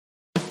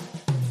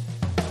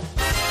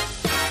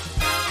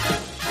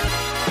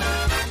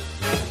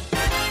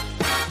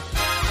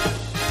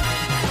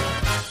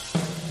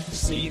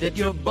that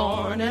you're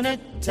born an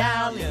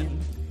Italian.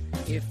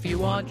 If you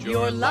want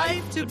your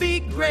life to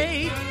be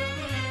great,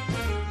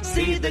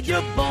 see that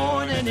you're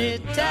born an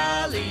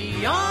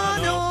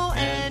Italiano,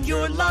 and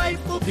your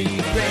life will be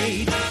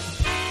great.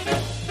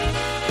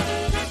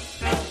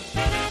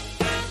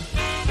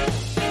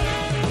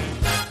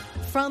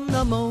 From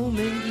the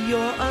moment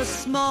you're a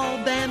small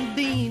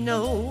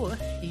bambino,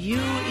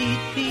 you eat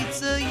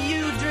pizza,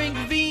 you drink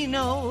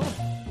vino.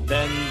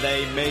 Then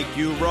they make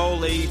you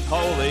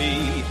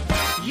roly-poly.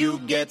 You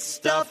get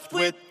stuffed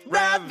with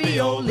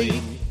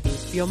ravioli.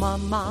 If your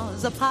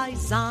mama's a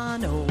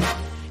paisano,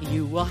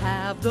 you will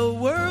have the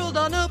world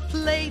on a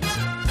plate.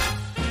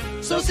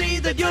 So see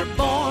that you're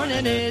born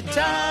an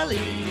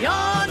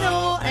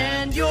Italiano,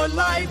 and your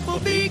life will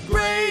be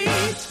great.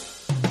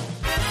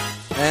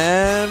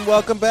 And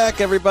welcome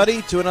back,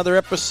 everybody, to another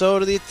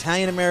episode of the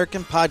Italian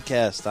American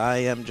Podcast. I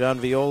am John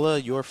Viola,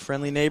 your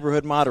friendly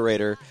neighborhood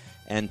moderator,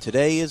 and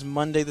today is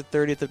Monday the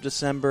 30th of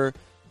December,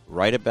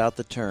 right about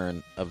the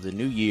turn of the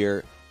new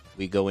year.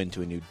 We go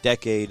into a new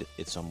decade.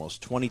 It's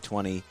almost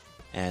 2020,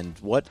 and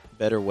what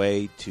better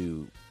way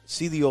to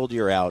see the old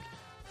year out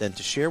than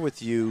to share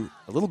with you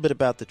a little bit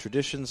about the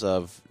traditions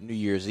of New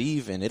Year's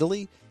Eve in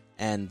Italy,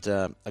 and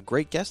a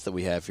great guest that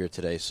we have here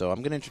today. So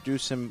I'm going to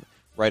introduce him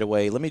right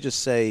away. Let me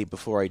just say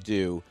before I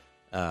do,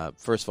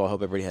 first of all, I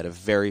hope everybody had a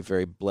very,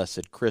 very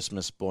blessed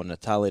Christmas. Buon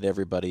Natale to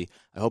everybody.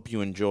 I hope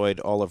you enjoyed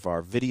all of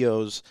our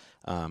videos,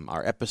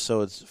 our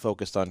episodes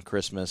focused on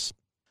Christmas,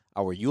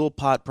 our Yule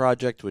Pot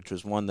project, which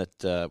was one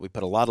that we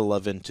put a lot of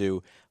love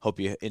into. Hope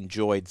you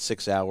enjoyed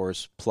 6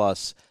 hours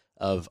plus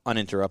of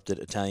uninterrupted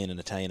Italian and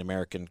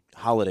Italian-American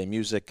holiday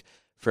music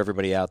for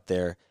everybody out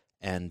there.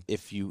 And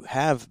if you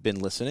have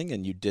been listening,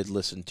 and you did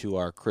listen to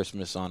our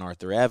Christmas on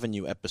Arthur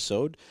Avenue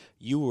episode,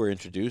 you were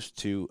introduced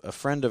to a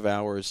friend of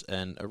ours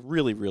and a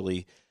really,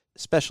 really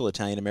special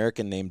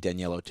Italian-American named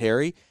Danielle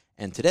O'Terry.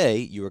 And today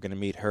you are going to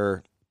meet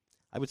her,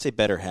 I would say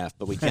better half,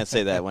 but we can't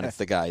say that when it's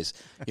the guys.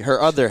 Her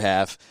other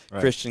half,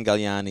 right. Christian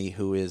Galliani,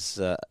 who is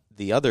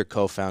the other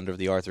co-founder of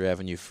the Arthur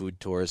Avenue Food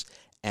Tours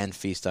and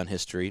Feast on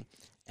History,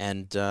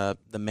 and the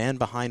man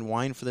behind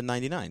Wine for the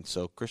 99.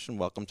 So, Christian,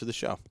 welcome to the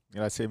show.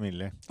 Grazie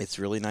mille. It's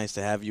really nice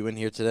to have you in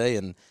here today.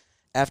 And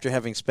after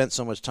having spent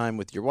so much time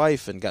with your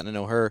wife and gotten to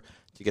know her,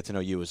 to get to know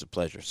you is a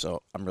pleasure.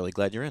 So I'm really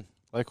glad you're in.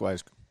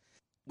 Likewise.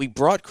 We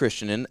brought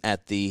Christian in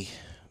at the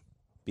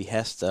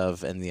behest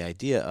of and the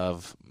idea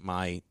of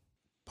my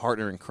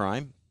partner in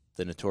crime,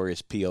 the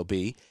notorious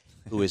P.O.B.,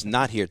 who is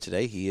not here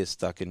today. He is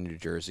stuck in New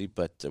Jersey,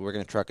 but we're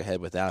going to truck ahead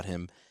without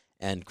him.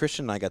 And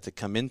Christian and I got to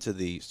come into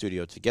the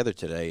studio together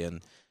today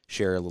and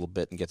share a little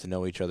bit and get to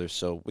know each other.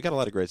 So we got a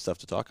lot of great stuff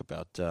to talk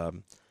about.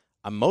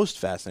 I'm most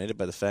fascinated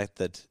by the fact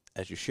that,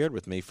 as you shared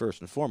with me, first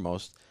and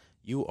foremost,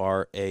 you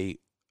are an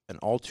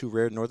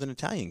all-too-rare Northern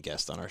Italian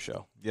guest on our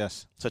show.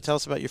 Yes. So tell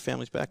us about your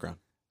family's background.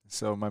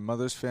 So my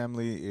mother's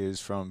family is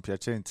from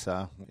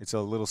Piacenza. It's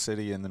a little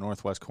city in the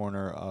northwest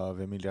corner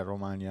of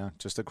Emilia-Romagna,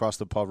 just across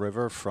the Po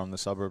River from the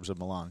suburbs of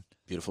Milan.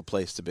 Beautiful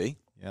place to be.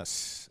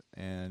 Yes.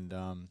 And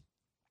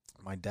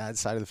my dad's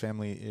side of the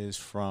family is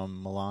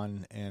from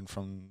Milan and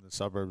from the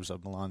suburbs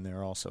of Milan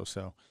there also.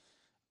 So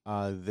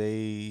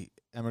they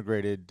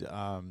emigrated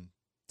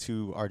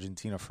to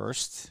Argentina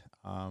first.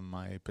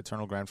 My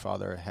paternal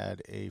grandfather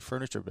had a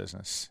furniture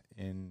business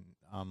in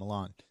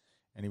Milan,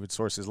 and he would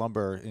source his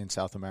lumber in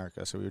South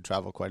America, so he would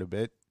travel quite a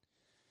bit.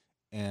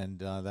 And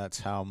that's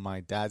how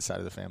my dad's side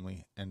of the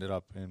family ended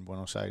up in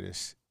Buenos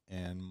Aires.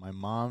 And my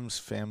mom's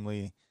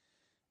family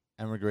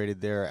emigrated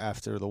there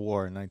after the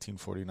war in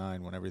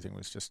 1949 when everything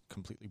was just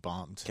completely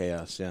bombed.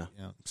 Chaos, yeah.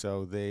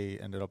 So they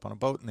ended up on a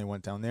boat, and they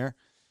went down there,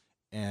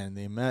 and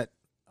they met,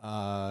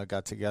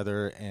 got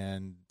together,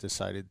 and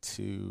decided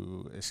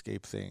to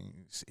escape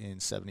things in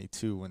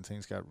 1972 when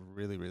things got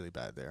really, really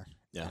bad there.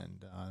 Yeah.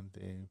 And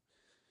they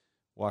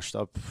washed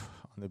up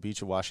on the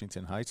beach of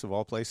Washington Heights, of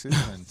all places.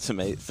 And it's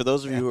amazing. For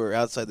those of you who are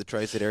outside the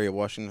Tri-State area,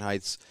 Washington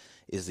Heights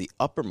is the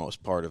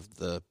uppermost part of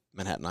the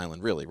Manhattan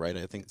Island, really, right?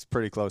 I think it's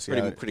pretty close.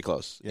 Pretty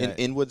close. Yeah.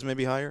 Inwood's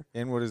maybe higher?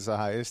 Inwood is the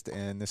highest,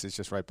 and this is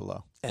just right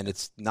below. And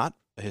it's not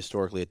a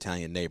historically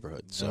Italian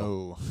neighborhood. So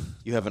no.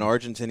 You have an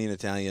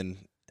Argentinian-Italian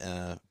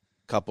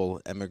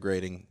couple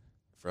emigrating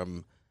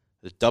from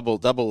the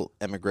double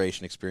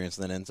emigration experience,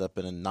 and then ends up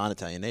in a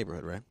non-Italian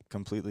neighborhood, right?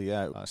 Completely,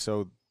 yeah.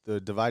 So the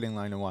dividing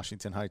line in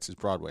Washington Heights is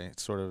Broadway.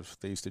 It's sort of,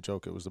 they used to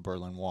joke it was the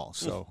Berlin Wall.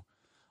 So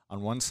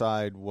on one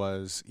side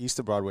was, east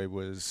of Broadway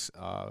was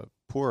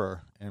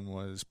poorer and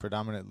was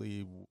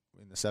predominantly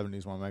in the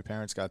 70s when my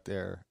parents got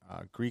there,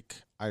 Greek,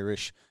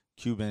 Irish,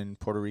 Cuban,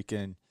 Puerto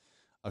Rican,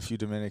 a few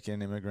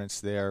Dominican immigrants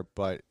there,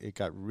 but it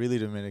got really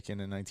Dominican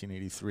in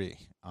 1983.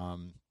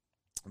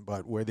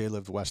 But where they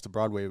lived west of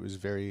Broadway, it was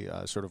very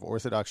sort of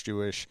Orthodox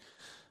Jewish,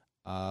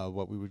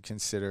 what we would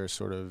consider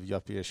sort of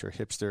yuppie-ish or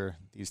hipster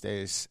these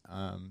days.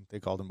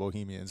 They called them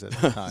Bohemians at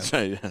the time.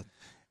 Right, yeah.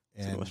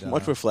 And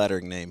much more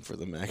flattering name for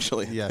them,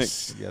 actually.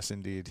 Yes, yes,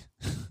 indeed.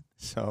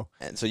 So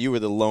you were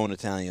the lone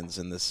Italians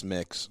in this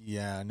mix.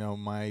 yeah, no,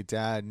 my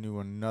dad knew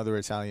another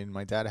Italian.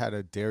 My dad had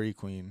a Dairy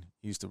Queen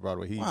east of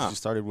Broadway. He Wow.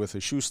 started with a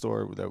shoe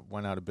store that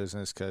went out of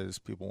business because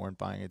people weren't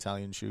buying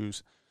Italian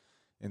shoes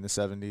in the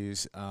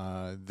 70s.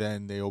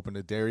 Then they opened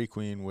a Dairy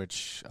Queen,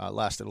 which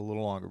lasted a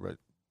little longer but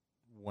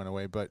went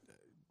away. But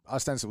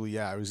ostensibly,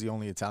 yeah, I was the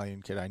only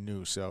Italian kid I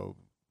knew. So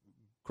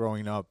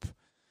growing up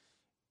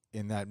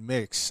in that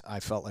mix,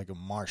 I felt like a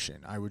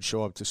Martian. I would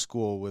show up to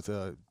school with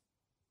a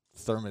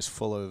thermos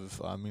full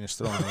of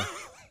minestrone,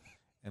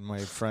 and my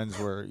friends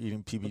were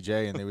eating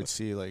PBJ, and they would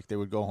see, like, they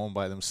would go home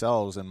by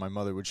themselves, and my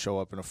mother would show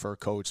up in a fur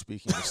coat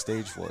speaking in a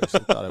stage voice.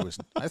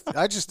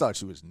 I just thought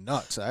she was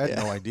nuts. I had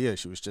no idea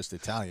she was just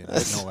Italian. I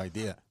had no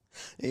idea.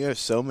 You have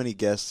so many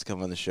guests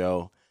come on the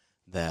show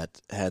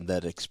that had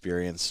that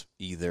experience,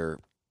 either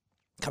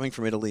coming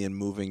from Italy and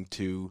moving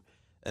to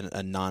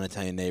a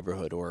non-Italian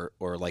neighborhood, or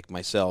like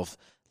myself,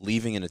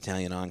 leaving an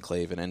Italian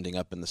enclave and ending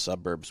up in the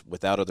suburbs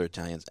without other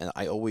Italians. And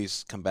I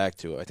always come back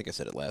to, I think I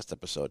said it last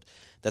episode,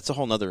 that's a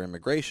whole nother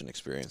immigration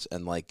experience.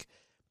 And like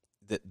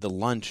the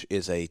lunch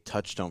is a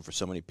touchstone for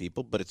so many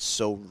people, but it's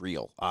so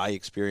real. My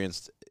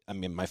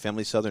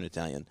family's Southern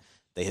Italian.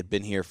 They had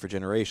been here for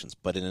generations,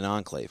 but in an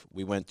enclave.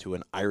 We went to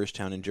an Irish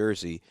town in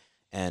Jersey,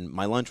 and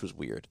my lunch was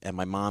weird. And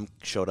my mom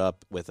showed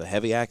up with a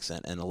heavy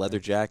accent and a leather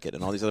jacket,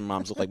 and all these other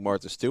moms looked like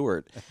Martha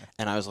Stewart.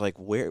 And I was like,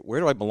 where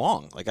do I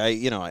belong? Like,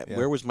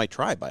 where was my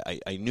tribe?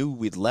 I knew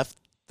we'd left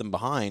them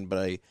behind,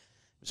 but it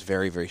was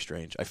very, very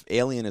strange.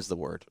 Alien is the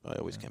word I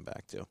always came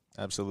back to.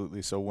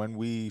 Absolutely. So when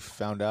we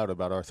found out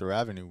about Arthur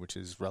Avenue, which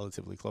is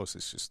relatively close,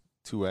 it's just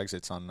 2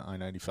 exits on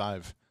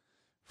I-95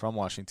 from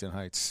Washington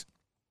Heights,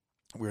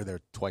 we were there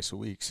twice a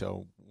week.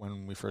 So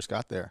when we first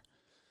got there,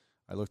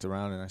 I looked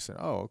around and I said,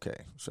 oh,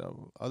 okay,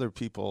 so other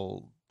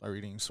people are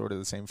eating sort of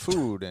the same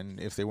food, and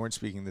if they weren't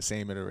speaking the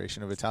same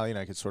iteration of Italian,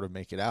 I could sort of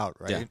make it out,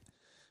 right? Yeah.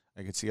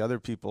 I could see other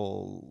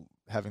people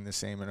having the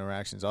same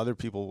interactions. Other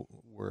people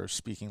were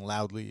speaking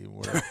loudly,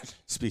 were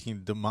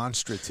speaking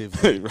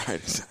demonstratively.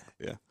 Right.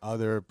 Yeah.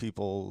 Other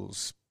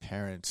people's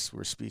parents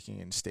were speaking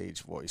in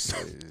stage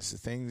voices.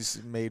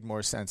 Things made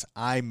more sense.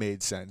 I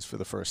made sense for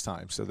the first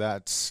time, so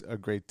that's a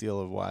great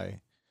deal of why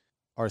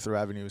Arthur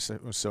Avenue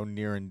was so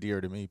near and dear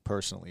to me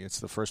personally. It's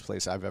the first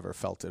place I've ever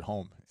felt at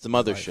home. It's the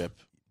mothership.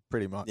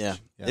 Pretty much. Yeah.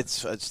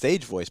 It's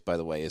stage voice, by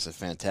the way, is a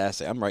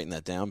fantastic. I'm writing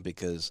that down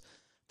because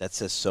that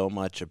says so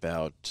much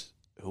about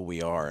who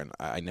we are, and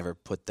I never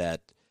put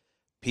that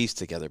piece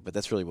together, but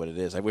that's really what it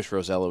is. I wish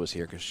Rosella was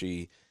here because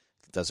she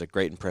does a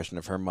great impression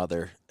of her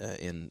mother,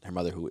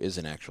 who is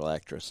an actual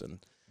actress and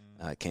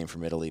came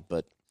from Italy.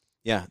 But,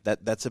 yeah,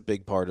 that's a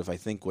big part of, I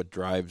think, what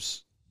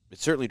drives – it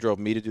certainly drove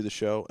me to do the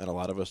show and a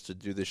lot of us to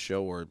do this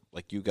show, or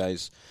like you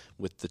guys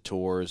with the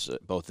tours,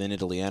 both in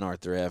Italy and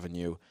Arthur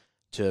Avenue,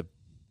 to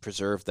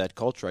preserve that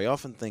culture. I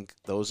often think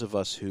those of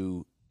us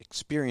who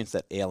experience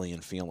that alien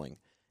feeling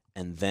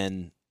and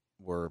then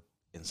were,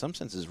 in some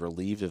senses,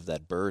 relieved of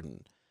that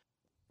burden,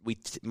 we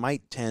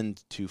might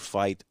tend to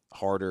fight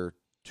harder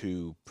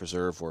to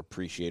preserve or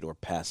appreciate or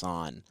pass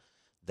on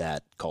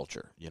that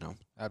culture, you know?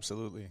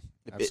 Absolutely.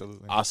 It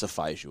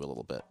ossifies you a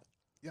little bit.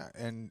 Yeah,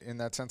 and in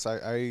that sense,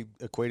 I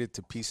equate it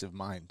to peace of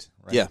mind,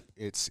 right? Yeah.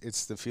 It's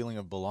the feeling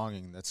of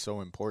belonging that's so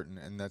important,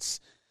 and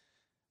that's,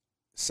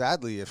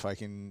 sadly, if I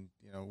can,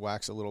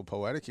 wax a little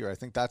poetic here, I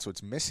think that's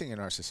what's missing in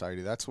our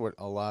society. That's what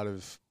a lot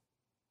of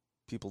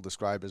people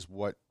describe as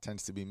what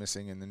tends to be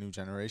missing in the new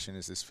generation,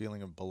 is this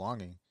feeling of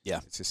belonging. Yeah.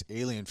 It's this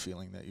alien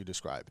feeling that you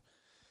describe.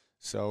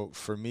 So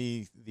for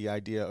me, the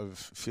idea of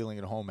feeling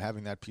at home,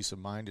 having that peace of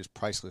mind is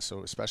priceless.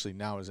 So especially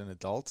now as an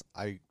adult,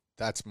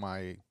 that's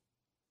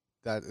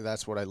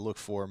what I look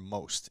for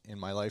most in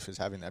my life, is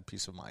having that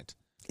peace of mind.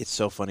 It's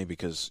so funny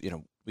because,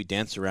 we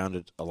dance around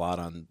it a lot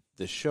on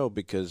this show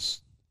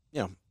because,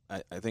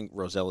 I think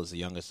Rosella's the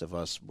youngest of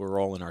us.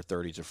 We're all in our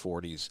 30s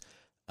or 40s.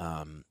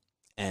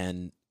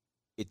 And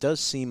it does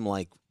seem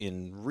like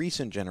in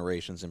recent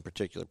generations in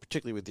particular,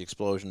 particularly with the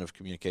explosion of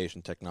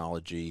communication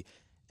technology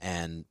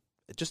and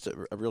just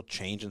a real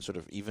change in sort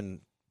of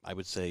even, I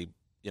would say,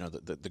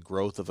 the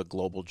growth of a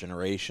global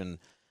generation,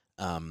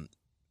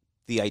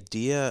 the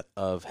idea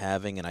of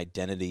having an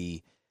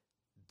identity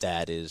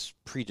that is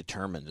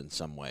predetermined in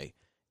some way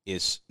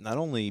is not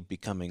only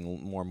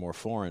becoming more and more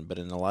foreign, but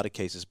in a lot of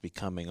cases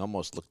becoming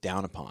almost looked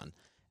down upon.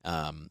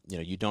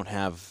 You don't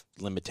have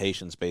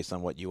limitations based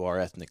on what you are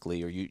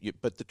ethnically,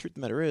 but the truth of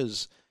the matter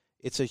is,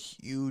 it's a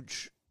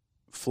huge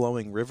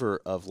flowing river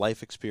of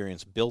life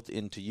experience built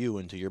into you,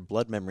 into your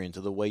blood memory,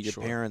 into the way your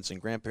parents and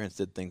grandparents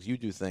did things, you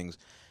do things,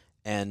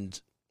 and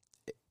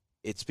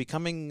it's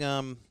becoming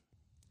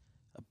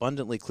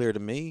abundantly clear to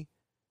me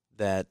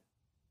that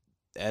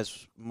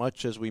as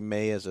much as we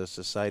may as a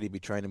society be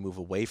trying to move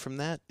away from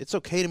that, it's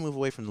okay to move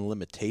away from the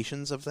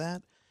limitations of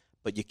that,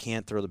 but you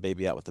can't throw the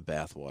baby out with the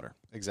bathwater.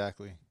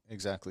 Exactly.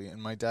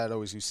 And my dad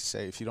always used to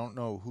say, if you don't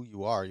know who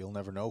you are, you'll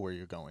never know where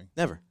you're going.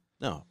 Never.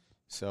 No.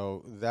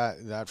 So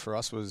that for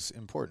us was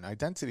important.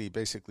 Identity,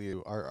 basically,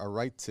 our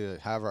right to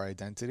have our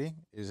identity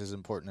is as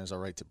important as our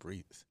right to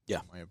breathe.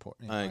 Yeah.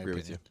 I agree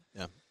with you.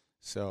 Yeah.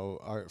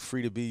 So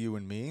free to be you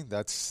and me,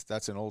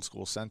 that's an old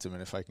school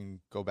sentiment. If I can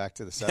go back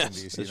to the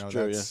 70s, Yes, you know,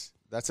 true,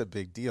 that's a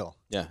big deal.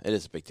 Yeah, it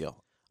is a big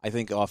deal. I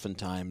think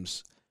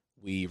oftentimes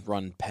we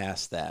run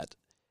past that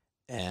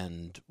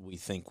and we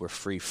think we're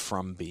free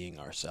from being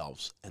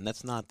ourselves. And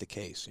that's not the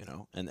case, you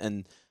know.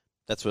 And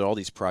that's what all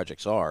these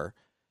projects are.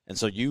 And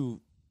so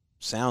you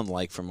sound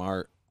like, from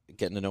our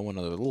getting to know one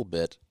another a little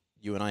bit,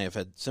 you and I have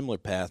had similar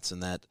paths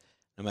in that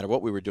no matter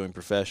what we were doing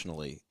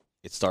professionally,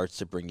 it starts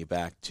to bring you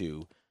back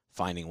to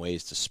finding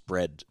ways to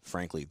spread,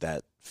 frankly,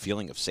 that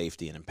feeling of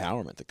safety and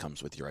empowerment that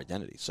comes with your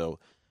identity. So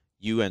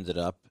you ended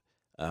up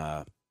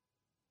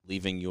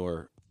leaving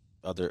your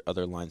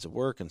other lines of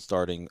work and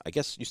starting, I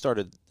guess you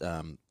started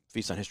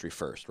Feast on History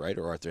first, right?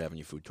 Or Arthur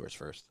Avenue Food Tours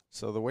first?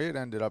 So the way it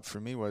ended up for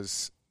me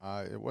was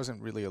it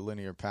wasn't really a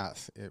linear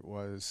path. It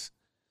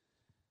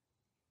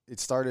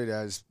started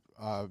as,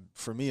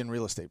 for me, in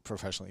real estate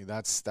professionally.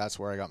 That's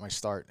where I got my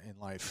start in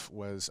life.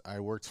 Was I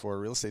worked for a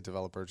real estate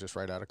developer just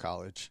right out of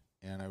college,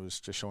 and I was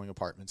just showing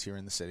apartments here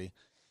in the city.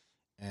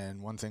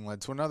 And one thing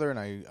led to another, and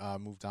I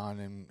moved on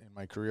in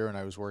my career, and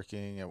I was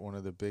working at one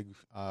of the big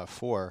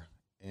four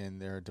in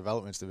their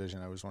developments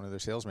division. I was one of their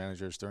sales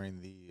managers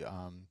during the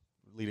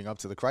leading up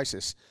to the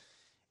crisis.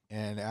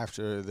 And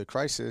after the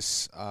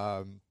crisis,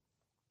 I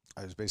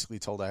was basically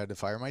told I had to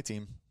fire my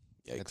team.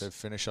 I had to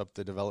finish up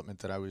the development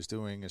that I was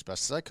doing as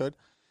best as I could.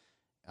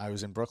 I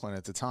was in Brooklyn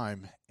at the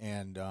time,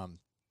 and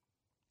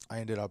I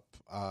ended up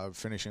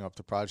finishing up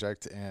the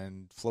project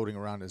and floating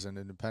around as an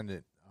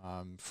independent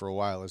for a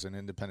while as an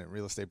independent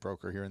real estate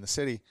broker here in the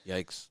city.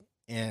 Yikes.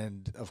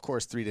 And, of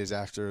course, 3 days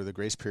after the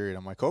grace period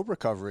on my COBRA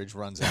coverage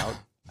runs out,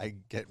 I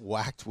get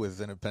whacked with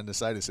an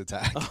appendicitis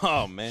attack.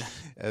 Oh, man.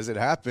 As it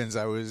happens,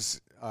 I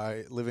was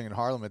living in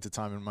Harlem at the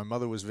time, and my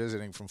mother was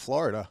visiting from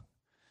Florida.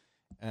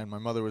 And my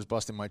mother was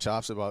busting my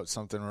chops about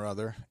something or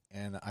other,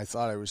 and I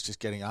thought I was just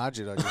getting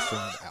agita just from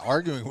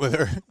arguing with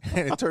her.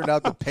 And it turned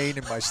out the pain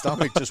in my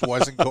stomach just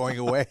wasn't going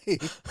away.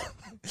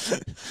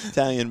 True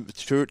Italian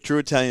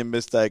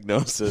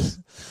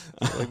misdiagnosis.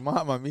 Like,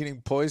 Mom, I'm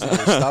eating poison.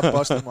 Stop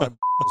busting my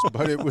balls.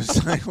 But it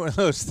was like one of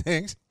those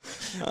things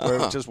where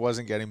it just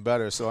wasn't getting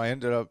better. So I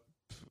ended up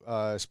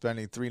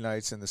spending 3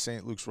 nights in the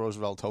St. Luke's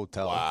Roosevelt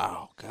Hotel.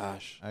 Wow,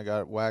 gosh. I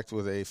got whacked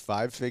with a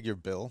 5-figure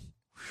bill.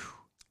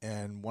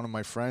 And one of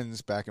my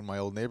friends back in my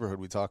old neighborhood,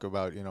 we talk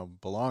about,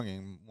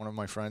 belonging. One of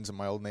my friends in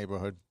my old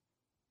neighborhood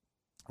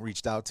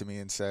reached out to me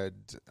and said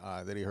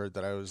that he heard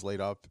that I was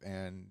laid up,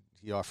 and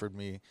he offered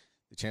me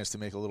the chance to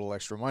make a little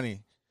extra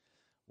money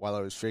while I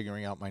was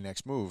figuring out my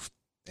next move.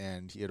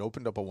 And he had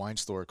opened up a wine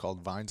store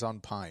called Vines on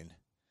Pine,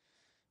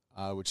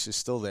 which is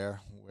still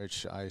there,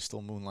 which I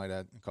still moonlight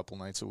at a couple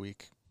nights a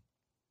week.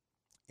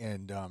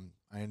 And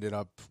I ended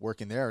up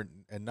working there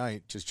at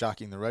night, just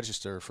jockeying the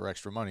register for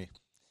extra money.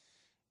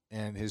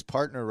 And his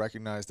partner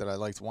recognized that I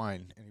liked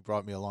wine, and he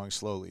brought me along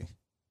slowly.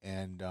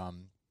 And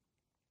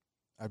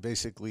I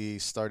basically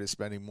started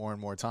spending more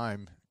and more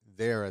time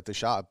there at the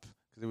shop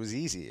because it was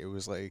easy. It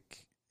was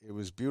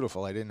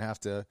beautiful. I didn't have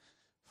to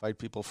fight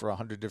people for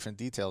 100 different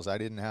details. I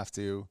didn't have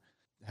to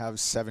have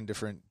 7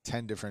 different,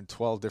 10 different,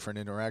 12 different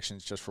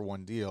interactions just for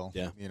one deal.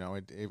 Yeah.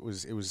 It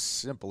was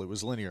simple. It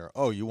was linear.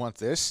 Oh, you want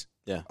this?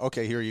 Yeah.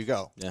 Okay, here you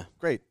go. Yeah.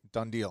 Great.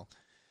 Done deal.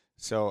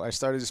 So I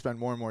started to spend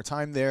more and more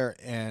time there,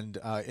 and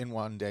in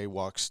one day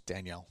walks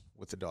Danielle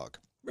with the dog.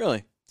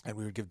 Really? And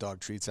we would give dog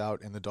treats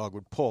out, and the dog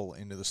would pull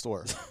into the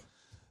store.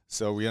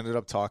 So we ended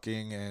up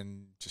talking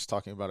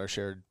about our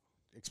shared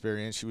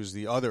experience. She was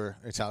the other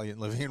Italian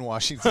living in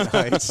Washington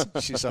Heights.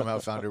 She somehow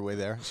found her way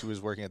there. She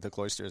was working at the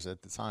Cloisters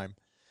at the time.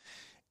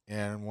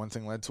 And one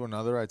thing led to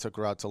another. I took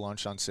her out to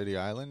lunch on City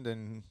Island,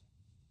 and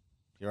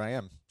here I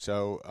am.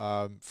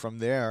 So from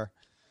there,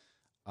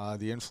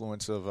 the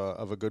influence of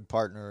a good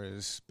partner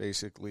is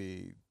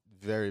basically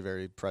very,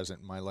 very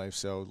present in my life.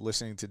 So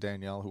listening to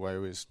Danielle, who I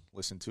always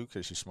listen to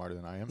because she's smarter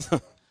than I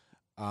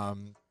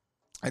am,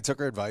 I took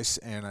her advice,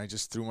 and I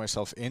just threw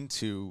myself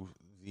into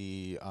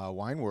the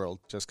wine world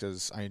just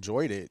because I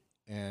enjoyed it,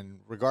 and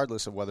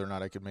regardless of whether or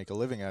not I could make a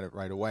living at it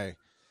right away.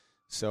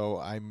 So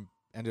I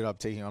ended up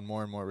taking on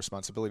more and more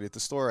responsibility at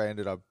the store. I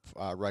ended up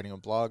writing a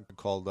blog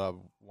called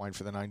Wine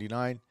for the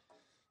 99.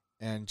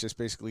 And just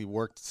basically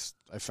worked.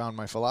 I found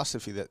my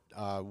philosophy that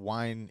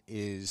wine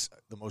is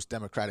the most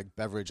democratic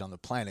beverage on the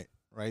planet,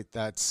 right?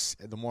 That's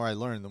the more I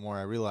learned, the more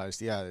I realized,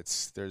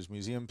 there's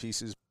museum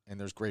pieces and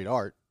there's great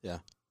art. Yeah.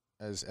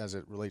 As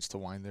it relates to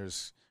wine,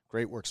 there's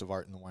great works of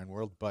art in the wine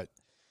world, but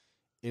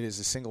it is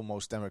the single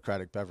most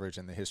democratic beverage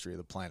in the history of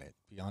the planet,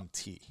 beyond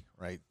tea,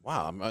 right?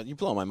 Wow, you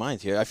blow my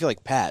mind here. I feel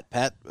like Pat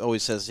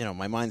always says,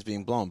 my mind's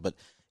being blown, but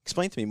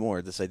explain to me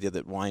more this idea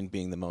that wine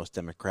being the most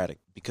democratic,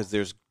 because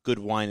there's good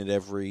wine at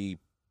every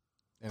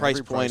price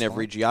point,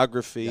 every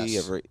geography,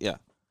 yes.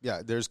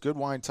 Yeah, there's good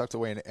wine tucked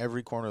away in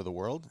every corner of the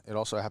world. It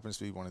also happens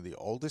to be one of the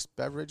oldest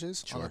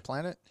beverages on the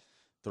planet.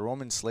 The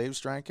Roman slaves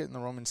drank it, and the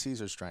Roman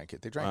Caesars drank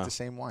it. They drank the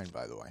same wine,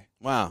 by the way.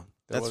 Wow,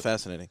 that's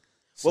fascinating.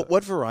 So,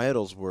 what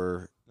varietals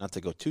were, not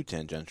to go too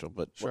tangential,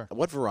 but sure.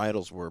 what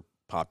varietals were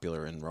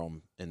popular in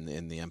Rome,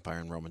 in the empire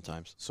in Roman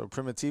times. So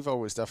Primitivo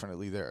was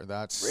definitely there.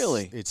 That's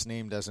Really? It's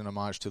named as an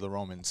homage to the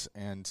Romans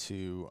and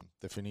to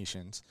the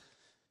Phoenicians.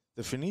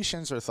 The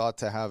Phoenicians are thought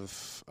to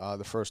have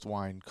the first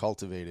wine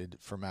cultivated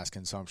for mass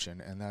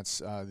consumption, and that's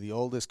the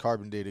oldest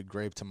carbon-dated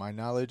grape, to my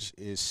knowledge,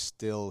 is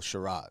still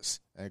Shiraz.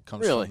 It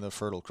comes Really? from the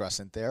Fertile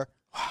Crescent there.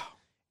 Wow.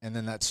 And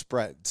then that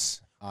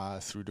spreads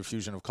through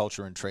diffusion of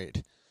culture and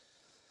trade.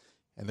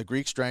 And the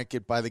Greeks drank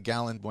it by the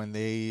gallon when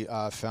they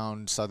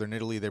found southern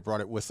Italy. They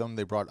brought it with them.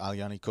 They brought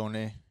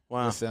Aglianicone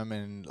with them.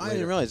 And I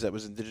didn't realize that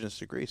was indigenous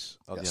to Greece,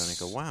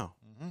 Aglianico. Yes. Wow.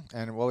 Mm-hmm.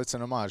 And, well, it's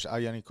an homage.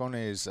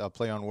 Aglianicone is a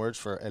play on words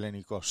for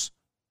Hellenikos.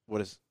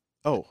 What is...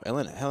 Oh,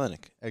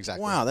 Hellenic.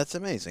 Exactly. Wow, that's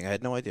amazing. I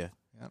had no idea.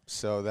 Yep.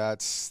 So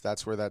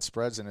that's where that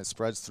spreads, and it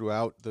spreads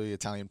throughout the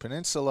Italian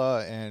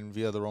peninsula and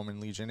via the Roman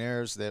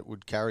legionnaires that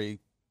would carry,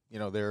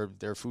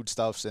 their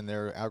foodstuffs and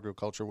their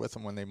agriculture with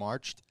them when they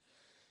marched.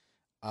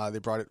 They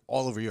brought it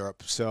all over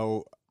Europe.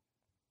 So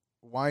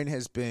wine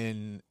has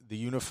been the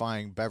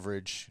unifying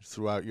beverage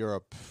throughout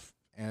Europe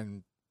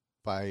and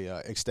by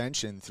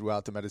extension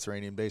throughout the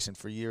Mediterranean basin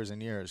for years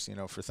and years,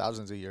 for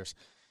thousands of years.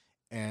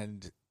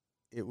 And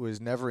it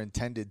was never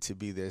intended to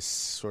be this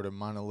sort of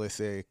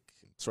monolithic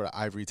sort of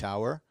ivory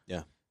tower.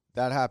 Yeah.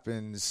 That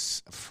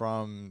happens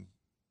from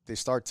they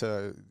start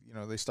to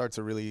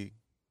really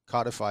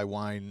codify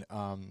wine.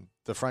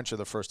 The French are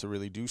the first to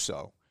really do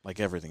so. Like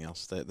everything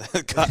else, they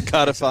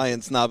codify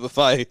and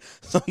snobify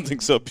something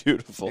so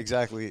beautiful.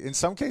 Exactly. In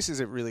some cases,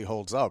 it really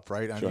holds up,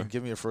 right? I Sure. mean,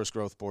 give me a first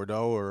growth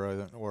Bordeaux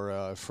or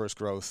a first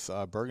growth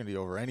Burgundy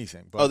over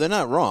anything. But They're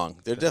not wrong.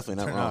 They're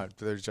definitely not wrong.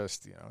 They're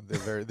just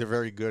they're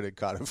very good at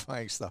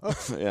codifying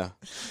stuff. Yeah.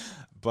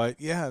 But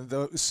yeah,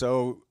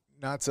 so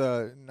not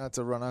to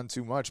run on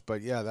too much,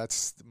 but yeah,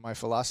 that's my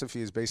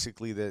philosophy is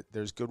basically that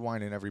there's good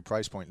wine in every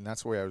price point, and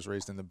that's the way I was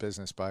raised in the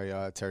business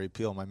by Terry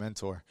Peel, my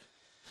mentor.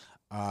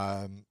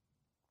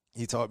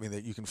 He taught me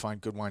that you can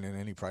find good wine in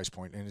any price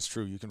point, and it's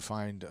true. You can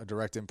find a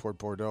direct import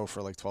Bordeaux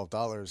for like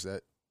 $12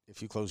 that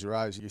if you close your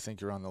eyes, you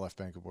think you're on the left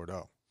bank of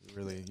Bordeaux.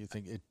 You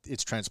think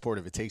it's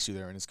transportive. It takes you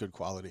there, and it's good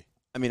quality.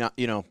 I mean,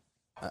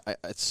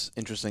 it's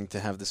interesting to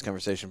have this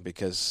conversation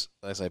because,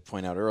 as I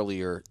point out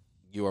earlier,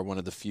 you are one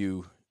of the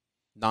few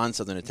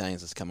non-Southern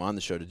Italians that's come on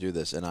the show to do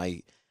this, and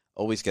I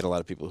always get a lot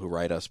of people who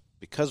write us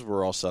because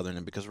we're all Southern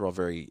and because we're all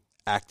very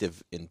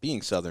active in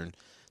being Southern.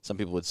 Some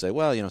people would say,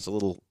 well, it's a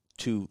little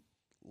too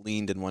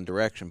leaned in one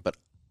direction, but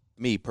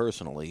me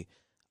personally,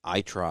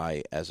 I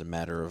try as a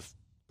matter of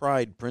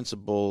pride,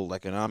 principle,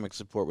 economic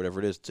support, whatever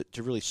it is,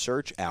 to really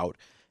search out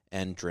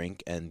and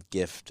drink and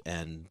gift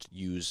and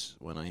use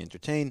when I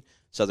entertain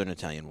Southern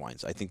Italian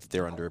wines. I think that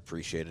they're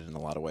underappreciated in a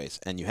lot of ways.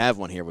 And you have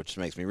one here, which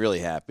makes me really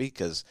happy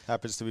because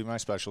happens to be my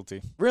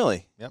specialty.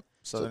 Really? Yep.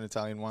 Southern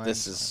Italian wine.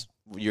 This is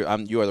you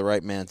are the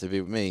right man to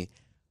be with me.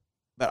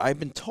 But I've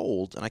been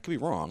told, and I could be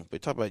wrong,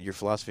 but talk about your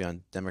philosophy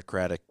on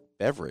democratic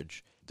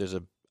beverage. There's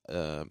a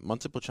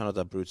Montepulciano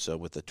d'Abruzzo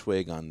with a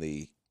twig on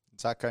the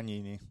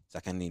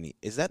Zaccagnini.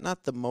 Is that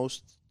not the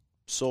most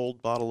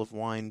sold bottle of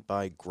wine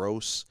by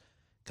gross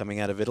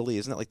coming out of Italy?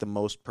 Isn't that like the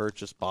most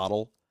purchased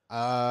bottle?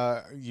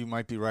 You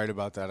might be right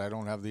about that. I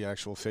don't have the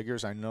actual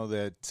figures. I know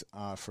that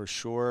for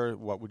sure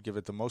what would give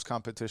it the most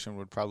competition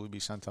would probably be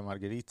Santa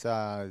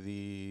Margherita,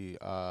 the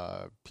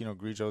Pinot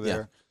Grigio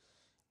there.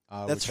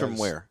 Yeah. That's from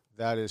where?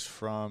 That is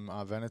from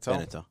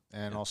Veneto.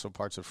 And also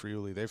parts of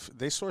Friuli.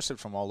 They source it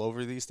from all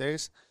over these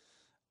days.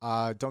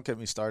 Don't get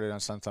me started on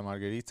Santa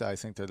Margherita. I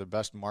think they're the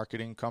best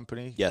marketing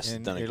company in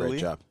they've done a Italy.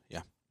 great job.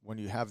 Yeah. When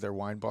you have their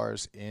wine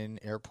bars in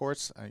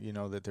airports, you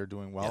know that they're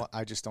doing well. Yeah.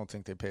 I just don't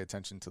think they pay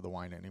attention to the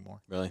wine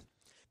anymore. Really?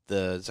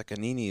 The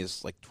Zaccagnini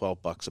is like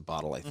 $12 a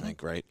bottle, I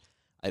think, right?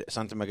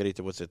 Santa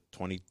Margherita, what's it,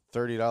 $30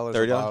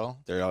 a bottle.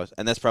 $30.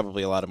 And that's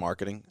probably a lot of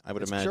marketing, I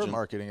would imagine. It's pure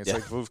marketing. It's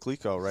like Veuve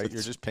Clicquot, right?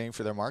 You're just paying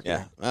for their marketing.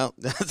 Yeah. Well,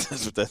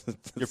 that's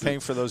you're paying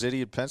for those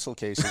idiot pencil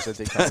cases that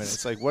they come in.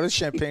 It's like, what does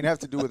champagne have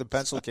to do with a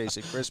pencil case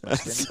at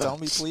Christmas? Can you tell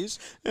me, please?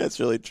 That's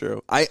really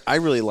true. I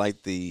really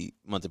like the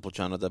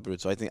Montepulciano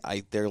d'Abruzzo. I think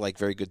they're like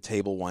very good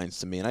table wines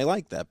to me, and I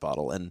like that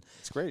bottle. And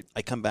it's great.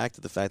 I come back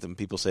to the fact that when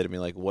people say to me,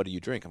 like, what do you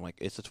drink? I'm like,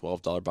 it's a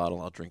 $12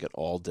 bottle. I'll drink it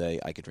all day.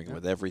 I could drink it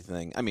with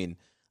everything. I mean,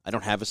 I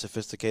don't have a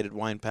sophisticated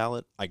wine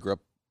palate. I grew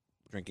up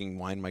drinking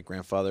wine my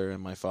grandfather and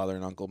my father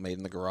and uncle made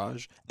in the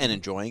garage and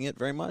enjoying it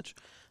very much.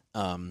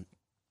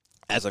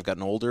 As I've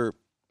gotten older,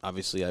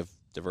 obviously I've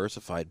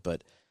diversified.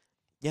 But,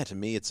 yeah, to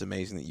me it's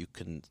amazing that you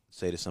can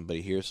say to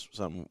somebody, here's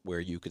something where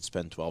you could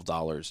spend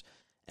 $12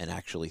 and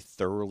actually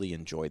thoroughly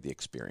enjoy the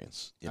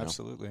experience. You know?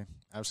 Absolutely.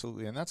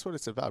 Absolutely. And that's what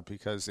it's about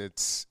because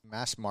it's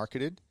mass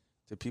marketed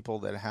to people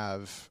that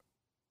have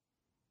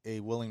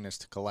a willingness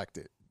to collect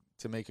it,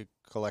 to make a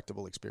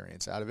collectible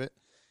experience out of it.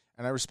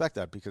 And I respect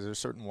that because there's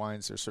certain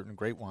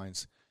great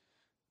wines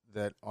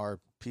that are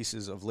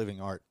pieces of living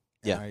art.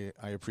 And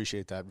I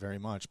appreciate that very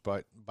much.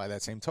 But by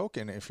that same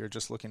token, if you're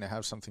just looking to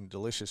have something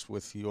delicious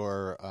with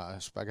your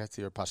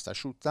spaghetti or pasta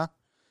asciutta,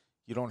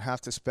 you don't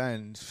have to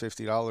spend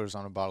 $50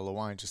 on a bottle of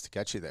wine just to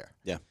get you there.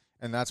 Yeah.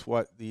 And that's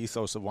what the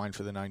ethos of Wine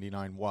for the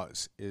 99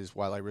 was, is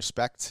while I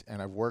respect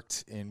and I've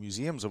worked in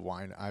museums of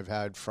wine, I've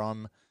had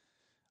from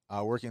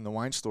working in the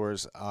wine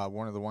stores,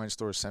 one of the wine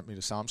stores sent me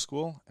to Somm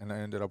school, and I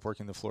ended up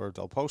working the floor of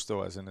Del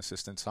Posto as an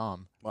assistant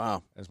Somm.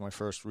 Wow. As my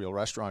first real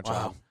restaurant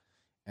job.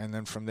 And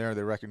then from there,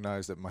 they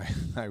recognized that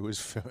I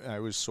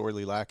was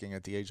sorely lacking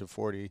at the age of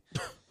 40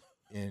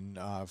 in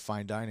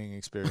fine dining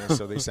experience.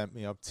 So they sent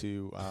me up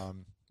to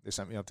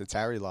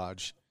Tarry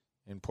Lodge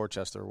in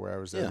Portchester, where I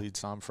was their lead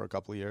Somm for a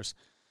couple of years.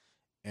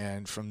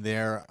 And from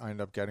there, I ended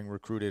up getting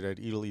recruited at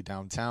Italy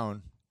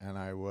downtown, and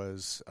I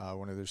was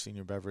one of their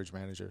senior beverage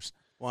managers.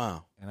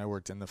 Wow. And I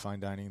worked in the fine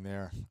dining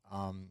there.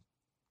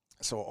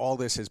 So all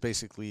this has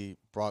basically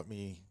brought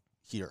me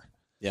here.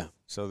 Yeah.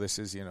 So this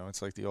is,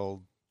 it's like the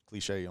old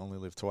cliche, you only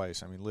live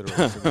twice. I mean,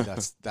 literally, for me,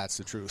 that's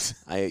the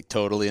truth. I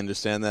totally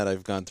understand that.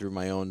 I've gone through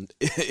my own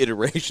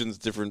iterations,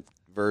 different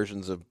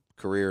versions of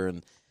career,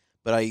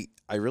 but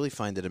I really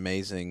find it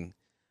amazing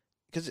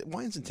because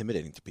wine's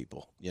intimidating to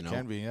people, It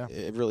can be, yeah.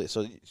 It really.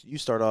 So you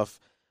start off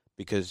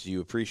because you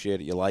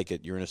appreciate it, you like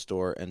it, you're in a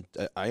store, and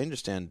I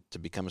understand to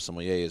become a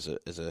sommelier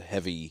is a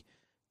heavy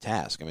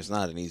task. I mean, it's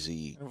not an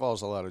easy. It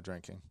involves a lot of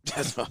drinking.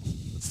 That's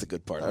the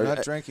good part. I'm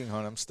not drinking,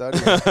 hon. I'm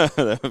studying.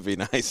 That would be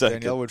nice.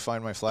 Danielle would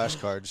find my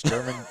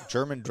flashcards,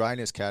 German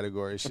dryness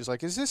category. She's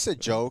like, "Is this a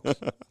joke?"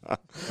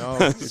 No,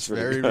 it's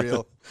very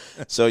real.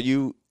 So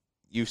you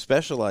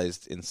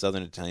specialized in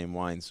Southern Italian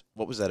wines.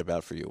 What was that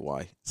about for you?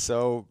 Why?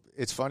 So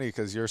it's funny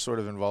because you're sort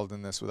of involved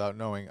in this without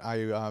knowing.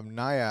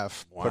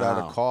 IAP put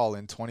out a call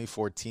in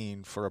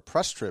 2014 for a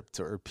press trip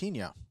to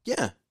Irpinia.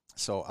 Yeah.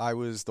 So I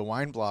was the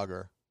wine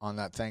blogger on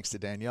that, thanks to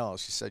Danielle.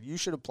 She said, "You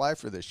should apply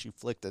for this." She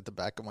flicked at the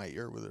back of my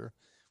ear with her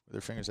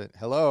fingers. Said,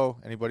 "Hello,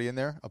 anybody in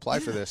there? Apply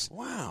for this."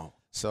 Wow.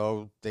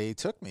 So they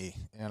took me,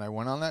 and I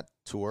went on that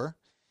tour.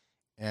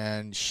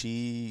 And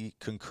she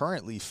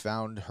concurrently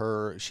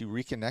she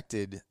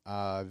reconnected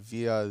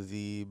via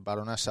the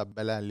Baronessa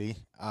Bellelli,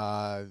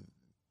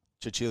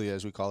 Cecilia,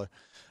 as we call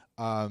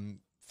her,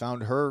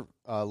 found her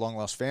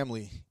long-lost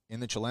family in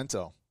the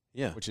Cilento,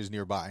 which is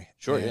nearby.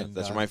 Sure, and,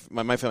 that's where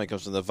my family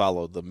comes from, the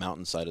Vallo, the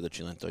mountainside of the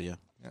Cilento,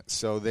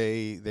 So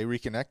they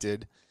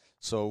reconnected,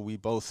 so we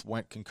both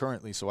went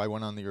concurrently. So I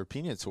went on the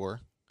Irpinia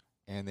tour,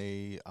 and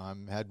they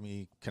had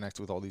me connect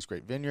with all these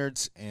great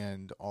vineyards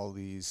and all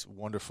these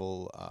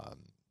wonderful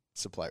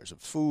suppliers of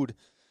food,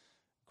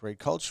 great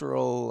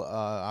cultural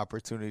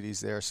opportunities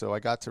there. So I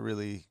got to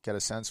really get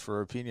a sense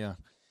for Irpinia,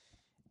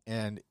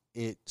 and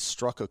it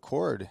struck a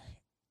chord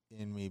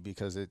in me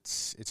because it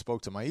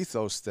spoke to my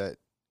ethos that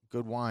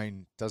good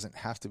wine doesn't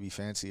have to be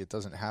fancy. It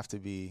doesn't have to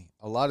be.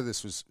 A lot of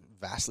this was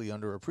vastly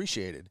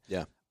underappreciated.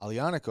 Yeah.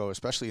 Aglianico,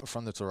 especially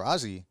from the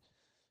Torazzi,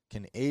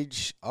 can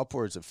age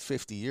upwards of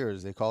 50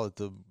 years. They call it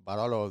the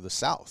Barolo of the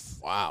South.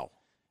 Wow.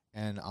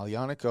 And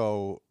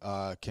Aglianico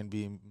can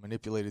be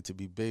manipulated to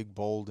be big,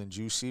 bold, and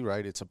juicy,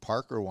 right? It's a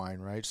Parker wine,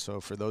 right? So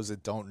for those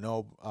that don't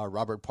know,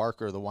 Robert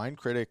Parker, the wine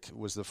critic,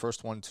 was the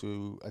first one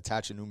to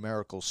attach a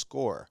numerical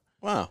score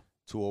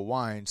to a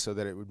wine so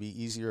that it would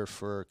be easier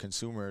for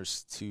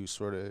consumers to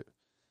sort of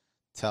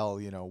tell,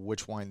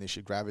 which wine they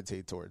should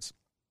gravitate towards.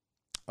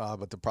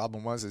 But the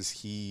problem is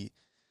he,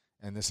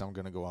 and this I'm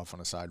going to go off on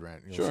a side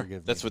rant. You'll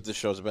forgive me. That's what this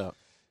show's about.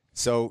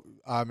 So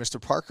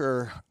Mr.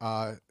 Parker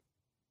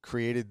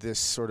created this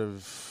sort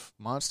of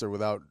monster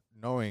without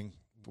knowing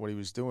what he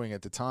was doing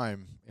at the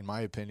time, in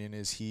my opinion,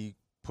 is he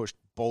pushed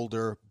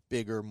bolder,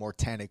 bigger, more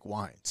tannic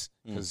wines.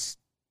 Because,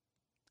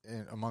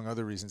 among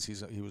other reasons,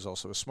 he was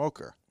also a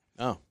smoker.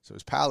 Oh. So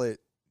his palate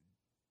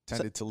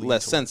tended to lean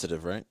less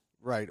sensitive, right?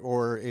 Right,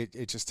 or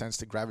it just tends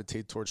to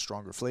gravitate towards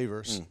stronger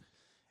flavors.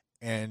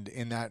 And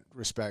in that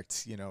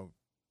respect,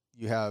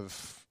 you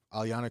have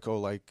Aglianico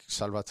like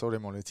Salvatore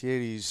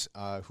Monetieri's,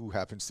 who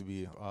happens to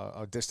be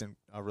a distant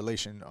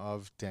relation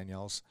of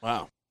Danielle's.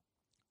 Wow.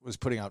 Was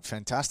putting out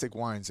fantastic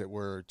wines that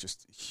were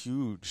just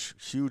huge,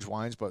 huge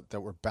wines, but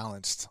that were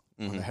balanced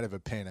on the head of a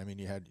pin. I mean,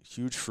 you had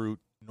huge fruit,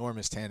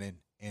 enormous tannin,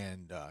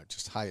 and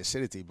just high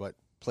acidity, but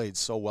played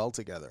so well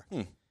together.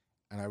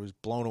 And I was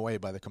blown away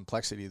by the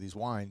complexity of these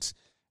wines.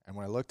 And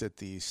when I looked at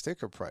the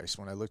sticker price,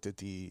 when I looked at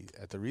the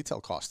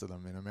retail cost of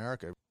them in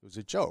America, it was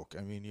a joke.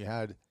 I mean, you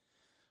had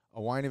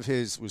a wine of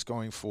his was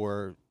going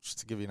for, just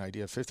to give you an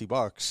idea,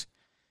 $50,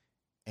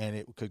 and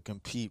it could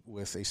compete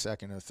with a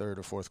second, or third,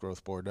 or fourth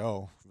growth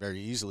Bordeaux very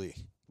easily.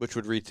 Which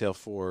would retail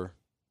for?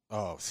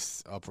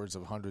 Upwards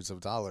of hundreds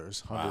of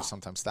dollars,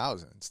 sometimes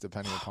thousands,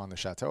 depending upon the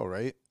chateau,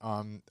 right?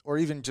 Or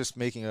even just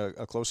making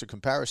a closer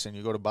comparison,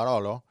 you go to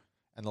Barolo,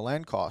 and the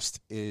land cost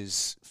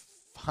is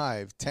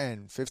 5,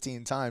 10,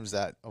 15 times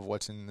that of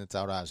what's in the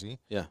Taurasi,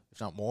 if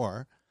not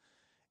more.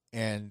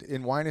 And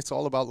in wine, it's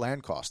all about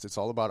land cost. It's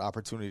all about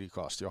opportunity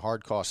cost. Your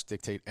hard costs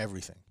dictate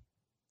everything.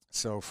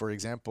 So, for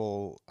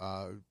example,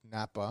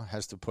 Napa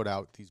has to put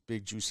out these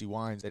big, juicy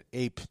wines that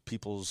ape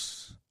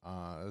people's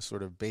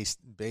sort of base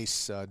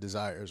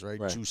desires, right?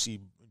 Juicy,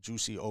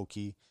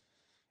 oaky,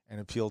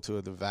 and appeal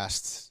to the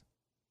vast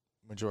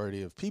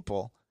majority of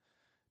people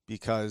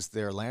because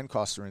their land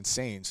costs are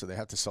insane. So they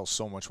have to sell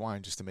so much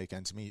wine just to make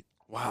ends meet.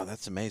 Wow,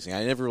 that's amazing.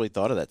 I never really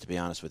thought of that, to be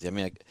honest with you. I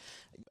mean,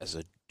 as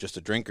just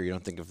a drinker, you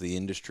don't think of the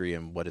industry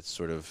and what its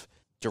sort of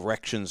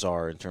directions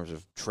are in terms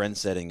of trend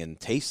setting and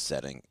taste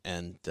setting.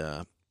 And,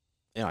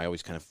 I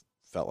always kind of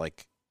felt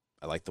like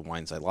I like the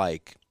wines I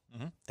like,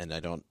 and I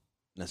don't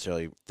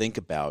necessarily think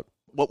about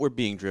what we're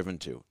being driven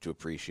to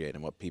appreciate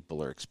and what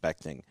people are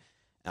expecting.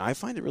 And I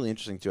find it really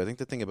interesting, too. I think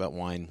the thing about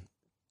wine,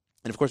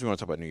 and of course we want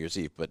to talk about New Year's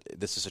Eve, but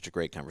this is such a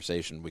great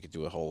conversation. We could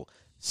do a whole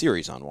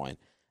series on wine.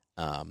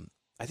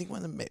 I think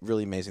one of the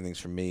really amazing things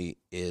for me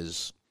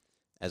is,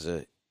 as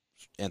an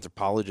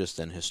anthropologist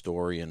and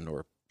historian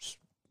or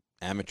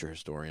amateur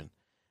historian,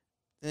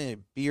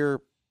 beer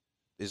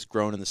is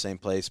grown in the same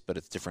place, but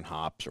it's different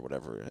hops or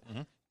whatever.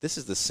 This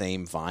is the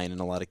same vine in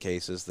a lot of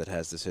cases that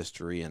has this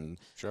history, and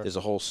there's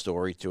a whole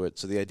story to it.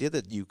 So the idea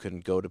that you can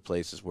go to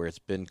places where it's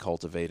been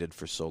cultivated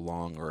for so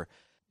long, or,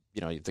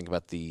 you think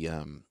about the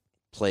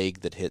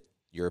plague that hit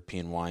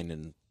European wine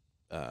in,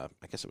 I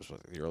guess it was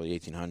the early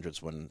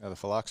 1800s when... the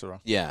phylloxera.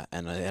 Yeah,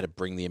 and I had to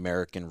bring the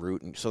American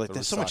root. And so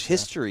there's so much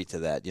history to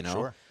that,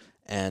 Sure.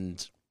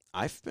 And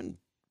I've been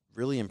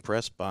really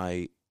impressed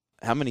by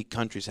how many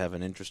countries have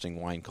an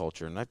interesting wine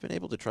culture. And I've been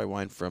able to try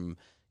wine from,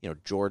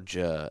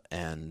 Georgia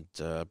and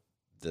the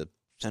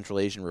Central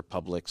Asian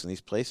republics and these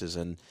places.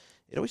 And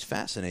it always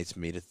fascinates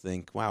me to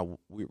think, wow,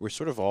 we're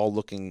sort of all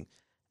looking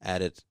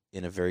at it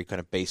in a very kind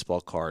of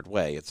baseball card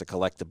way. It's a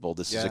collectible.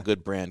 This is a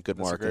good brand, good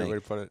marketing. That's a great way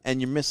to put it.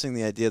 And you're missing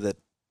the idea that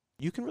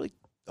you can really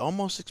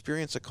almost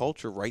experience a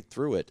culture right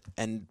through it.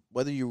 And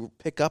whether you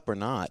pick up or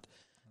not,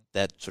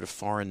 that sort of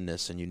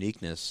foreignness and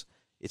uniqueness,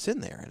 it's in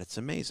there, and it's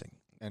amazing.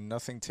 And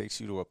nothing takes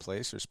you to a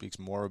place or speaks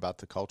more about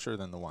the culture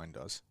than the wine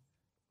does.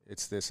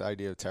 It's this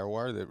idea of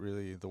terroir that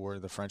really,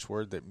 the French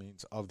word that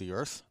means of the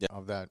earth,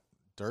 of that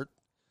dirt.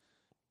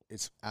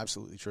 It's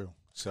absolutely true.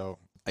 So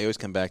I always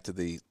come back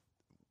to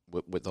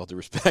with all due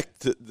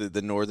respect,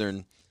 the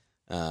northern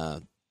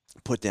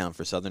put down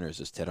for Southerners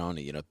is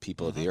terroni,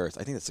 people of the earth.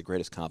 I think that's the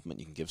greatest compliment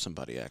you can give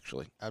somebody,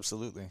 actually.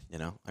 Absolutely.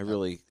 I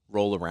really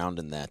roll around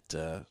in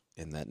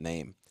that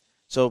name.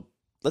 So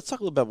let's talk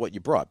a little about what you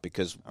brought,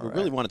 because we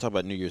really want to talk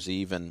about New Year's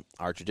Eve and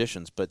our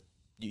traditions, but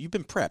you've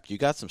been prepped. You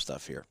got some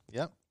stuff here.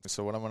 Yep.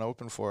 So what I'm going to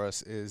open for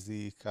us is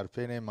the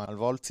Carpene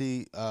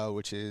Malvolti,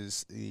 which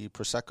is the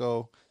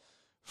Prosecco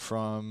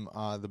from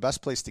the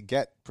best place to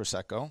get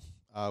Prosecco,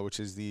 which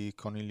is the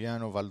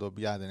Conigliano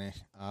Valdobbiadene,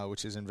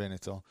 which is in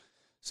Veneto.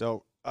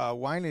 So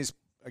wine is,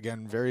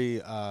 again,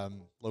 very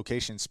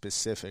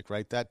location-specific,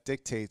 right? That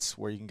dictates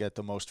where you can get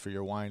the most for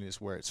your wine is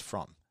where it's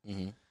from,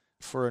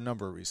 for a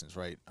number of reasons,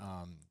 right?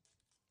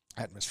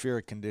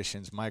 Atmospheric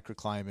conditions,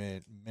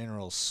 microclimate,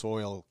 minerals,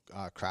 soil,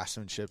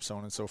 craftsmanship, so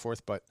on and so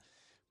forth. But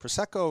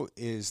Prosecco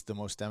is the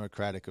most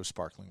democratic of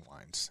sparkling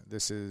wines.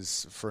 This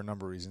is for a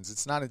number of reasons.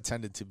 It's not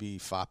intended to be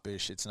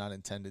foppish. It's not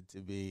intended to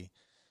be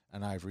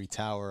an ivory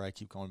tower. I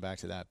keep going back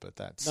to that, but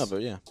that's... No,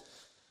 but yeah.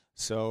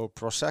 So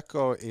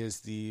Prosecco is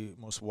the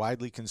most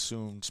widely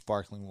consumed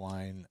sparkling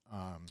wine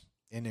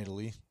in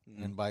Italy,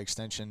 and by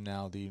extension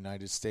now the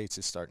United States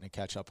is starting to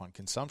catch up on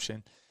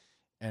consumption.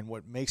 And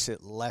what makes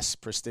it less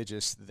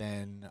prestigious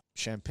than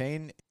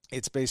champagne,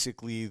 it's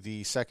basically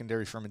the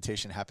secondary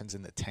fermentation happens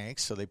in the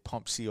tanks, so they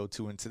pump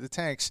CO2 into the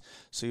tanks,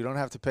 so you don't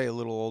have to pay a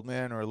little old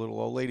man or a little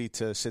old lady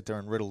to sit there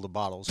and riddle the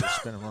bottles or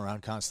spin them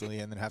around constantly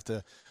and then have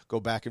to go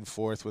back and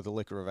forth with a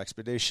liquor of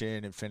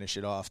expedition and finish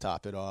it off,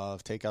 top it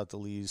off, take out the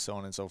lees, so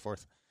on and so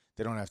forth.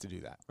 They don't have to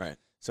do that. Right.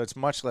 So it's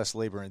much less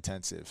labor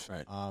intensive.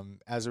 Right.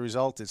 As a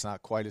result, it's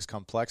not quite as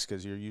complex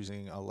because you're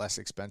using a less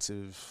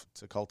expensive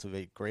to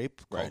cultivate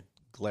grape called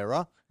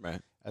Glera,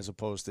 as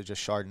opposed to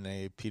just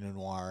Chardonnay, Pinot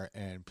Noir,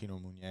 and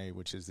Pinot Meunier,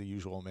 which is the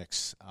usual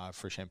mix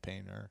for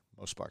champagne or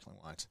most sparkling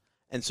wines.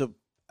 And so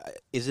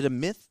is it a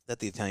myth that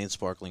the Italian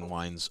sparkling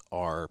wines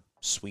are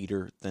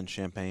sweeter than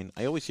champagne?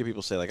 I always hear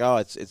people say, like,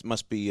 it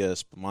must be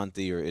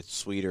spumante or it's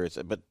sweeter.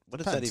 But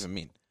what does that even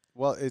mean?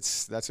 Well,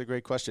 that's a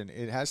great question.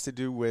 It has to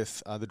do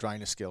with the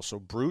dryness scale. So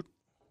brut,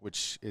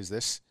 which is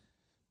this,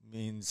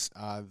 means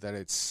that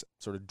it's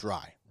sort of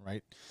dry,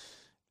 right?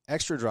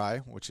 Extra dry,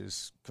 which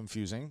is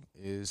confusing,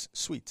 is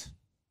sweet.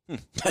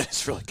 That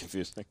is really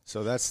confusing.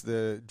 So that's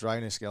the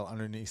dryness scale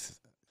underneath.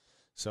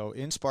 So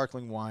in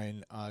sparkling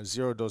wine,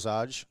 zero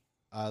dosage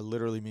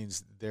literally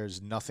means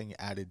there's nothing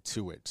added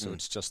to it. So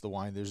it's just the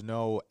wine. There's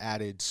no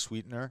added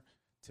sweetener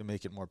to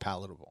make it more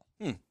palatable.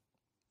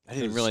 I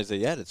didn't realize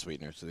they added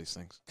sweeteners to these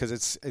things. Because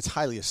it's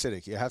highly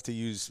acidic. You have to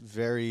use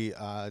very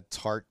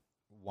tart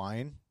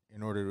wine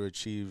in order to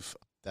achieve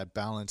that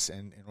balance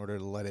and in order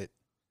to let it...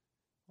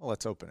 Well,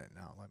 let's open it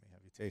now. Let me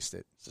have you taste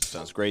it. This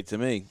sounds great to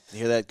me. You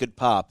hear that? Good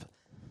pop.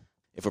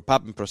 If we're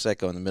popping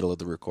Prosecco in the middle of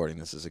the recording,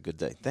 this is a good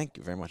day. Thank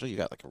you very much. Oh, you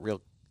got like a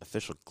real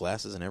official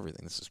glasses and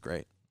everything. This is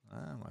great.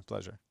 My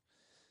pleasure.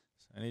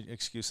 Any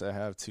excuse I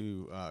have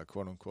to,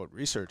 quote-unquote,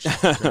 research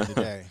during the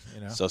day.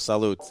 So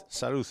salute.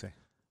 Salute.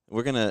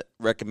 We're going to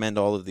recommend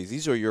all of these.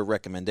 These are your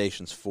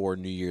recommendations for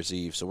New Year's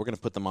Eve, so we're going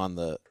to put them on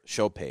the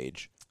show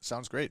page.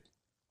 Sounds great.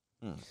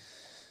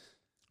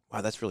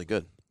 Wow, that's really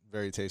good.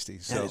 Very tasty.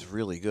 That is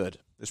really good.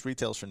 This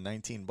retails for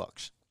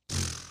 $19.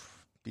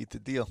 Beat the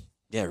deal.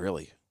 Yeah,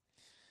 really.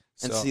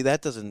 And So, see,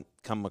 that doesn't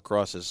come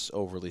across as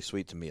overly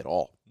sweet to me at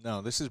all.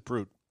 no, this is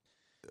brut.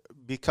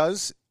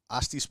 Because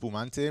Asti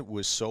Spumante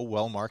was so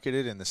well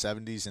marketed in the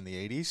 70s and the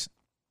 80s,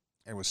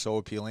 and was so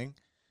appealing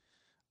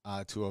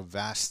to a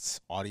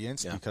vast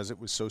audience because it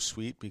was so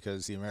sweet,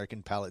 because the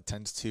American palate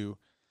tends to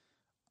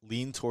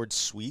lean towards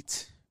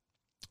sweet.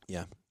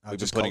 Yeah. We've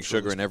been putting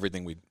sugar in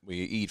everything we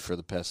eat for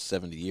the past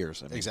 70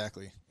 years. I mean.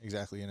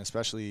 Exactly. And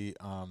especially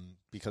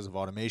because of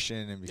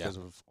automation and because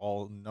of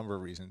all number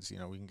of reasons,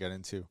 we can get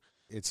into.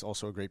 It's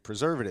also a great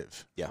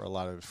preservative for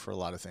a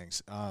lot of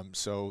things.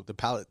 So the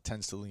palate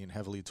tends to lean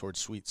heavily towards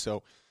sweet.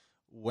 So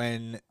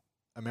when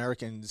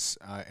Americans,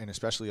 and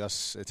especially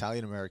us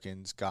Italian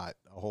Americans, got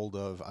a hold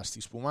of Asti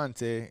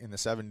Spumante in the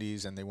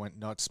 70s and they went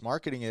nuts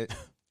marketing it,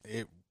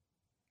 it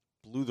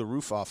blew the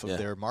roof off of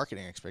their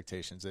marketing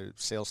expectations. Their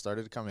sales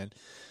started to come in.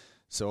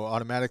 So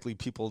automatically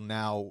people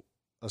now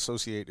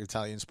associate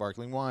Italian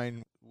sparkling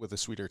wine with a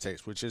sweeter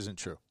taste, which isn't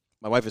true.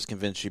 My wife is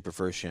convinced she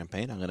prefers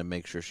champagne. I'm going to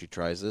make sure she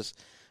tries this.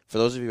 For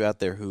those of you out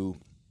there who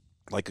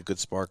like a good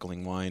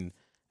sparkling wine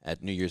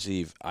at New Year's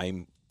Eve,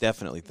 I'm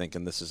definitely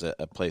thinking this is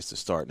a place to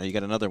start. Now, you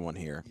got another one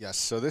here. Yes,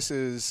 so this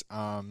is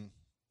one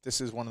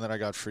that I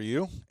got for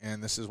you,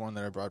 and this is one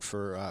that I brought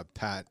for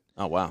Pat.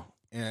 Oh, wow.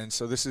 And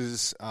so this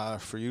is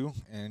for you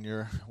and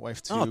your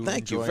wife to enjoy. Oh,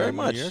 thank you very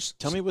much. Year's.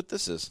 Tell me what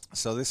this is.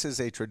 So this is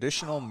a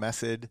traditional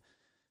method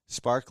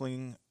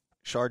sparkling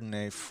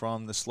Chardonnay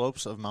from the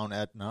slopes of Mount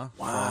Etna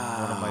from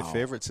one of my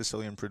favorite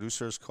Sicilian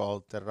producers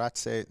called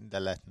Terrazze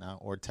dell'Etna,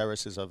 or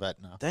Terraces of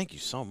Etna. Thank you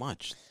so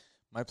much.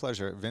 My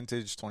pleasure.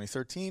 Vintage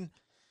 2013.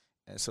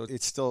 And so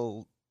it's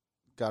still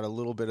got a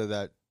little bit of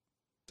that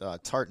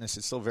tartness.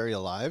 It's still very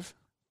alive.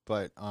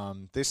 But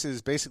this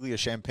is basically a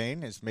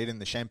champagne. It's made in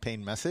the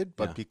champagne method,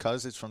 but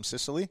because it's from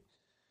Sicily,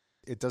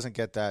 it doesn't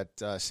get that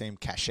same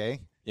cachet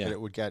that it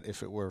would get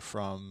if it were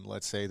from,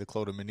 let's say, the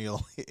Clos de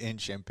Menil in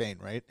Champagne,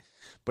 right?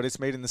 But it's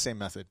made in the same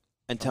method.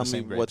 And tell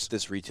me what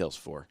this retails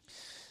for.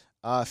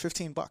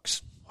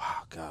 $15.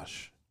 Wow,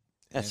 gosh.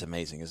 That's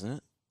amazing, isn't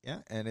it? Yeah,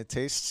 and it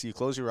tastes, you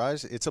close your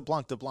eyes, it's a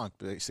Blanc de Blanc,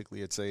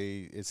 basically. It's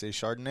a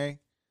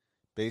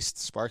Chardonnay-based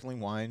sparkling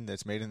wine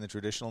that's made in the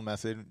traditional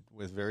method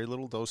with very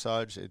little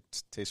dosage. It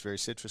tastes very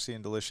citrusy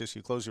and delicious.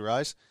 You close your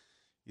eyes,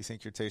 you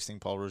think you're tasting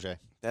Paul Roger.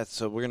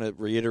 So we're going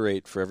to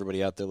reiterate for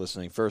everybody out there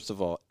listening. First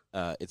of all,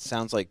 it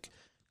sounds like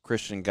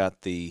Christian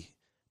got the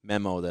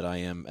memo that I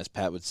am, as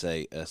Pat would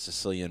say, a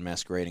Sicilian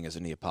masquerading as a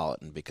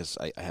Neapolitan, because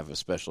I have a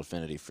special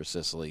affinity for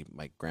Sicily,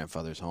 my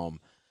grandfather's home.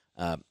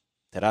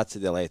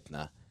 Terrazze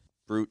dell'Etna,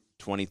 Brut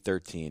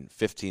 2013,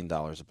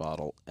 $15 a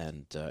bottle,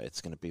 and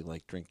it's going to be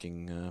like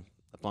drinking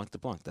a Blanc de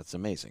Blanc. That's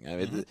amazing. I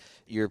mean,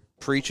 you're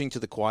preaching to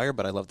the choir,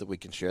 but I love that we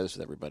can share this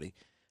with everybody.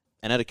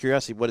 And out of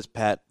curiosity, what is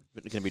Pat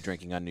going to be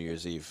drinking on New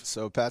Year's Eve?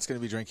 So Pat's going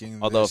to be drinking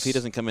Although if he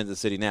doesn't come into the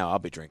city now, I'll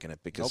be drinking it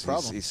because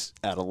he's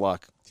out of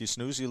luck. If you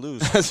snooze, you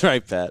lose. That's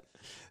right, Pat.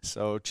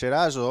 So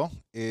Cerazzo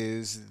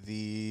is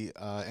the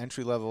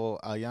entry-level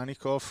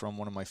Aglianico from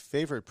one of my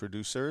favorite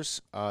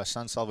producers,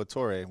 San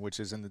Salvatore, which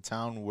is in the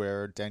town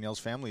where Danielle's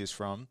family is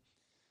from.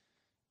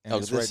 And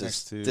it's right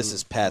next to this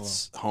is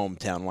Pat's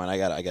hometown wine. I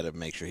got to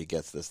make sure he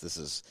gets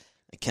this.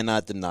 I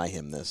cannot deny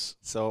him this.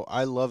 So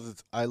I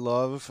love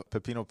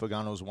Peppino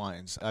Pagano's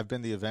wines. I've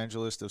been the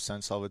evangelist of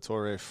San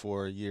Salvatore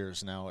for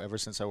years now. Ever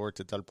since I worked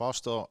at Del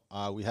Posto,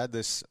 we had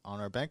this on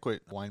our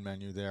banquet wine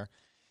menu there.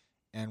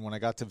 And when I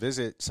got to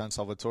visit San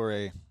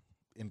Salvatore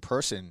in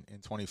person in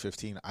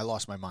 2015, I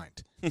lost my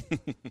mind.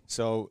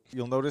 So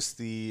you'll notice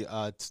the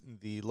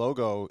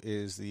logo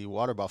is the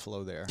water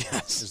buffalo there.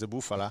 Yes. Is the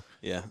bufala.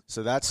 Yeah.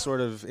 So that's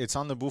it's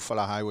on the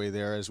Bufala Highway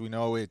there. As we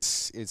know,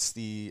 it's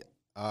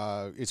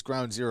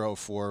ground zero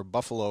for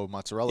buffalo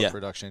mozzarella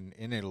production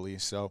in Italy.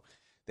 So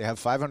they have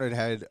 500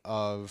 head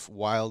of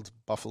wild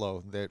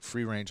buffalo that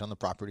free range on the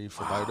property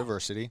for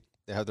biodiversity.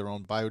 They have their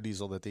own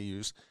biodiesel that they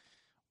use.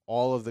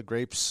 All of the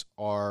grapes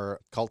are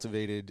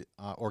cultivated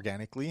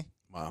organically.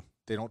 Wow.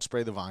 They don't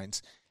spray the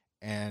vines.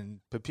 And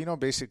Peppino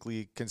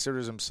basically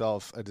considers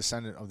himself a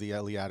descendant of the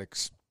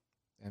Eleatics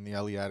and the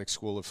Eleatic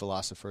school of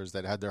philosophers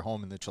that had their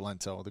home in the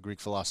Cilento, the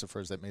Greek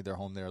philosophers that made their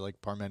home there,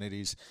 like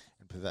Parmenides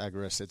and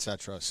Pythagoras,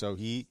 etc. So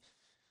he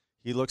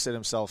looks at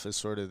himself as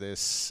sort of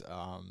this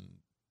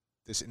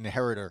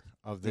inheritor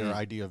of their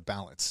idea of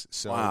balance.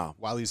 So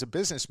while he's a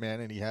businessman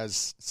and he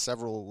has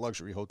several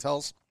luxury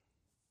hotels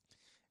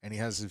and he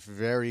has this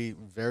very,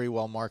 very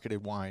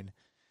well-marketed wine,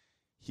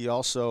 he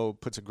also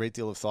puts a great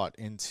deal of thought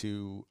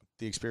into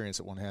the experience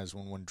that one has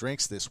when one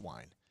drinks this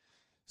wine.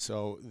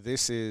 So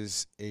this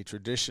is a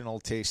traditional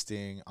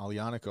tasting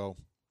Aglianico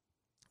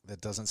that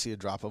doesn't see a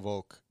drop of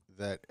oak,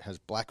 that has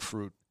black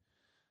fruit,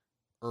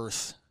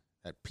 earth,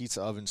 that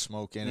pizza oven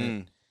smoke in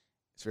it.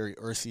 It's very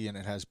earthy, and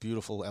it has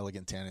beautiful,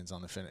 elegant tannins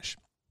on the finish.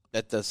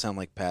 That does sound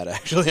like Pat,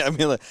 actually. I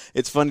mean,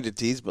 it's funny to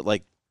tease, but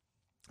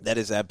that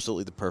is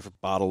absolutely the perfect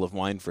bottle of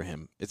wine for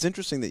him. It's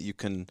interesting that you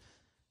can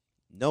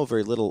know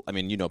very little. I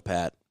mean, you know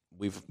Pat.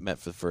 We've met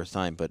for the first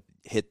time, but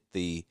hit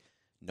the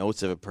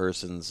notes of a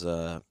person's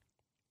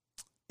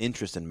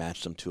interest and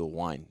matched them to a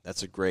wine.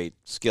 That's a great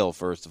skill,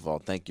 first of all.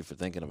 Thank you for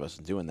thinking of us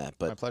and doing that.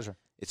 But My pleasure.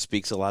 it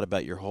speaks a lot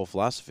about your whole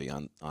philosophy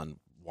on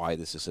why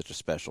this is such a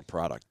special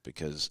product,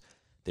 because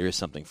there is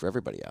something for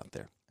everybody out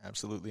there.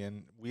 Absolutely.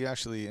 And we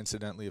actually,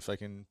 incidentally, if I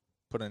can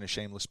put in a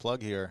shameless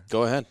plug here,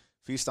 Go ahead.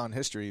 Feast on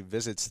History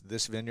visits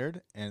this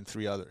vineyard and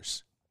 3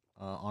 others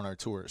on our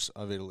tours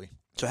of Italy.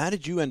 So how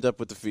did you end up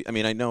with the I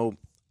mean, I know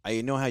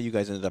how you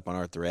guys ended up on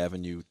Arthur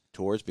Avenue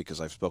tours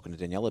because I've spoken to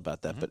Danielle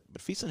about that, but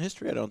Feast on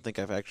History, I don't think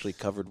I've actually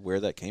covered where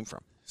that came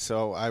from.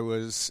 So I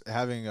was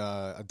having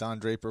a Don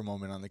Draper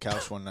moment on the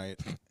couch one night,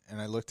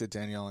 and I looked at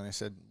Danielle and I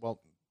said, well,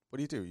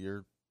 what do?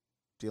 You're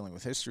dealing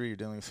with history, you're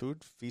dealing with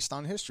food, Feast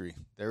on History.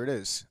 There it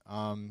is.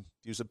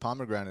 Use a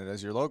pomegranate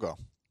as your logo.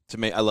 To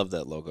me, I love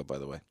that logo, by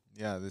the way.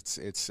 Yeah,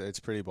 it's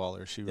pretty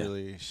baller.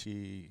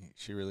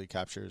 She really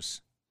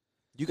captures.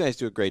 You guys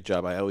do a great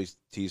job. I always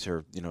tease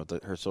her,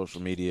 her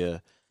social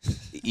media.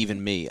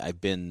 Even me,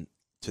 I've been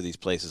to these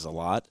places a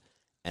lot,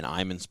 and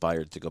I'm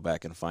inspired to go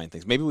back and find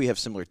things. Maybe we have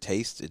similar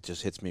tastes. It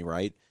just hits me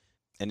right.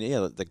 And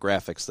yeah, the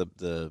graphics,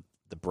 the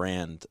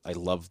brand. I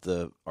love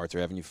the Arthur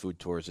Avenue food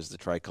tours. Is the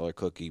tricolor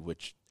cookie,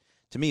 which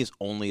to me is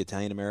only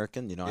Italian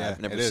American.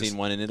 I've never seen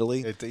one in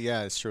Italy.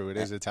 It's true. It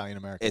is Italian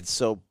American. It's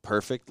so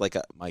perfect. Like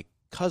my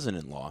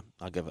cousin-in-law,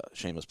 I'll give a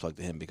shameless plug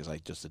to him because I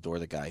just adore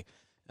the guy.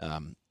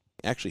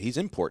 Actually, he's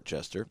in Port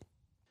Chester.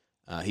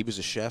 He was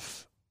a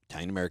chef,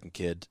 Italian-American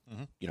kid,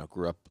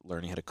 grew up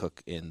learning how to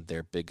cook in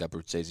their big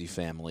Abruzzese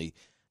family,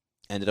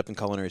 ended up in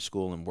culinary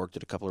school and worked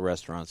at a couple of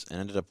restaurants, and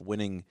ended up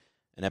winning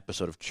an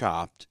episode of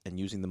Chopped and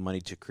using the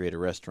money to create a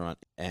restaurant.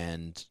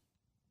 And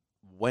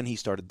when he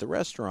started the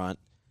restaurant,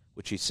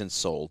 which he's since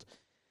sold,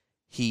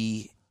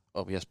 he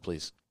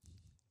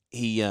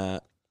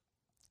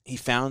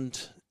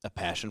found a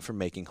passion for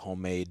making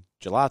homemade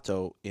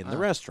gelato in the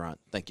restaurant.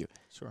 Thank you.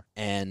 Sure.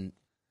 And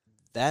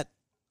that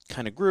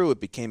kind of grew. It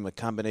became a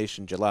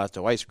combination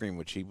gelato ice cream,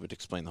 which he would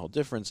explain the whole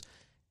difference.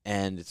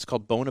 And it's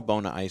called Bona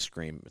Bona Ice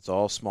Cream. It's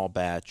all small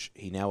batch.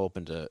 He now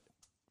opened a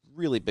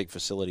really big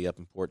facility up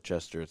in Port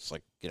Chester. It's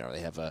like, they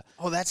have a...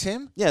 Oh, that's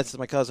him? Yeah, it's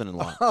my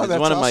cousin-in-law. Oh, He's that's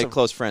one of my awesome.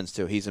 close friends,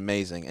 too. He's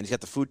amazing. And he's got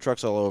the food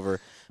trucks all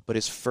over. But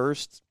his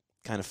first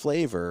kind of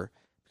flavor,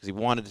 because he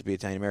wanted it to be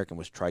Italian-American,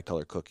 was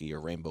tricolor cookie or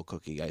rainbow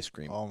cookie ice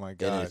cream. Oh, my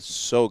God. And it's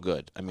so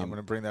good. I mean, I'm going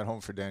to bring that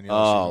home for Danielle.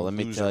 Oh, let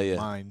me tell you.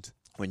 Mind.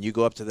 When you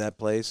go up to that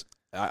place,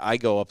 I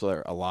go up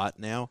there a lot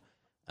now.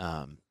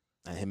 And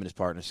him and his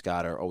partner,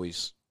 Scott, are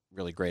always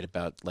really great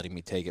about letting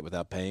me take it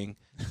without paying,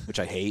 which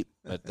I hate,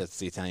 but that's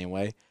the Italian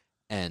way.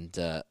 And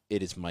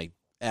it is my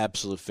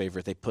absolute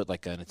favorite. They put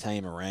like an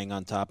Italian meringue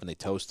on top and they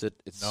toast it.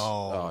 It's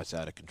out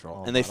of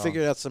control. Oh, and they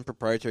figured out some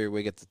proprietary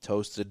way to get the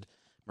toasted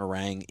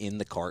meringue in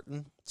the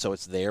carton, so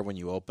it's there when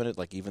you open it,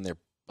 like even their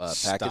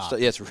package stuff.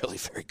 Yeah, it's really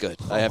very good,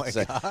 I have to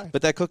say. God.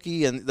 But that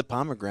cookie and the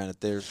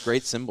pomegranate, they're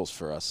great symbols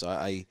for us. So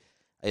I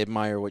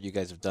admire what you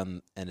guys have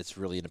done, and it's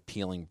really an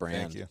appealing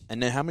brand. Thank you.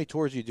 And then how many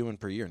tours are you doing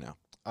per year now?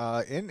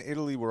 In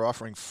Italy, we're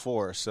offering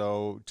 4.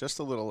 So just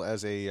a little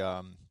as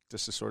a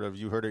just to sort of,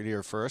 you heard it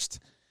here first.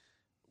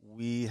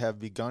 We have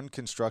begun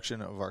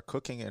construction of our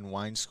cooking and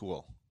wine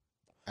school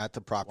at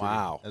the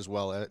property as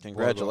well. At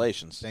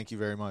Congratulations. Borgo. Thank you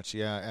very much.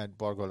 Yeah, at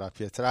Borgo La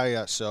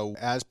Pietraia. So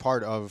as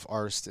part of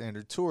our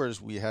standard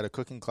tours, we had a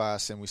cooking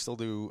class, and we still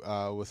do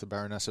with the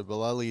Baronessa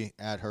Bellelli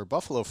at her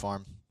buffalo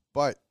farm.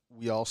 But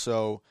we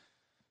also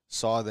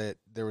saw that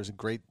there was a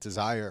great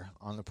desire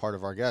on the part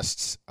of our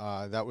guests.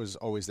 That was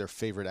always their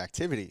favorite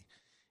activity.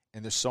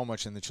 And there's so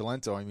much in the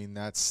Cilento. I mean,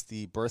 that's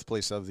the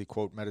birthplace of the,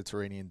 quote,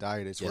 Mediterranean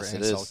diet. It's where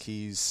Ansel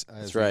Keys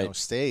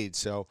stayed.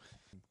 So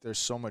there's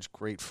so much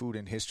great food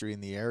and history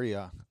in the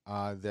area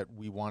that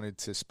we wanted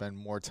to spend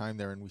more time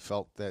there. And we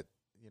felt that,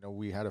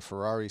 we had a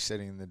Ferrari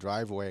sitting in the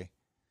driveway,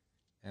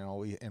 and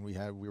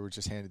we were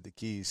just handed the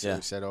keys. So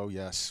we said, oh,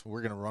 yes,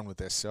 we're going to run with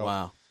this.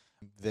 So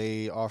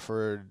they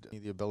offered me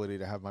the ability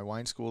to have my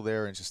wine school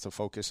there and just to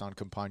focus on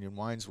companion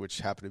wines, which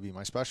happen to be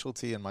my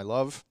specialty and my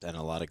love. And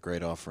a lot of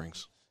great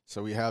offerings.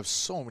 So we have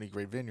so many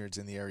great vineyards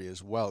in the area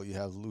as well. You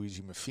have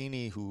Luigi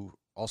Maffini, who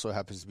also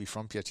happens to be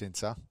from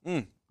Piacenza,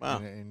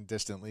 and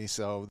distantly,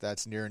 so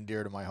that's near and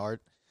dear to my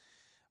heart.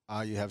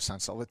 You have San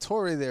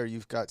Salvatore there.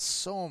 You've got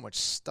so much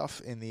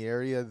stuff in the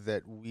area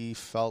that we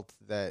felt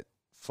that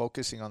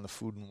focusing on the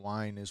food and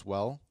wine as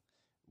well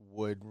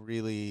would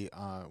really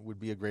would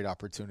be a great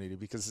opportunity,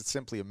 because it's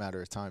simply a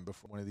matter of time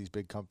before one of these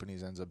big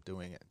companies ends up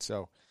doing it.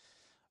 So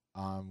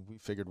we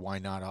figured, why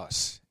not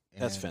us?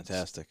 That's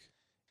fantastic.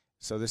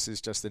 So this is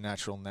just the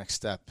natural next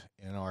step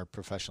in our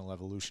professional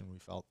evolution, we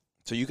felt.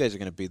 So you guys are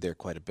going to be there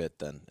quite a bit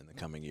then in the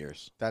coming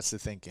years. That's the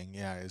thinking,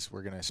 is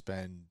we're going to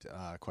spend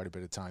quite a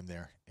bit of time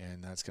there,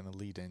 and that's going to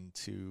lead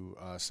into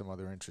some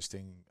other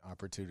interesting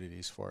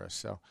opportunities for us.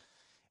 So,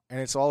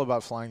 and it's all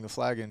about flying the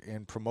flag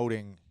and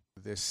promoting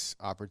this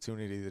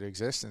opportunity that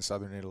exists in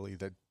southern Italy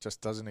that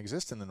just doesn't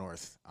exist in the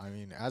north. I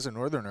mean, as a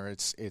northerner,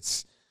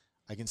 it's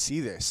I can see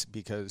this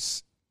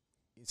because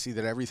you see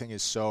that everything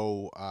is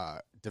so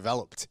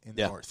developed in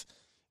the north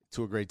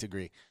to a great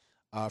degree,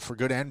 for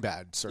good and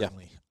bad,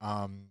 certainly.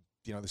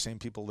 the same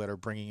people that are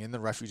bringing in the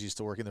refugees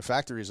to work in the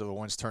factories are the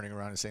ones turning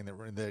around and saying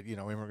that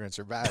immigrants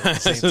are bad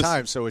at the same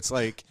time. So it's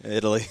like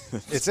Italy.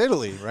 It's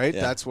Italy, right?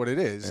 Yeah. That's what it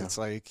is. Yeah. It's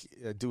like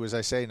do as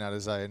I say, not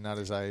as I.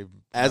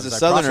 As a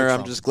Southerner,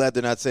 I'm just glad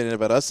they're not saying it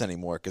about us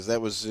anymore, because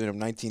that was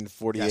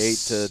 1948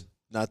 Yes. to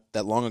not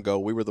that long ago.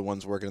 We were the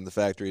ones working in the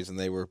factories, and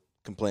they were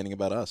complaining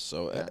about us.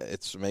 So Yeah.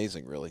 it's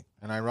amazing, really.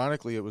 And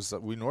ironically, it was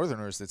we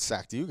Northerners that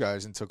sacked you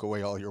guys and took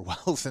away all your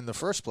wealth in the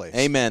first place.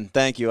 Amen.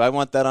 Thank you. I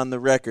want that on the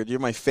record. You're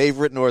my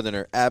favorite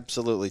Northerner.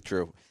 Absolutely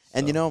true.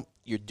 And,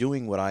 you're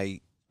doing what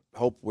I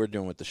hope we're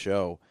doing with the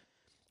show,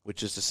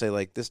 which is to say,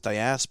 like, this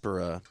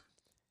diaspora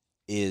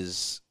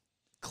is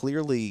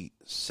clearly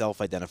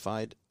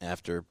self-identified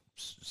after,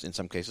 in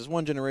some cases,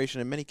 one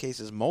generation, in many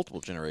cases, multiple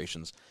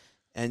generations.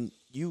 And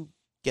you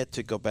get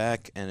to go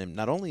back and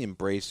not only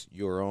embrace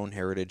your own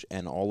heritage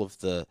and all of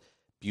the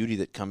beauty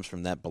that comes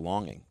from that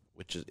belonging,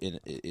 which is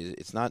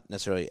it's not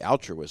necessarily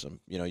altruism.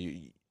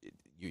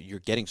 You're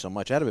getting so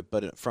much out of it,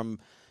 but from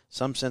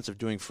some sense of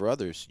doing for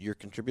others, you're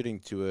contributing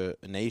to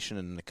a nation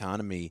and an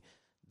economy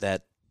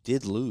that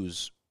did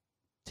lose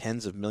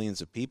tens of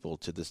millions of people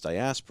to this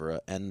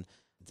diaspora, and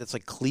that's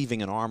like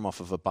cleaving an arm off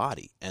of a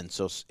body. And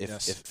so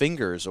if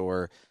fingers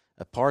or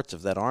parts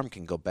of that arm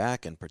can go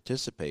back and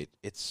participate,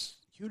 it's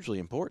hugely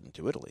important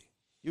to Italy.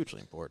 Hugely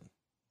important.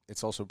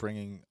 It's also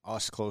bringing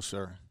us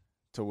closer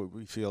to what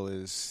we feel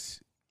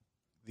is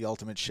the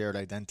ultimate shared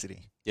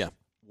identity. Yeah.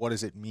 What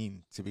does it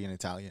mean to be an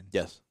Italian?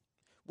 Yes.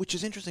 Which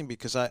is interesting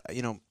because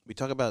we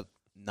talk about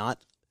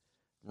not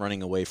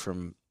running away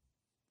from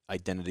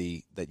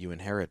identity that you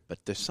inherit, but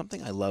there's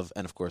something I love,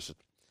 and of course,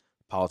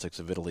 politics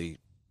of Italy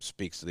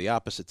speaks to the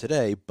opposite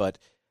today, but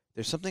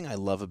there's something I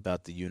love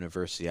about the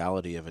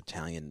universality of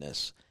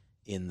Italianness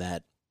in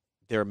that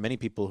there are many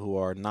people who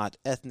are not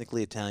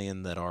ethnically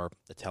Italian that are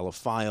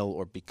Italophile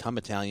or become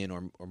Italian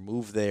or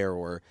move there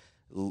or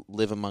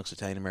live amongst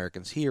Italian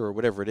Americans here or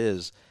whatever it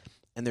is.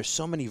 And there's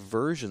so many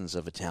versions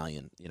of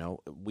Italian.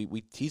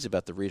 We tease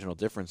about the regional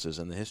differences,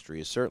 and the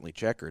history is certainly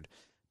checkered.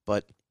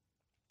 But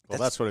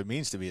that's what it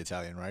means to be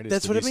Italian, right?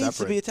 That's what it means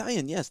to be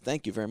Italian. Yes,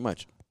 thank you very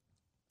much.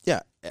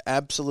 Yeah,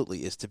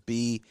 absolutely, is to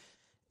be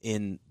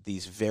in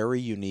these very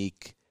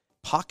unique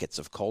pockets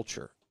of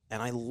culture.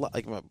 And we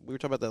were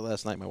talking about that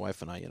last night, my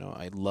wife and I.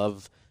 I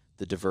love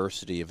the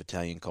diversity of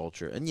Italian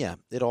culture, and yeah,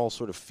 it all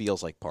sort of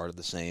feels like part of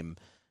the same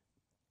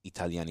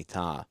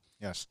Italianità.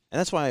 Yes, and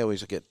that's why I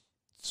always get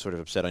sort of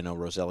upset. I know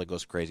Rosella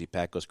goes crazy,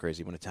 Pat goes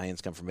crazy when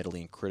Italians come from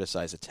Italy and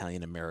criticize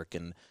Italian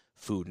American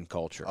food and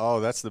culture. Oh,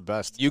 that's the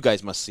best. You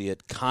guys must see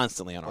it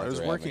constantly on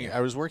Arthur Avenue.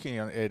 I was working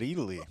at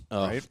Italy.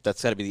 Right?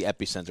 That's got to be the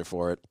epicenter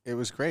for it. It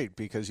was great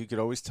because you could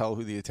always tell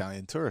who the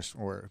Italian tourists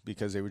were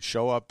because they would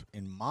show up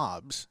in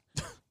mobs.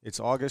 It's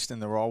August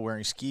and they're all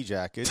wearing ski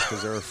jackets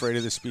because they're afraid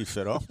of the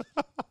Spifero.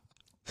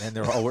 And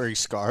they're all wearing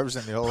scarves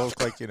and they all look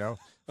like,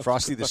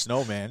 Frosty the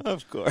Snowman.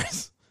 Of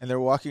course. And they're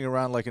walking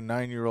around like a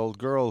 9-year-old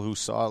girl who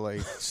saw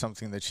like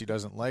something that she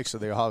doesn't like, so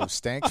they all have a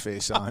stank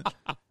face on.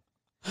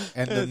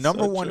 And the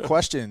number one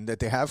question that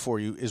they have for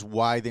you is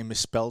why they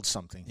misspelled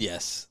something.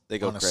 Yes, they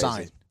go on crazy. A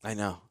sign. I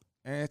know.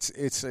 And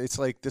it's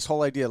like this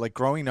whole idea. Like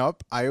growing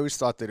up, I always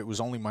thought that it was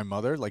only my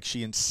mother. Like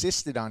she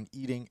insisted on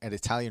eating at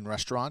Italian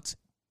restaurants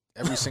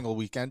every single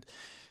weekend.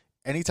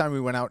 Anytime we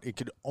went out, it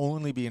could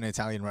only be an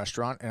Italian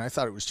restaurant, and I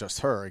thought it was just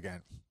her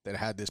again that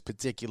had this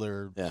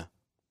particular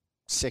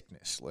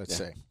sickness. Let's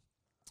say.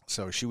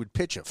 So she would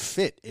pitch a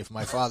fit if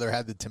my father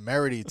had the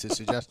temerity to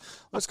suggest,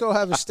 let's go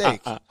have a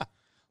steak.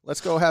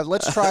 Let's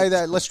try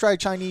that. Let's try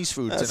Chinese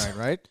food tonight,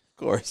 right? Of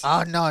course.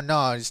 Oh,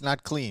 no, it's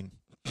not clean.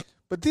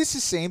 But this is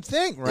the same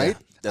thing, right?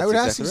 Yeah, I would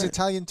ask exactly these right.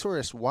 Italian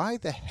tourists, why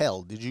the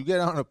hell did you get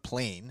on a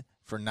plane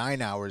for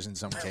 9 hours in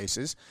some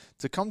cases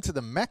to come to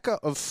the Mecca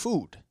of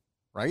food,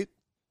 right?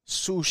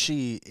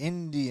 Sushi,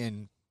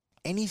 Indian,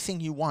 anything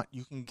you want,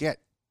 you can get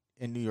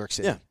in New York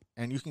City. Yeah.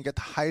 And you can get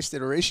the highest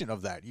iteration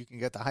of that. You can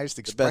get the highest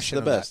expression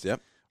of that. The best,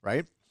 yep.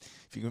 Right?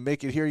 If you can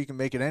make it here, you can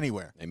make it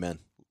anywhere. Amen.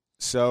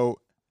 So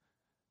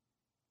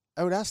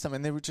I would ask them,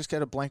 and they would just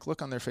get a blank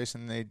look on their face,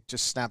 and they'd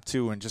just snap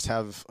to and just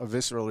have a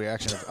visceral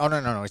reaction of, oh,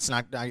 no, it's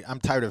not.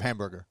 I'm tired of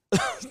hamburger.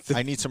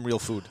 I need some real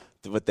food.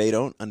 What they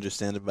don't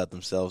understand about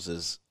themselves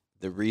is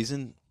the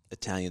reason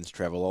Italians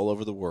travel all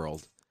over the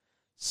world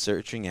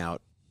searching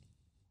out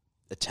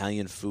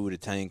Italian food,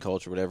 Italian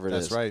culture, whatever it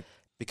is. That's right.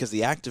 Because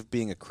the act of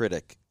being a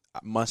critic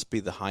must be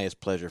the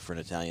highest pleasure for an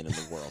Italian in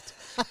the world.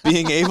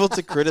 Being able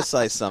to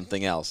criticize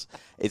something else.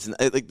 It's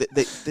like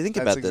they think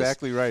about this. That's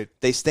exactly right.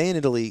 They stay in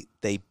Italy.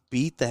 They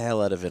beat the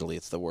hell out of Italy.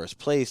 It's the worst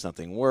place.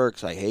 Nothing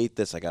works. I hate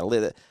this. I got to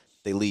live it.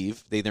 They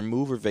leave. They either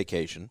move or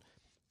vacation.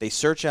 They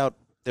search out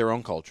their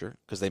own culture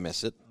because they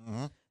miss it.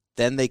 Mm-hmm.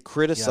 Then they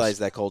criticize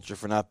that culture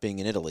for not being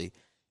in Italy.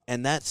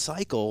 And that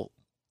cycle,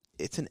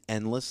 it's an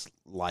endless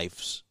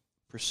life's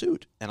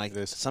pursuit.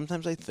 And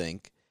sometimes I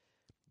think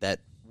that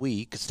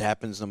because it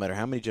happens no matter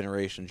how many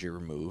generations you're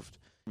removed,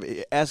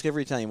 Ask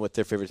every Italian what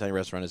their favorite Italian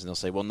restaurant is, and they'll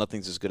say, well,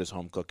 nothing's as good as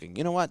home cooking.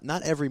 You know what?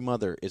 Not every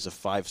mother is a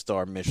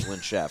 5-star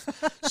Michelin chef.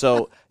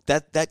 So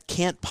that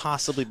can't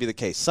possibly be the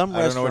case. Some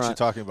I restaurant, don't know what you're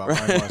talking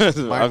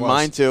about.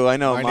 Mine too. I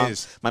know. Mine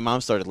is. My mom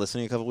started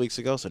listening a couple weeks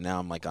ago, so now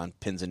I'm like on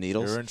pins and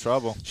needles. You're in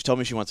trouble. She told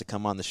me she wants to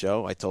come on the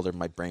show. I told her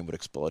my brain would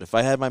explode. If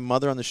I had my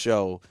mother on the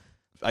show,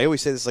 I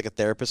always say this is like a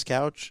therapist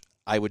couch.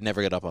 I would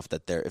never get up off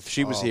that there. If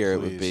she was here,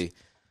 please. It would be.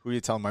 Who are you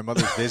telling? My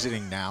mother's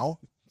visiting now.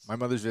 My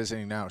mother's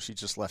visiting now. She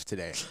just left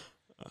today.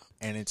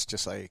 And it's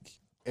just like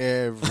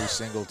every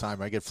single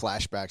time I get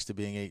flashbacks to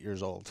being 8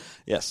 years old.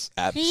 Yes,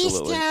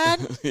 absolutely.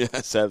 Christian,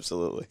 Yes,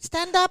 absolutely.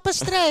 stand up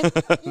straight.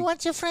 You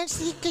want your friends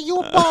to think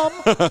you a bum.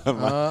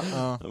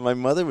 My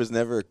mother was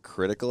never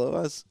critical of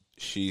us.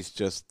 She's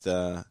just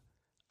a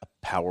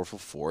powerful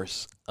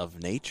force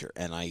of nature,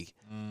 and I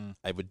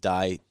would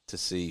die to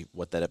see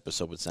what that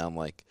episode would sound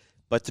like.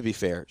 But to be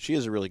fair, she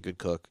is a really good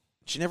cook.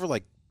 She never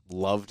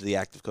loved the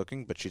act of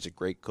cooking, but she's a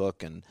great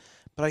cook.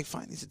 But I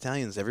find these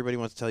Italians, everybody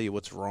wants to tell you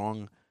what's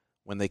wrong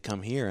when they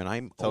come here, and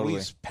I'm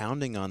always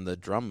pounding on the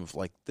drum of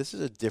this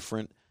is a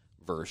different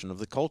version of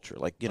the culture.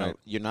 Right.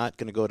 You're not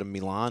going to go to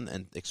Milan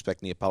and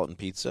expect Neapolitan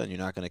pizza, and you're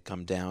not going to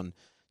come down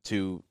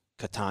to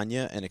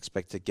Catania and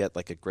expect to get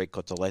a great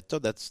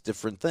cottoletto. That's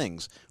different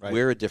things. Right.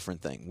 We're a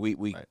different thing.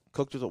 We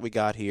cooked with what we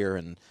got here,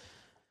 and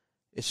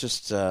it's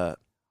just I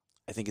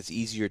think it's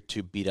easier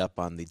to beat up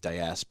on the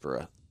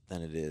diaspora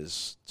than it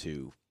is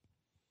to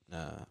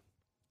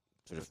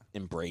sort of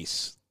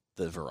embrace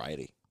the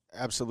variety.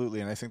 Absolutely,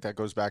 and I think that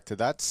goes back to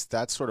that's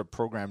sort of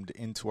programmed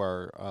into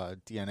our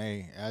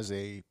DNA as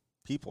a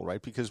people,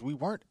 right? Because we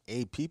weren't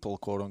a people,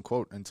 quote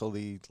unquote, until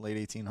the late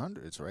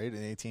 1800s, right?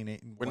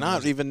 We're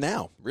not even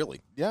now,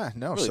 really. Yeah,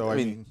 no. Really, So I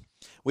mean,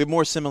 we have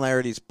more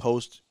similarities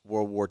post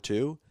World War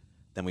II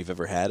than we've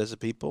ever had as a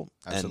people.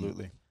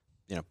 absolutely.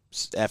 And,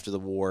 after the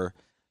war,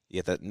 you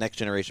get that next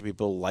generation of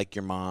people like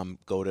your mom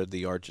go to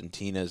the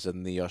Argentinas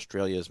and the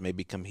Australias,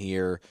 maybe come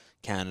here,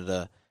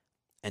 Canada,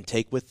 and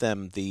take with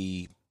them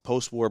the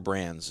post-war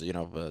brands,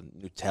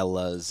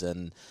 Nutellas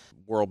and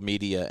World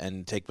Media,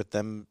 and take with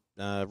them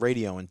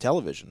radio and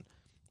television.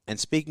 And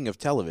speaking of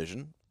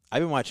television,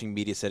 I've been watching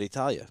Mediaset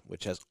Italia,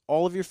 which has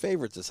all of your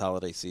favorites this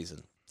holiday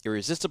season.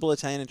 Irresistible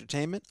Italian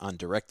entertainment on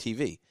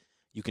DirecTV.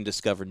 You can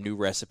discover new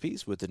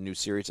recipes with the new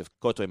series of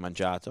Cotto e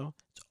Mangiato.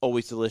 It's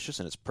always delicious,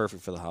 and it's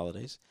perfect for the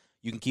holidays.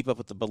 You can keep up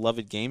with the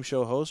beloved game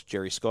show host,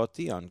 Jerry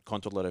Scotti, on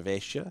Contro la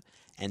Rovescia.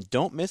 And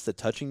don't miss the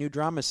touching new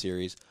drama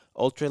series,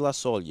 Oltre la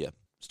Soglia,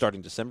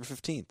 starting December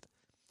 15th.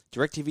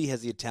 DirecTV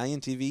has the Italian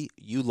TV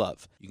you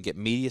love. You can get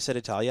Mediaset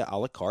Italia a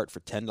la carte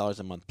for $10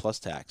 a month plus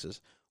taxes,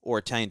 or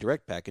Italian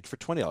Direct package for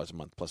 $20 a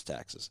month plus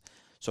taxes.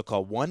 So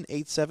call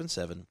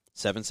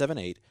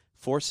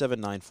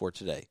 1-877-778-4794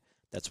 today.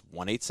 That's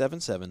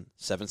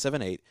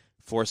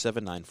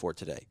 1-877-778-4794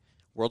 today.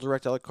 World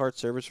Direct a la carte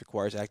service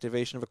requires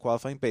activation of a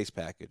qualifying base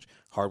package.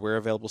 Hardware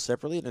available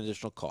separately at an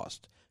additional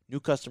cost.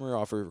 New customer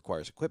offer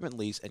requires equipment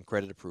lease and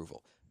credit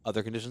approval.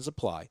 Other conditions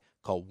apply.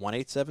 Call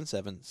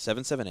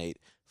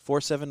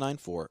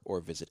 1-877-778-4794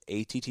 or visit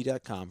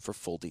att.com for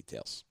full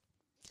details.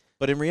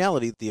 But in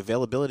reality, the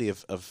availability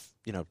of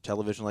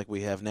television like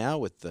we have now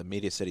with the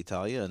Mediaset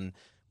Italia and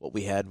what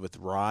we had with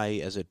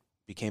Rai as it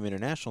became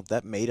international,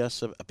 that made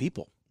us a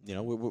people.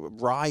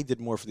 Rai did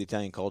more for the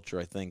Italian culture,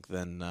 I think,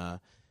 than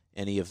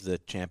any of the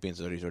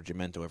champions of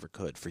Risorgimento ever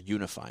could for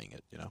unifying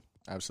it.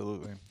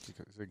 Absolutely,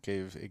 because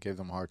it gave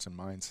them hearts and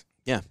minds.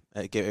 Yeah,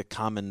 it gave a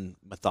common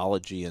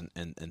mythology and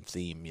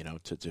theme,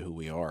 to who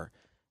we are.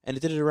 And it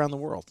did it around the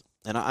world.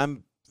 And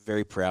I'm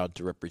very proud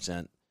to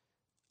represent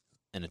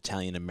an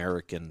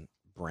Italian-American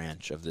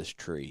branch of this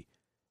tree.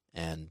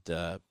 And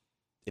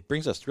it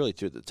brings us really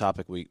to the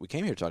topic we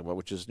came here to talk about,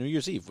 which is New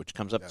Year's Eve, which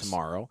comes up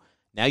tomorrow.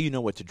 Now you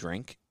know what to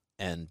drink.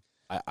 And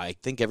I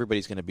think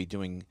everybody's going to be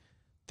doing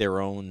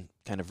their own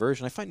kind of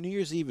version. I find New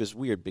Year's Eve is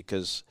weird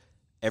because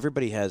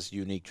everybody has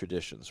unique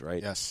traditions,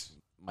 right? Yes.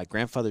 My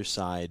grandfather's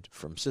side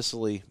from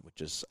Sicily,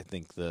 which is I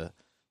think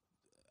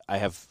I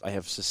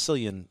have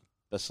Sicilian,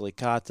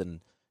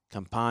 Basilicata,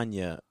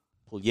 Campania,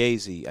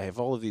 Pugliese. I have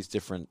all of these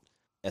different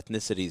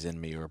ethnicities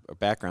in me or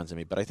backgrounds in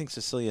me, but I think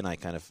Sicilian I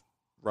kind of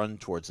run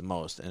towards the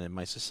most. And in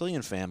my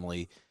Sicilian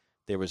family,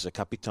 there was a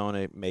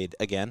capitone made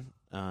again,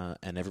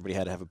 and everybody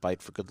had to have a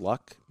bite for good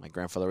luck. My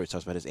grandfather always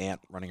talks about his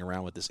aunt running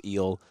around with this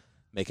eel,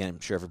 making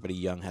sure everybody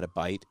young had a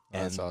bite.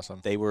 And that's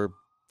awesome. They were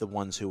the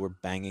ones who were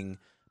banging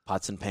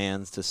pots and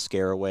pans to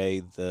scare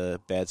away the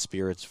bad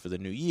spirits for the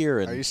new year.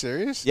 And are you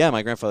serious? Yeah,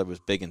 my grandfather was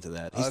big into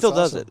that. He Oh, still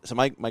that's does it. So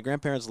my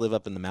grandparents live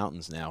up in the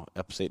mountains now,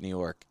 upstate New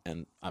York,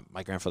 and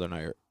my grandfather and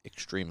I are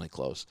extremely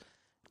close.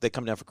 They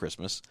come down for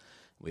Christmas.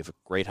 We have a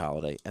great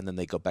holiday, and then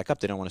they go back up.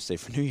 They don't want to stay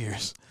for New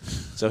Year's.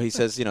 So he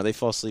says, they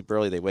fall asleep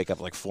early. They wake up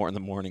like 4 in the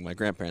morning, my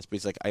grandparents. But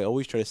he's like, I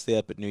always try to stay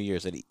up at New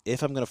Year's. And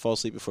if I'm going to fall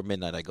asleep before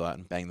midnight, I go out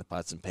and bang the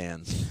pots and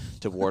pans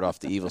to ward off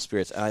the evil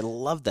spirits. And I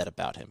love that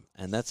about him.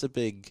 And that's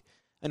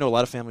I know a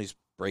lot of families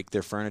break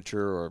their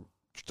furniture or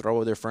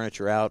throw their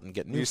furniture out and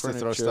get new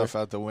furniture. We used to throw stuff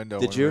out the window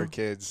Did when you? we were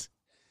kids.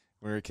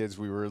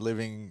 We were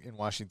living in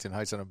Washington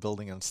Heights on a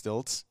building on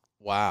stilts.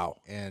 Wow.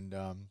 And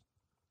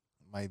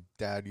my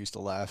dad used to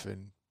laugh,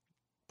 and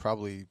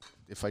probably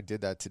if I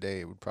did that today,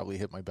 it would probably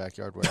hit my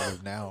backyard where I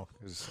live now.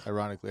 Because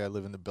ironically, I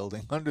live in the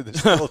building under the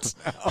stilts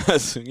now.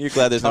 So you're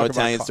glad there's no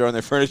Italians throwing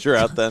their furniture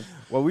out then.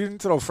 Well, we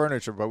didn't throw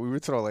furniture, but we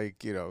would throw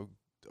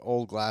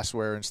old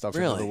glassware and stuff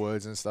into the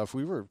woods and stuff.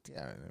 We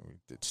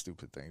did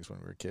stupid things when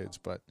we were kids,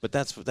 but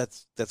that's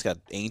got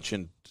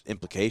ancient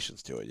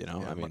implications to it, you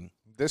know. Yeah, I mean,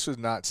 this was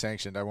not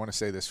sanctioned. I want to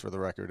say this for the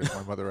record, if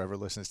my mother ever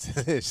listens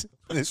to this.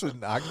 This was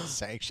not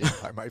sanctioned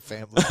by my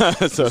family.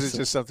 This is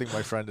just something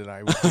my friend and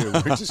I would do.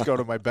 We'd just go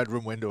to my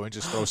bedroom window and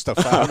just throw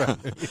stuff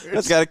out.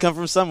 That's got to come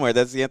from somewhere.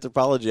 That's the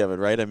anthropology of it,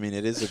 right? I mean,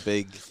 it is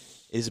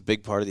a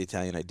big part of the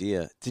Italian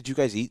idea. Did you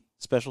guys eat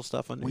special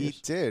stuff on New Year's?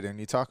 We did, and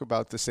you talk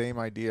about the same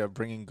idea of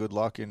bringing good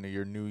luck into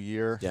your new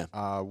year.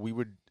 Yeah. We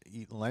would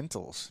eat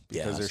lentils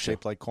because they're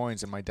shaped like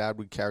coins, and my dad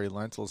would carry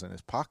lentils in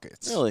his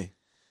pockets. Really?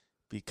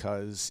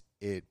 Because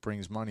it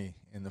brings money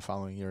in the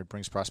following year. It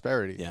brings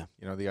prosperity. Yeah.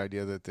 You know, the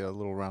idea that the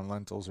little round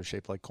lentils are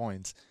shaped like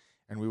coins.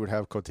 And we would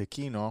have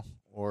cotechino,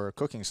 or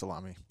cooking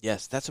salami.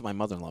 Yes, that's what my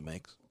mother-in-law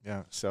makes.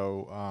 Yeah,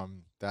 so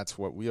that's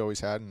what we always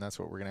had, and that's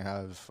what we're going to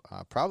have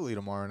probably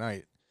tomorrow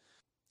night.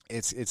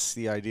 It's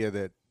the idea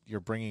that you're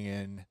bringing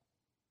in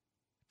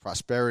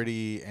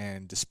prosperity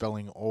and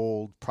dispelling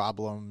old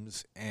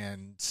problems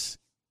and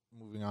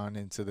moving on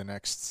into the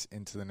next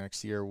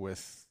year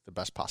with the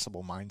best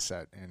possible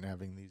mindset and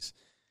having these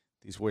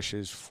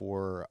wishes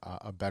for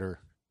a better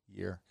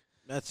year.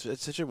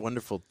 It's such a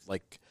wonderful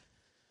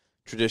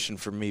tradition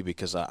for me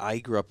because I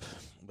grew up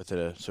with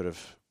a sort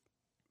of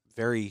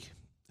very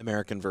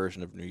American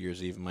version of New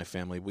Year's Eve in my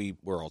family. We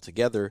were all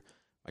together,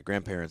 my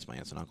grandparents, my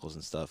aunts and uncles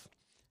and stuff,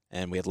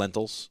 and we had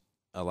lentils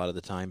a lot of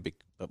the time.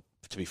 But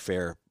to be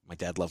fair, my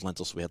dad loved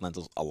lentils, so we had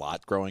lentils a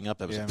lot growing up.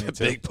 That was a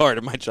big part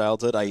of my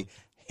childhood. I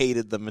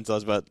hated them until I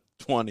was about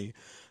 20.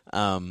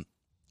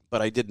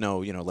 But I did know,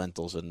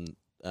 lentils.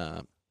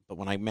 But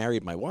when I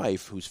married my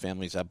wife, whose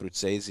family's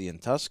Abruzzese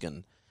and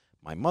Tuscan,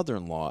 my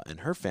mother-in-law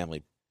and her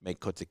family make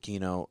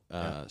cotechino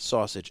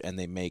sausage, and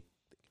they make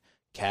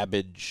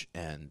cabbage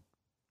and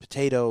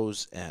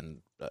potatoes,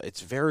 and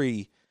it's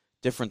very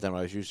different than what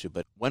I was used to.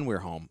 But when we're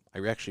home,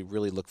 I actually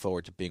really look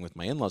forward to being with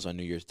my in-laws on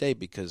New Year's Day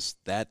because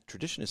that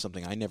tradition is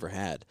something I never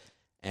had,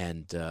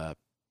 and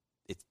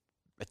it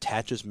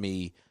attaches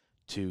me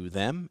to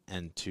them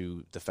and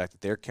to the fact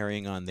that they're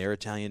carrying on their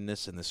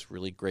Italianness in this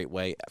really great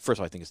way. First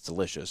of all, I think it's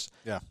delicious.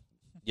 Yeah.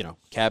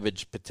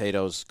 Cabbage,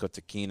 potatoes,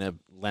 cotechina,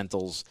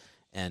 lentils,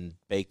 and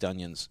baked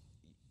onions.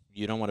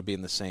 You don't want to be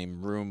in the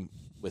same room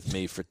with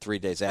me for 3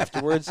 days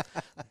afterwards,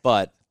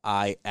 but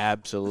I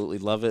absolutely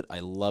love it. I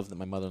love that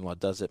my mother-in-law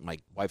does it. My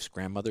wife's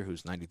grandmother,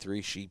 who's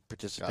 93, she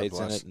participates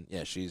in it. And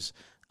yeah, she's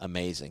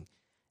amazing.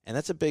 And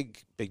that's a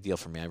big, big deal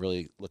for me. I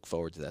really look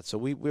forward to that. So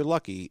we're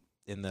lucky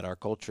in that our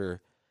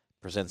culture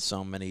presents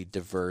so many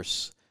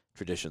diverse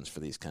traditions for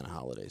these kind of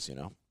holidays,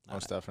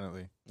 Most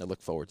definitely. I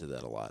look forward to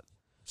that a lot.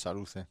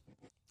 Salute.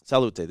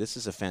 Salute. This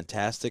is a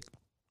fantastic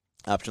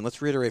option.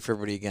 Let's reiterate for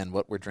everybody again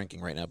what we're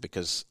drinking right now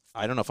because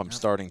I don't know if I'm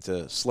starting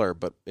to slur,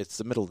 but it's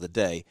the middle of the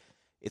day.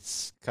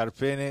 It's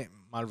Carpene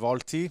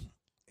Malvolti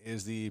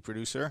is the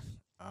producer.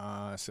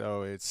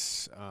 So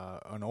it's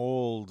an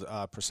old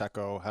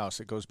Prosecco house.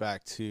 It goes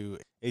back to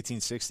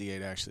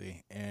 1868,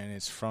 actually, and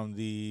it's from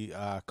the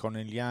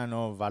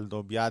Conegliano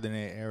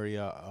Valdobbiadene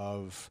area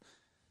of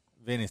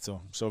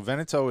Veneto. So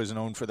Veneto is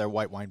known for their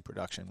white wine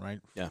production, right?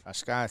 Yeah.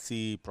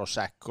 Frascati,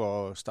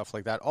 Prosecco, stuff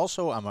like that.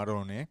 Also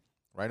Amarone,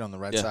 right, on the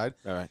red side.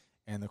 All right.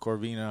 And the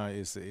Corvina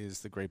is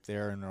the grape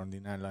there and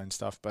Rondinella and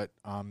stuff. But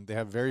they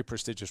have very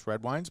prestigious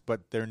red wines,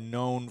 but they're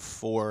known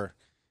for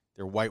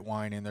their white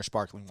wine and their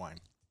sparkling wine.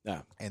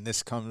 Yeah. And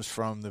this comes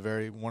from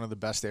one of the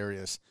best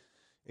areas.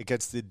 It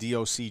gets the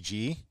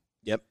DOCG.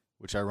 Yep.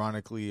 Which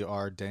ironically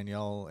are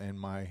Danielle and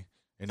my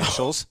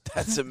initials.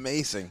 That's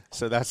amazing.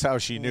 So that's how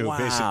she knew,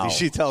 basically.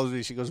 She tells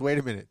me, she goes, wait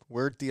a minute,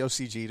 we're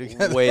DOCG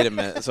together. Wait a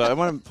minute. So I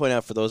want to point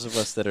out for those of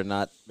us that are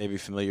not maybe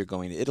familiar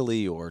going to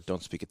Italy or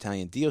don't speak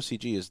Italian,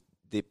 DOCG is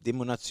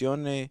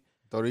Denominazione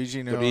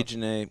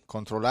d'origine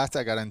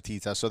controllata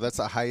garantita. So that's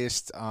the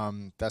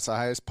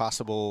highest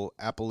possible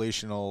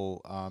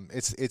appellational.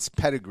 It's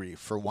pedigree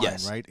for wine,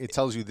 right? It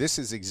tells you this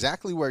is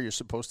exactly where you're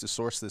supposed to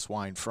source this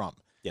wine from.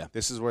 Yeah,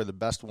 this is where the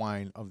best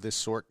wine of this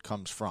sort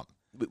comes from.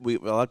 A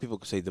lot of people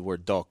say the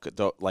word DOC,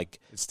 like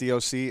it's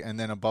DOC, and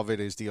then above it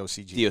is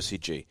DOCG.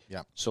 DOCG.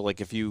 Yeah. So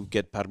like if you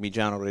get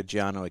Parmigiano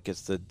Reggiano, it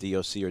gets the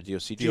DOC or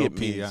DOCG. DOP, it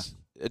means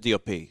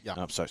DOP. Yeah.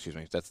 No, I'm sorry, excuse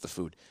me. That's the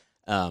food.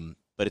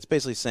 But it's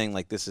basically saying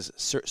like this is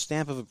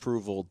stamp of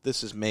approval.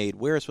 This is made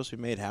where it's supposed to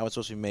be made, how it's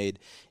supposed to be made.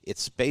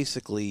 It's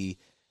basically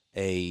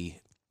a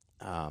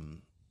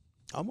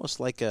almost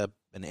like an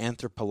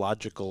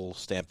anthropological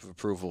stamp of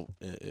approval.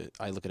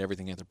 I look at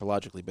everything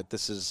anthropologically, but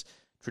this is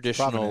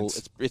traditional.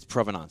 Provenance. It's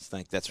provenance.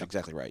 That's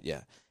exactly right.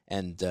 Yeah.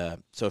 And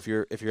so if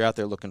you're out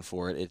there looking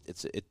for it,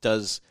 it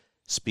does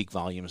speak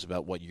volumes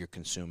about what you're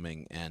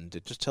consuming, and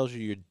it just tells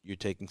you you're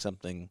taking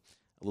something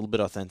a little bit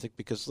authentic.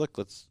 Because look,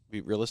 let's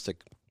be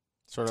realistic.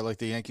 Sort of like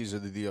the Yankees or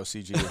the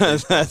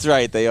DOCG. That's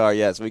right, they are,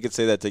 yes. We could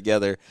say that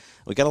together.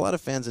 We got a lot of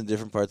fans in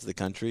different parts of the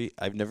country.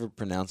 I've never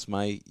pronounced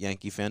my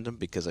Yankee fandom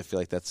because I feel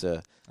like that's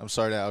a... I'm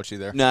sorry to out you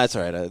there. No, that's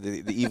all right.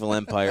 The evil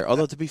empire.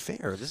 Although, to be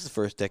fair, this is the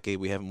first decade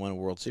we haven't won a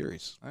World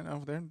Series. I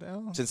know. They're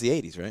down. Since the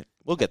 80s, right?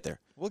 We'll get there.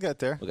 We'll get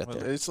there. We'll get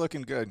there. It's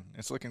looking good.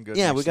 It's looking good.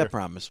 Yeah, we got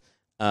promise.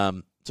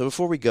 So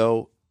before we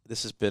go,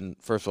 this has been,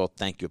 first of all,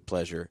 thank you, a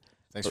pleasure.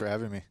 Thanks for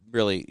having me.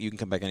 Really, you can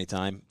come back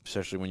anytime,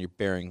 especially when you're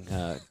bearing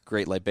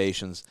great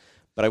libations.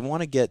 But I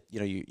want to get,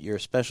 you're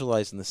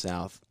specialized in the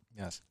South.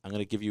 Yes. I'm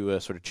going to give you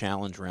a sort of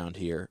challenge round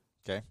here.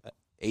 Okay.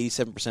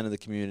 87% of the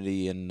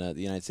community in the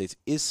United States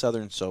is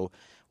Southern, so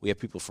we have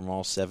people from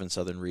all 7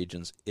 Southern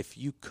regions. If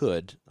you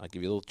could, I'll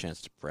give you a little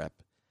chance to prep.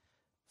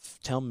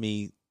 Tell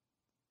me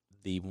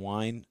the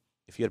wine,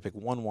 if you had to pick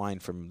one wine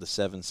from the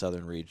 7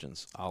 Southern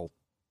regions, I'll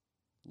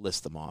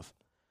list them off,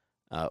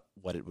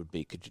 what it would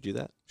be. Could you do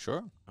that?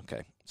 Sure.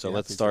 Okay. So Yeah,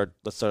 let's start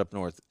up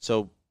north.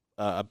 So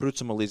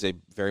Abruzzo Molise,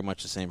 very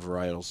much the same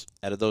varietals.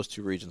 Out of those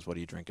 2 regions, what are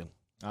you drinking?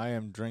 I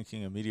am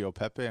drinking Emilio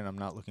Pepe, and I'm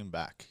not looking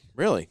back.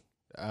 Really?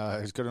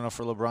 It's good enough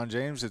for LeBron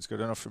James. It's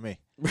good enough for me.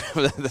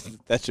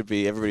 That should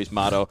be everybody's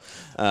motto.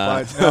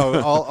 But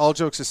no, all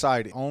jokes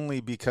aside,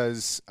 only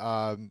because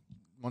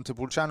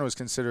Montepulciano is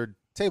considered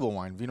table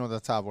wine, vino da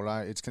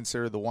tavola. It's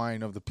considered the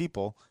wine of the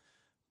people,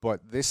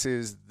 but this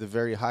is the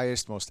very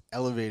highest, most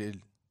elevated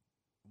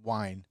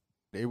wine.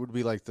 It would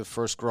be like the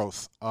first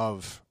growth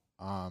of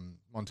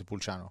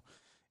Montepulciano.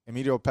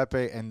 Emilio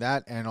Pepe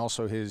and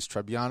also his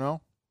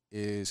Trebbiano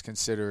is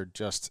considered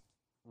just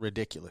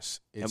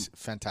ridiculous. It's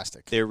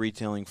fantastic. They're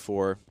retailing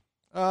for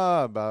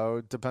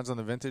about, depends on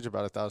the vintage,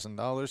 about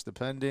 $1,000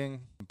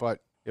 depending. But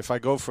if I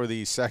go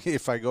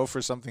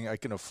for something I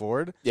can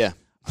afford, yeah,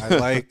 I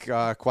like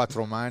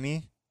Quattro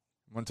Mani,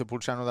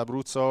 Montepulciano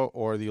d'Abruzzo,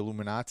 or the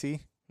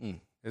Illuminati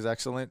is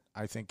excellent.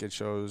 I think it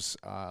shows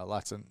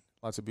lots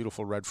of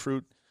beautiful red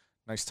fruit,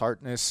 nice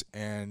tartness,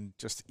 and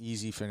just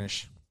easy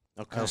finish.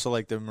 Okay. I also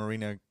like the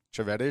Marina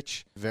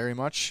Ceveric very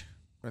much,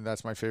 and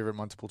that's my favorite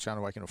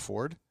Montepulciano I can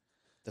afford.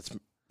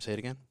 Say it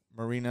again.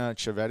 Marina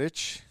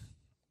Ceveric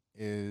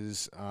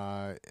is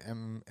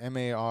Marina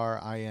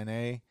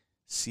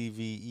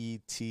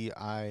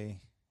Cvetic.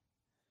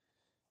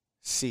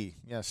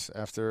 Yes,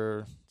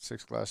 after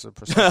 6 glasses of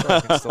Prosecco,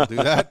 I can still do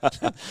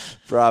that.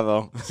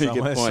 Bravo.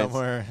 Good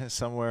point.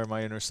 Somewhere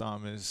my inner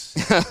Somm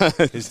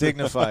is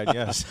dignified,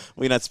 yes.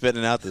 We're not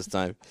spitting it out this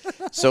time.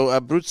 So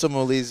Abruzzo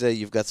Molise,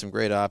 you've got some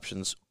great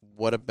options.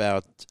 What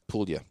about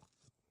Puglia?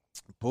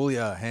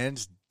 Puglia,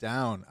 hands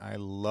down. I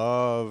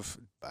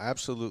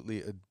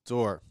absolutely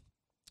adore,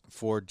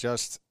 for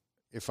just,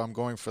 if I'm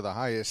going for the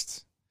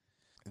highest,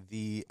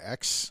 the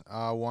X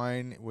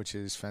wine, which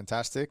is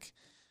fantastic.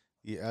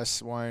 The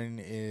S wine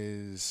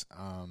is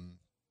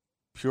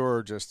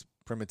pure, just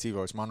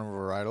primitivo. It's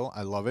monovarietal.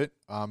 I love it.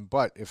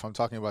 But if I'm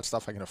talking about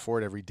stuff I can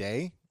afford every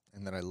day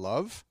and that I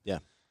love, yeah.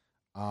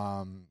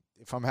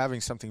 If I'm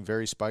having something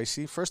very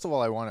spicy, first of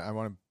all, I want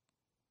to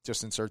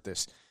just insert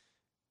this.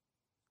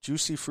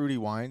 Juicy, fruity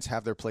wines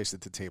have their place at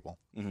the table.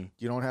 Mm-hmm.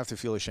 You don't have to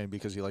feel ashamed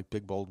because you like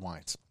big, bold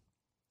wines.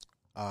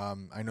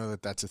 I know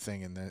that's a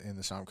thing in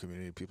the Somm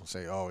community. People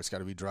say, "Oh, it's got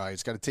to be dry.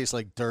 It's got to taste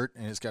like dirt,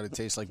 and it's got to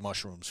taste like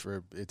mushrooms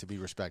for it to be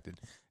respected."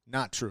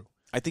 Not true.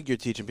 I think you're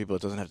teaching people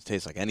it doesn't have to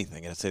taste like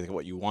anything. It has to taste like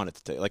what you want it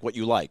to taste, like what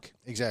you like.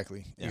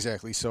 Exactly. Yeah.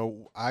 Exactly.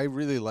 So I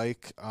really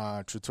like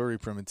Trattori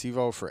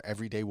Primitivo for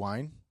everyday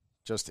wine.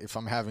 Just if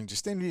I'm having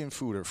just Indian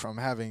food, or if I'm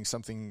having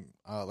something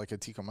like a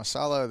tikka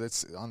masala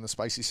that's on the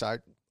spicy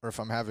side, or if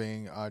I'm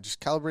having just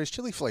Calabrese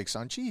chili flakes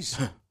on cheese.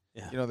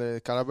 Yeah. You know, the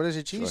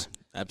Calabrese cheese? Sure.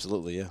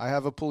 Absolutely, yeah. I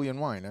have a Puglian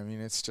wine. I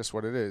mean, it's just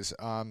what it is.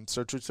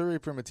 So Trattori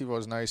Primitivo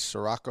is nice.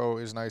 Sirocco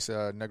is nice.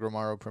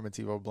 Negromaro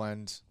Primitivo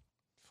blend.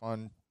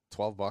 Fun.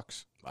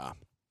 $12. Wow.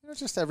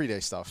 Just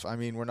everyday stuff. I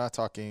mean, we're not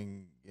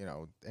talking,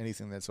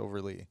 anything that's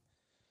overly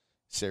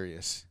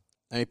serious.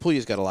 I mean,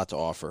 Puglia's got a lot to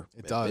offer.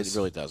 It does. It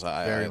really does.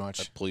 Very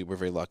much. Puglia, we're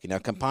very lucky. Now,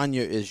 Campagna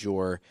is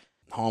your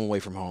home away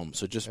from home.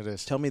 So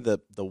just tell me the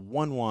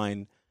one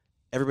wine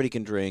everybody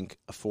can drink,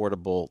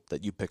 affordable,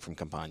 that you pick from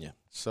Campagna.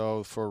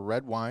 So for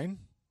red wine,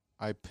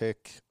 I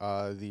pick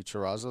the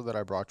Chirazo that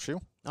I brought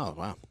you. Oh,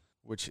 wow.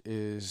 Which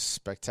is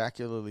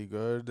spectacularly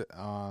good.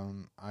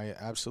 I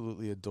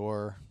absolutely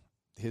adore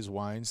his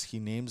wines. He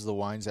names the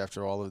wines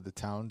after all of the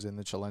towns in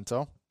the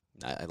Cilento.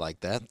 I like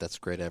that. That's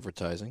great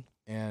advertising.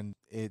 And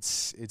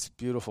it's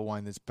beautiful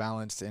wine that's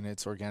balanced, and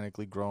it's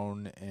organically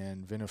grown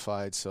and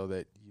vinified so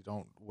that you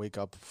don't wake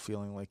up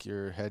feeling like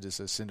your head is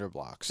a cinder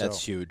block. So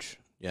that's huge.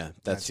 Yeah,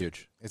 that's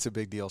huge. It's a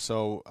big deal.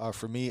 So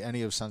for me,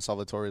 any of San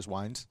Salvatore's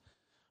wines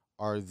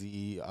are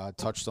the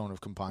touchstone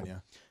of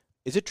Campagna.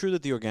 Is it true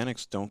that the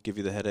organics don't give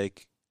you the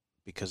headache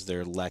because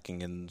they're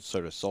lacking in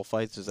sort of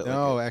sulfites? Is that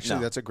no,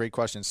 actually, that's a great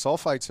question.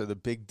 Sulfites are the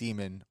big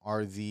demon,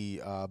 are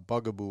the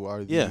bugaboo,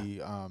 are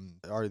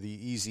the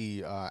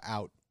easy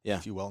out,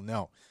 if you will.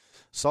 No.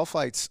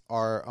 Sulfites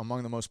are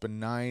among the most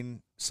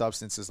benign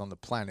substances on the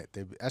planet.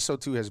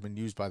 SO2 has been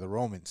used by the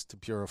Romans to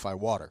purify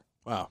water.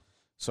 Wow.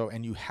 So,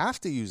 and you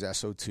have to use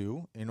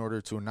SO2 in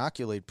order to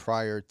inoculate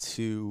prior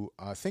to,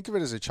 think of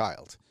it as a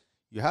child.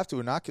 You have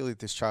to inoculate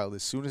this child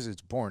as soon as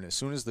it's born, as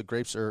soon as the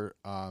grapes are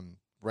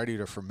ready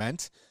to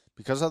ferment,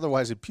 because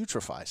otherwise it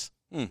putrefies.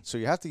 So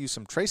you have to use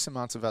some trace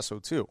amounts of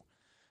SO2.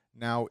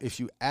 Now,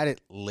 if you add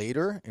it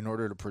later in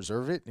order to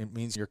preserve it, it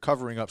means you're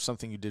covering up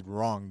something you did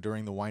wrong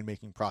during the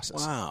winemaking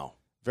process. Wow.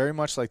 Very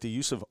much like the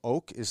use of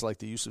oak is like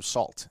the use of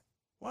salt.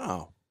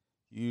 Wow.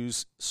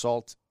 Use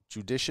salt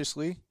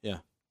judiciously. Yeah.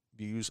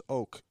 You use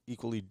oak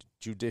equally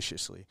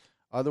judiciously.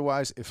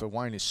 Otherwise, if a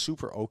wine is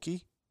super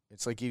oaky,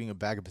 it's like eating a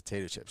bag of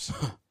potato chips.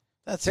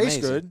 That tastes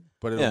amazing. good,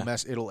 but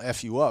it'll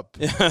F you up,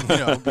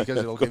 because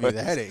it'll give you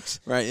the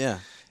headaches. Right, yeah.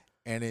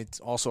 And it's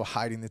also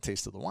hiding the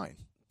taste of the wine.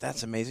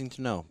 That's amazing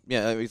to know.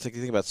 Yeah, it's like you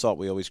think about salt,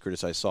 we always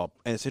criticize salt.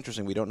 And it's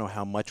interesting, we don't know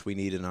how much we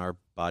need in our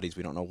bodies.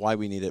 We don't know why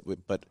we need it,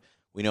 but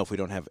we know if we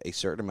don't have a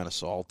certain amount of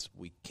salt,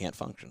 we can't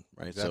function,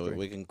 right? Exactly. So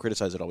we can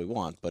criticize it all we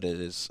want, but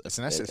it's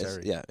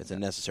necessary. It's a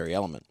necessary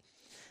element.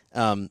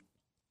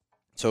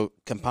 So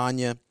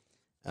Campagna,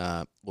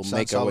 we'll San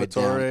make our way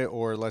Salvatore, down.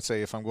 or let's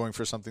say if I'm going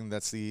for something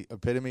that's the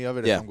epitome of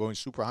it, Yeah. if I'm going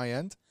super high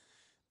end,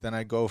 then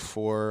I go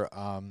for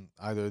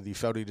either the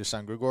Fiori di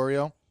San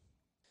Gregorio.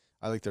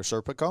 I like their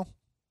Serpico,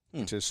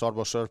 which is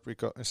Sorbo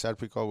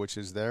Serpico, which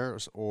is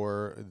theirs,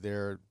 or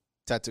their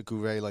Tête de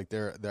Cuvée, like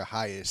their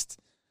highest,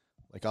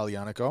 like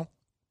Aglianico.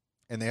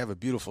 And they have a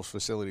beautiful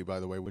facility, by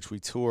the way, which we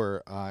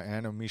tour,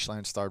 and a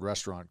Michelin-starred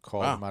restaurant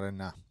called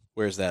Marina.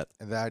 Where's that?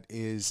 That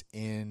is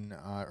in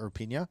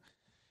Irpinia,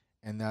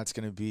 and that's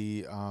going to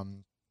be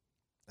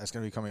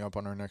coming up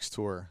on our next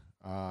tour.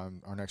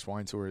 Our next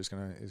wine tour is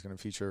going to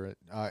feature it,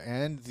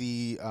 and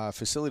the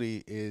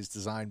facility is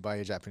designed by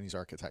a Japanese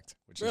architect,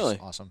 which is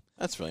awesome.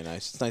 That's really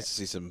nice. It's nice to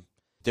see some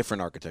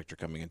different architecture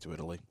coming into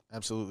Italy.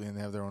 Absolutely, and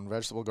they have their own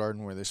vegetable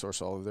garden where they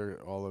source all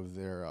of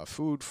their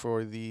food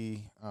for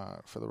the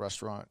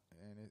restaurant,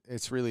 and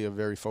it's really a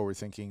very forward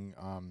thinking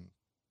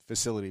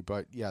facility.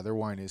 But yeah, their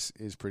wine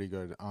is pretty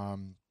good,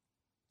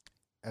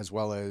 as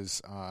well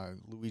as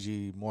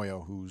Luigi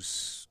Moyo,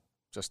 who's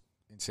just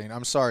insane.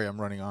 I'm sorry I'm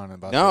running on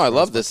about No, this. I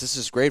love this. This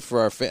is great for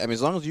our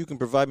as long as you can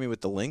provide me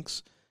with the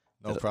links,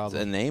 no problem.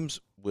 the names,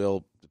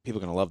 people are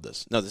going to love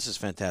this. No, this is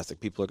fantastic.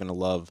 People are going to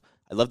love.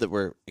 I love that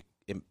we're.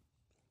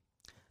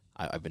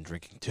 I've been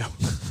drinking too.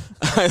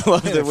 I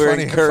love that we're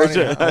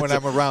encouraging. When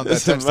I'm around, that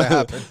tends to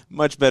happen.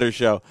 Much better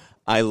show.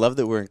 I love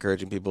that we're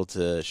encouraging people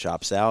to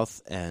shop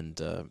south and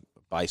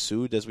buy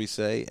Sud, as we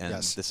say, and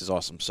This is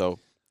awesome. So,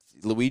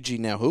 Luigi,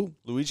 now who?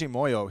 Luigi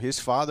Moyo. His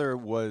father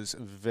was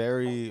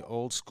very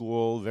old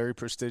school, very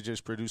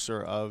prestigious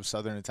producer of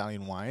Southern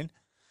Italian wine.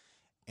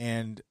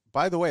 And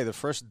by the way, the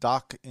first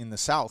dock in the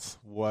South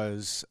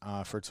was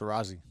for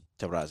Tarazzi.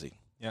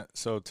 Yeah,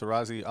 so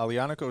Tarazzi,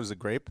 Aglianico is a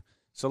grape.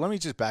 So let me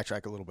just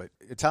backtrack a little bit.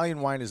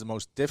 Italian wine is the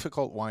most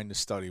difficult wine to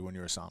study when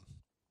you're a somm.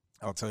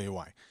 I'll tell you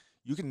why.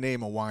 You can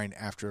name a wine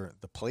after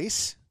the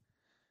place,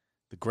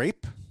 the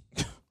grape,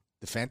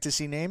 the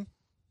fantasy name.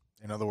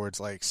 In other words,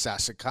 like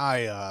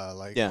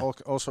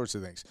Sassicaia, all sorts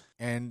of things.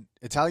 And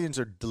Italians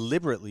are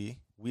deliberately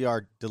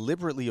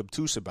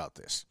obtuse about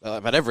this.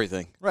 About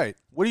everything. Right.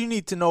 What do you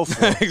need to know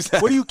for? Exactly.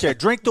 What do you care?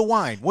 Drink the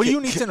wine. What do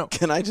you need to know?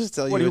 Can I just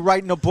tell you? What, are you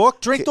writing a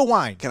book? Drink the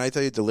wine. Can I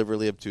tell you a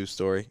deliberately obtuse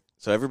story?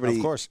 So everybody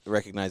of course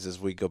recognizes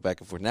we go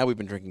back and forth. Now we've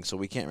been drinking, so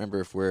we can't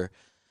remember if we're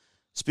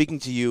speaking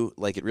to you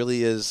like it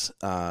really is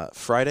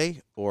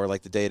Friday or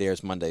like the day it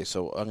airs Monday.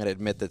 So I'm going to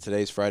admit that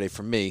today's Friday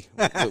for me.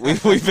 we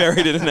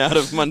varied it in and out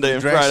of Monday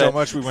and drank Friday. So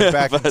much we went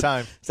back in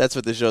time. That's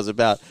what the show's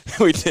about.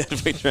 We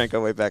did. We drank our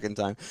way back in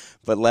time.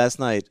 But last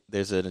night,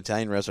 there's an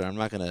Italian restaurant. I'm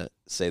not going to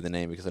say the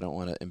name because I don't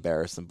want to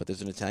embarrass them, but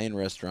there's an Italian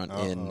restaurant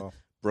in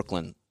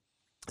Brooklyn.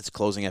 It's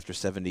closing after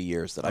 70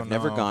 years that I've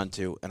never gone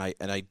to, and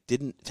I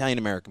didn't,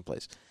 Italian-American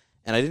place.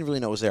 And I didn't really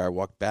know it was there. I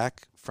walked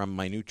back from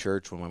my new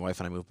church when my wife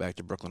and I moved back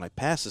to Brooklyn. I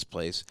passed this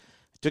place.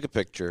 I took a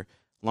picture.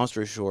 Long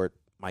story short,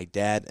 my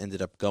dad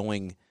ended up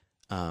going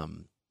a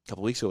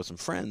couple weeks ago with some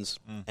friends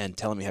and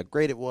telling me how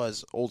great it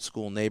was, old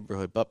school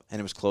neighborhood, and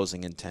it was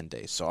closing in 10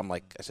 days. So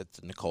I said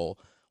to Nicole,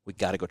 we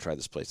got to go try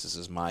this place. This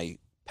is my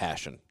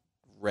passion.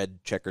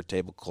 Red checkered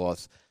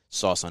tablecloth,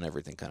 sauce on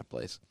everything kind of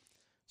place.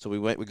 So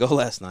we go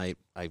last night.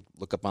 I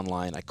look up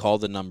online. I call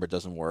the number. It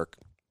doesn't work.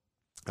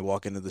 I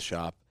walk into the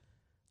shop.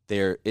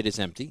 It is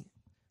empty.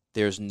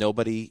 There's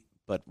nobody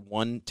but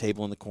one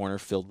table in the corner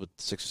filled with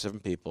 6 or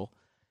 7 people.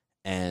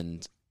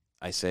 And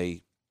I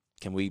say,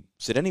 can we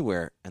sit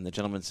anywhere? And the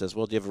gentleman says,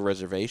 well, do you have a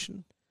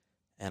reservation?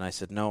 And I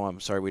said, no, I'm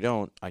sorry, we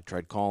don't. I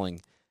tried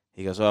calling.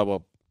 He goes, oh,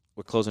 well,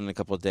 we're closing in a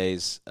couple of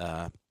days.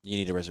 You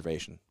need a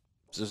reservation.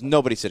 So there's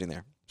nobody sitting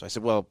there. So I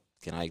said, well,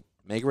 can I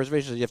make a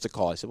reservation? You have to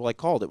call. I said, well, I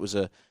called. It was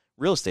a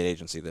real estate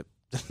agency that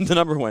the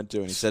number went to.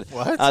 And he said,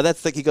 what?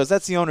 He goes,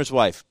 that's the owner's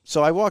wife.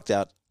 So I walked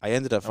out. I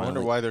ended up finally. I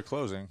wonder why they're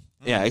closing.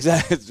 Yeah,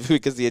 exactly.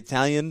 Because the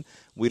Italian,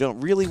 we don't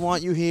really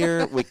want you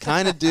here. We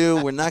kind of do.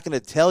 We're not going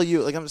to tell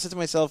you. Like, I'm saying to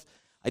myself,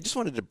 I just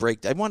wanted to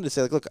break. I wanted to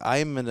say, like, look,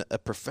 I'm a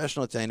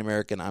professional Italian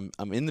American. I'm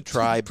in the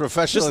tribe.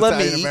 Professional Just let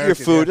me Italian eat your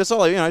American, food. yeah. That's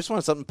all. I just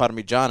want something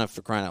parmigiana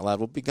for crying out loud.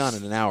 We'll be gone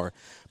in an hour.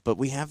 But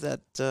we have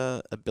that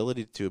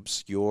ability to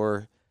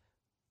obscure.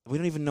 We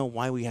don't even know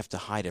why we have to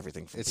hide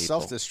everything from It's people.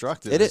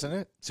 self-destructive, It is. isn't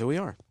it? So we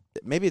are.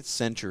 Maybe it's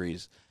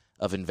centuries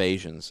of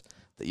invasions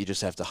that you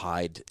just have to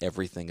hide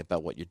everything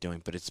about what you're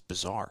doing. But it's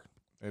bizarre.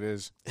 It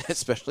is.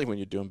 Especially when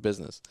you're doing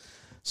business.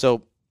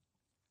 So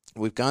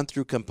we've gone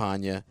through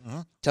Campania.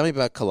 Mhm. Tell me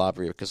about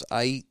Calabria, because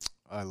I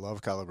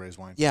love Calabrese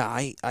wine.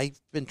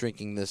 I've been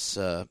drinking this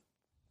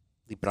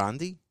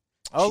Librandi.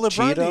 Oh,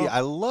 Cheeto. Librandi. I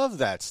love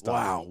that stuff.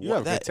 Wow, You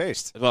have that- good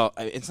taste. Well,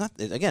 it's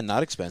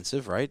not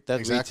expensive, right? That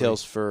Exactly.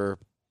 retails for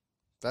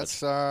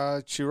That's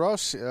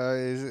churros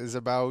is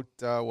about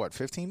what,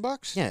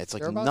 $15? yeah, it's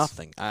like Thereabouts?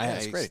 nothing. it's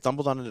I great.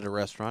 stumbled on it at a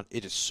restaurant.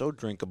 It is so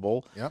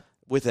drinkable. Yep.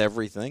 With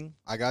everything.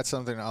 I got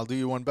something. I'll do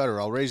you one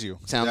better. I'll raise you.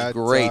 Sounds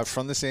great.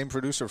 From the same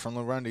producer from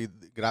Librandi,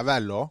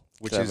 Gravello,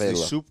 which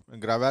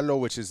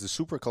is the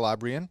super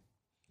Calabrian.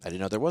 I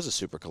didn't know there was a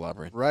super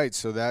Calabrian. Right.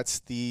 So that's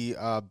the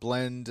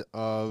blend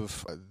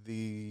of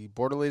the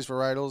Bordelaise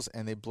varietals,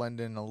 and they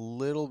blend in a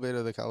little bit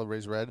of the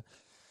Calabrese red.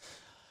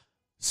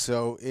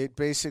 So it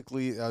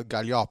basically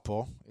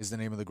Gaglioppo is the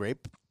name of the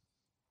grape.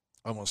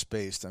 Almost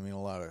spaced. I mean,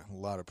 a lot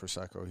of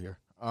Prosecco here.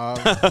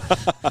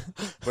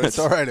 But it's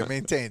all right. I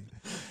maintain.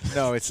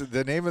 No, it's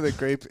the name of the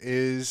grape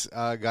is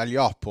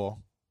Gaglioppo,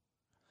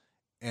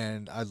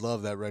 and I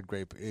love that red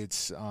grape.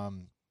 It's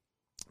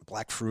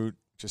black fruit,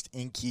 just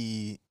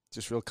inky,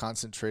 just real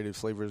concentrated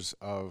flavors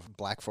of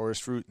black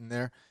forest fruit in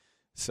there.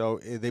 So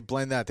they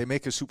blend that. They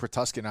make a super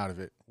Tuscan out of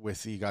it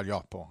with the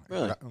Gaglioppo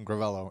Really? and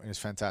Gravello, and it's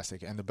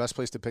fantastic. And the best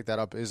place to pick that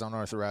up is on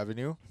Arthur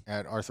Avenue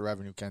at Arthur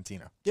Avenue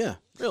Cantina. Yeah,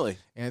 really.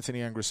 Anthony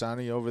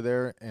Angrisani over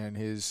there and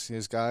his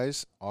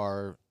guys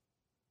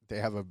they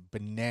have a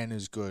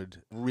bananas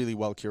good, really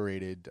well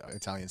curated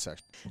Italian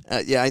section.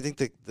 I think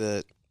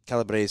the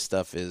Calabrese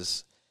stuff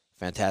is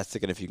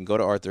fantastic, and if you can go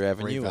to Arthur Great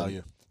Avenue value.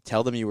 and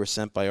tell them you were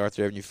sent by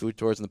Arthur Avenue Food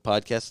Tours in the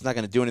podcast, it's not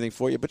going to do anything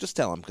for you, but just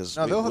tell them. Cause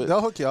No, they'll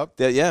hook you up.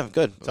 yeah,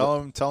 good. Tell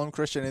them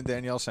Christian and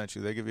Danielle sent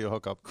you. They give you a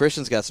hookup.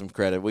 Christian's got some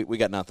credit. We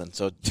got nothing,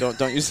 so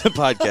don't use the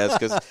podcast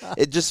because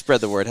it just spread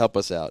the word. Help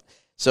us out.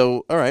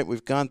 So, all right,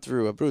 we've gone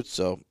through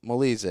Abruzzo,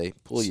 Molise,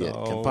 Puglia,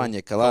 So,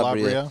 Campania,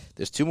 Calabria.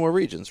 There's 2 more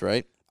regions,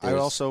 right? I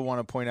also want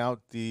to point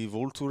out the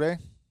Vulture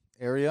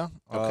area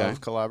of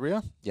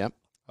Calabria. Yep.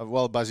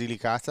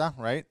 Basilicata,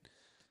 right?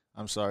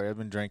 I'm sorry, I've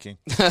been drinking.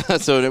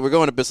 So we're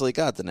going to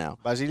Basilicata now.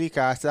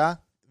 Basilicata,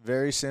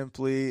 very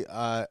simply,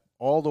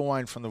 all the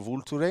wine from the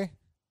Vulture.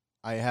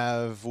 I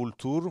have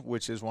Vultur,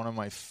 which is one of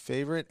my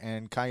favorite,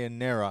 and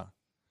Cayanera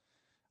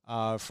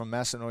from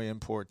Masanoia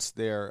Imports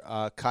there.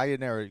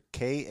 Cayanera,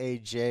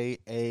 Kajanera,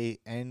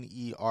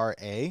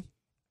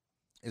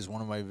 is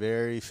one of my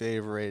very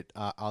favorite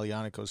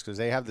Alianicos because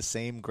they have the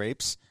same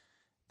grapes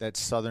that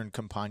Southern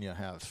Campania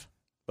have.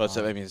 But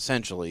so, I mean,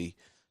 essentially,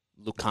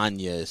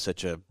 Lucania is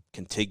such a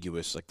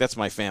contiguous, like that's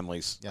my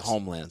family's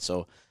homeland.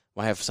 So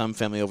I have some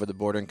family over the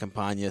border in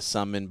Campania,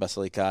 some in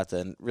Basilicata,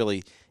 and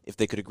really, if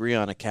they could agree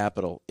on a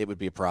capital, it would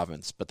be a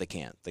province, but they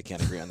can't. They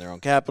can't agree on their own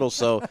capital,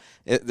 so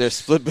they're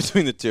split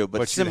between the two.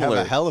 But you similar.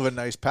 have a hell of a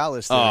nice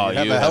palace there. Oh, you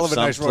have a hell of a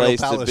nice royal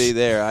place palace to be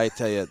there. I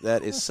tell you,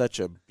 that is such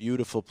a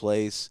beautiful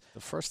place.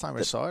 The first time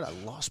I saw it, I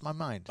lost my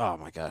mind. Oh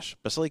my gosh,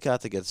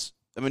 Basilicata gets.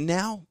 I mean,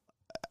 now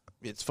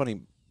it's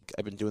funny.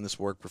 I've been doing this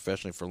work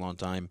professionally for a long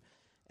time,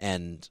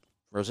 and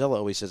Rosella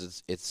always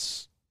says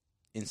it's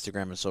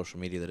Instagram and social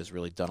media that has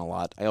really done a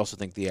lot. I also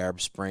think the Arab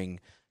Spring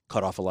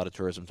cut off a lot of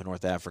tourism to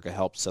North Africa,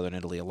 helped Southern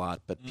Italy a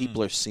lot. But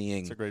people are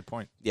seeing. That's a great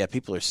point. Yeah,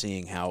 people are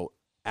seeing how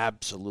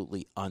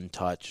absolutely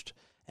untouched,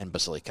 and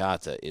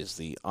Basilicata is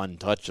the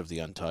untouched of the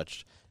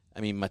untouched. I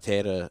mean,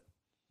 Matera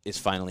is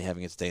finally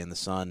having its day in the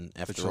sun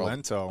after The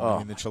Cilento. all. I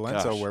mean, the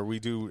Cilento where we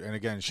do, and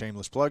again,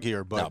 shameless plug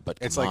here, but, No, but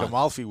it's come like on.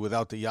 Amalfi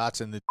without the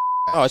yachts and the.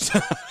 Oh, it's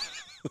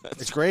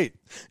It's great.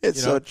 It's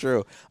You know? so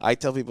true. I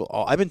tell people,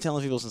 I've been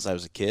telling people since I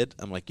was a kid,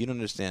 I'm like, you don't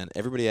understand.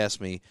 Everybody asks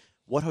me,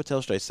 what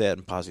hotel should I stay at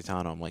in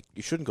Positano? I'm like,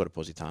 you shouldn't go to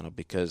Positano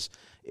because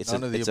it's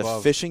None of the a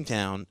above. fishing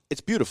town.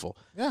 It's beautiful,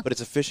 Yeah. but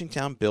it's a fishing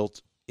town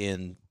built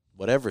in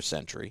whatever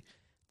century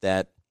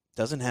that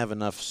doesn't have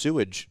enough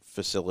sewage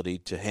facility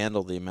to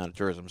handle the amount of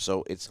tourism.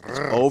 So it's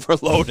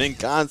overloading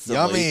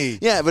constantly. Yummy.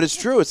 Yeah, but it's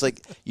true. It's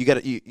like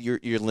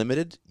you're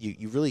limited.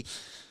 You really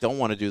don't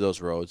want to do those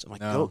roads. I'm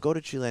like, No. go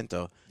to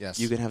Cilento. Yes.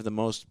 You can have the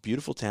most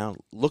beautiful town,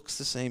 looks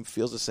the same,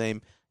 feels the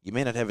same. You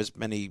may not have as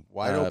many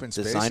Wide open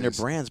designer spaces.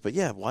 brands, but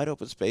yeah, wide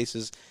open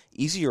spaces,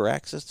 easier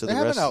access to They the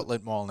have rest. an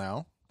outlet mall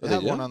now. They they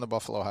have do? one on the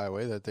Buffalo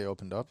Highway that they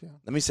opened up. Yeah.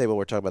 Let me say while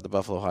we're talking about the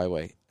Buffalo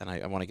Highway, and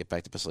I want to get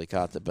back to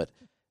Basilicata, but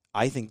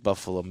I think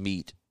buffalo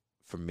meat,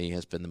 for me,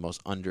 has been the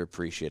most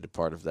underappreciated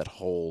part of that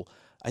whole.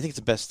 I think it's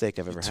the best steak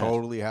I've ever had.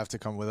 Totally have to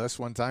come with us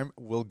one time.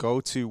 We'll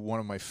go to one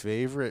of my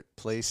favorite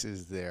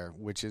places there,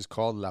 which is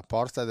called La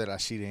Porta della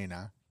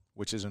Sirena,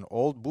 which is an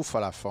old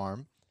buffalo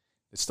farm.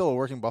 It's still a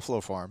working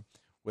buffalo farm,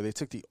 where they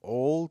took the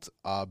old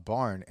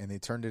barn and they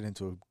turned it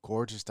into a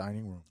gorgeous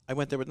dining room. I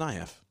went there with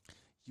Nayef.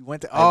 You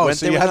went to I went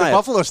so there you with had the knife.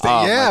 buffalo steak.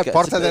 Oh, Yeah, my God.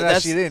 Porta de la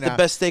That's Sirena. the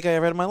best steak I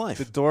ever had in my life.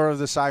 The door of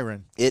the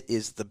siren. It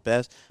is the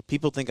best.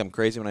 People think I'm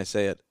crazy when I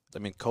say it. I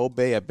mean,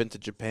 Kobe, I've been to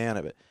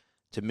Japan.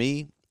 To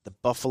me, the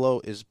buffalo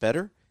is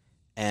better.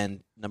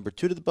 And number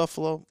 2 to the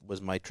buffalo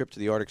was my trip to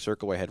the Arctic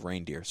Circle where I had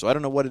reindeer. So I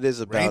don't know what it is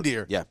about.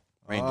 Reindeer? Yeah,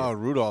 reindeer. Oh,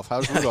 Rudolph.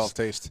 How's Rudolph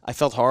taste? I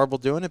felt horrible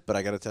doing it, but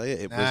I got to tell you,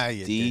 it Nah, was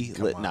you didn't.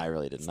 Come on. No, I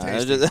really didn't.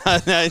 It's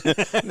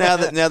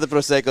Now the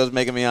Prosecco is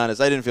making me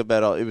honest. I didn't feel bad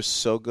at all. It was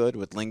so good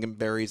with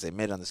lingonberries. They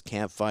made it on this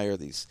campfire.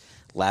 These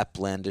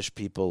Laplandish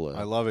people.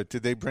 I love it.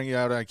 Did they bring you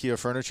out IKEA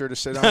furniture to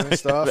sit on and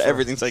stuff?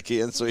 Everything's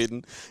IKEA in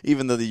Sweden,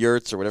 even though the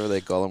yurts or whatever they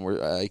call them were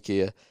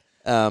IKEA.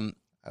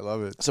 I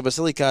love it. So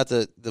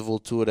Basilicata, the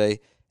Vulture,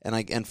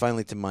 and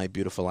finally to my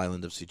beautiful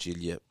island of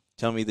Sicilia.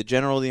 Tell me the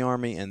general of the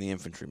army and the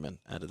infantryman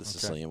out of the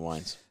Sicilian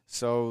wines.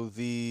 So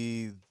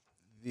the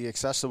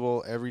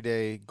accessible,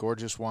 everyday,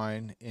 gorgeous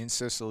wine in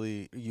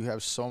Sicily, you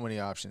have so many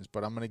options,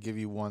 but I'm going to give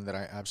you one that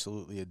I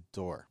absolutely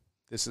adore.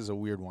 This is a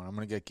weird one. I'm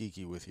going to get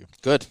geeky with you.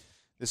 Good.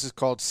 This is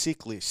called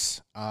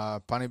Ciclis.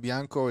 Pane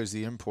Bianco is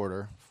the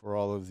importer for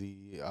all of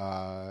the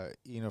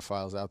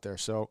enophiles out there.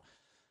 So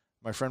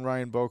my friend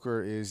Ryan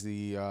Boker is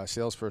the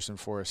salesperson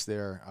for us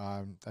there.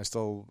 I'm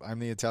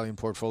the Italian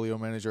portfolio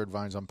manager at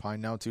Vines on Pine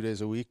now, 2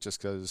 days a week,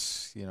 just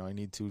because I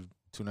need two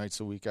nights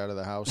a week out of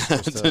the house.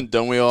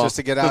 Don't we all? Just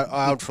to get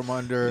out from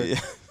under,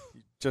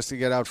 just to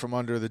get out from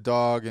under the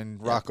dog.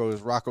 And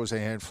Rocco's a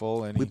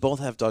handful. And we both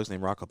have dogs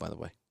named Rocco, by the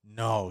way.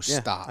 No,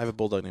 stop. I have a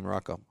bulldog named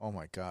Rocco. Oh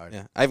my God.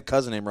 Yeah, I have a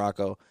cousin named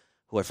Rocco,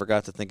 who I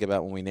forgot to think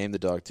about when we named the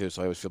dog too.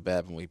 So I always feel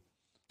bad when we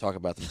talk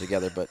about them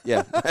together. But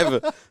yeah, I have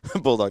a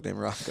bulldog named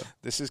Rocco.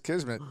 This is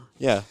kismet.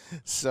 Yeah.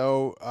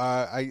 So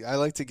I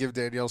like to give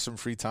Danielle some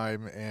free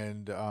time,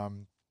 and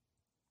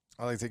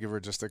I like to give her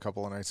just a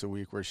couple of nights a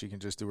week where she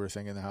can just do her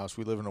thing in the house.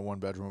 We live in a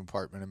 1-bedroom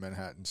apartment in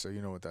Manhattan, so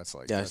you know what that's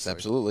like. Yes,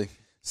 absolutely.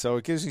 So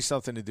it gives me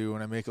something to do,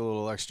 and I make a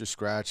little extra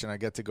scratch, and I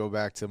get to go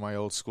back to my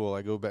old school.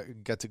 I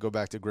get to go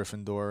back to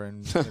Gryffindor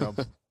and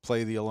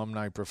play the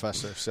alumni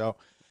professor. So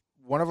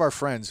one of our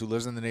friends who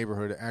lives in the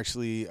neighborhood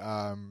actually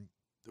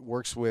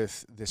works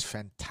with this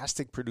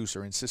fantastic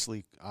producer in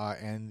Sicily,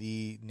 and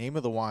the name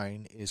of the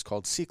wine is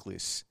called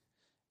Ciclis,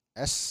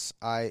 Siclys,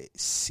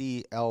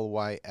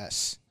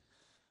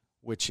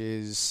 which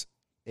is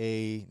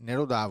a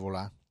Nero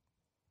d'Avola,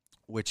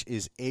 which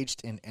is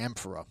aged in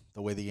amphora,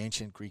 the way the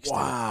ancient Greeks did.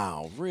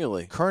 Wow,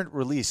 really? Current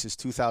release is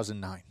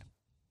 2009.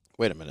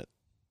 Wait a minute.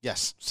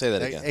 Yes. Say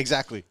that again.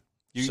 Exactly.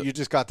 You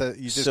just got that.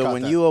 So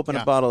when you open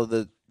a bottle,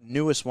 the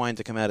newest wine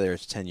to come out of there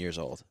is 10 years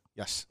old.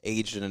 Yes.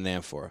 Aged in an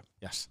amphora.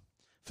 Yes.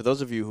 For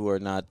those of you who are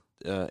not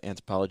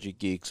anthropology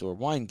geeks or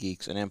wine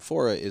geeks, an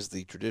amphora is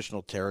the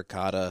traditional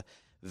terracotta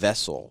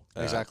vessel.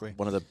 Exactly.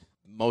 One of the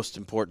most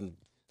important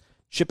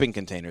shipping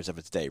containers of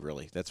its day,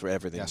 really. That's where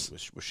everything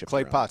was shipped.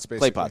 Clay around. pots,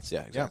 basically. Clay pots,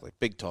 yeah, exactly. Yeah.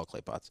 Big, tall clay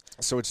pots.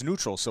 So it's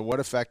neutral. So what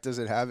effect does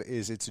it have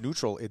is it's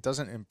neutral. It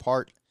doesn't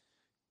impart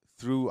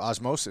through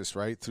osmosis,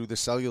 right, through the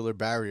cellular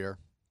barrier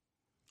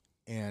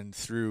and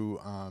through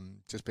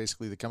just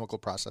basically the chemical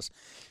process.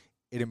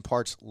 It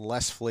imparts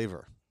less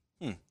flavor.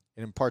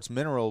 It imparts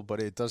mineral,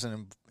 but it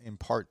doesn't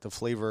impart the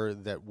flavor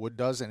that wood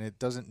does, and it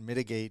doesn't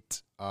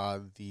mitigate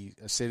the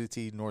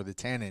acidity nor the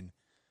tannin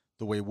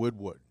the way wood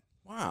would.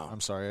 Wow.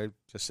 I'm sorry, I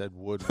just said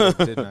wood,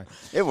 didn't I?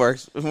 It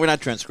works. We're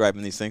not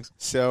transcribing these things.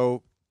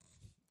 So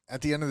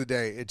at the end of the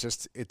day,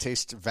 it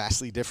tastes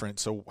vastly different.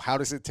 So how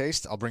does it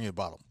taste? I'll bring you a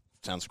bottle.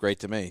 Sounds great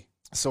to me.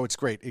 So it's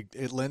great.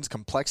 It lends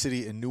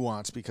complexity and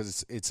nuance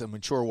because it's a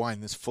mature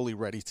wine that's fully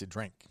ready to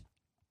drink.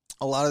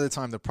 A lot of the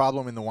time, the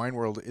problem in the wine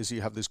world is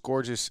you have this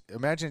gorgeous.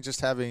 Imagine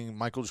just having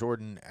Michael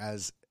Jordan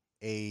as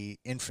a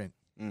infant,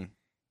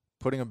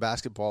 putting a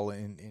basketball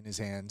in his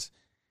hands,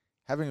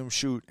 having him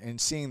shoot, and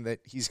seeing that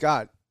he's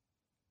got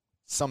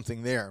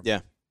something there. Yeah.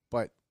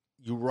 But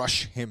you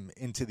rush him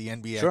into the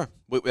NBA. Sure.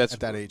 That's,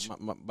 at that age.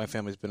 My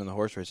family's been in the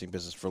horse racing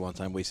business for a long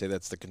time. We say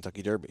that's the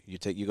Kentucky Derby.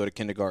 You go to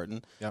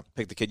kindergarten,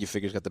 pick the kid you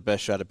figure's got the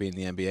best shot at being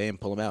in the NBA, and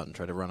pull him out and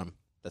try to run him.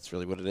 That's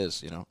really what it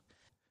is,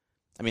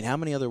 I mean, how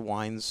many other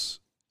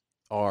wines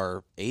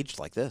are aged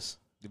like this?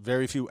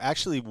 Very few.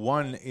 Actually,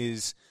 one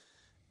is,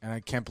 and I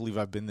can't believe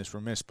I've been this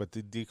remiss, but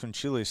the De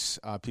Conchilis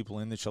people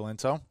in the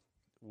Cilento,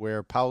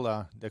 where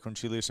Paula De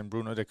Conchilis and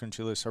Bruno De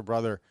Conchilis, her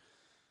brother,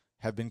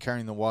 have been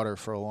carrying the water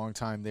for a long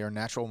time. They are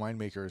natural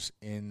winemakers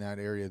in that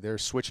area. They're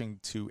switching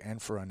to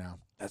amphora now.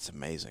 That's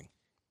amazing.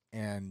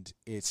 And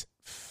it's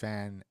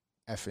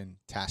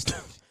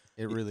fan-effing-tastic.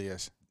 It really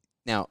is.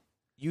 Now,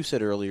 you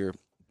said earlier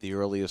the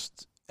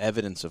earliest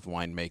evidence of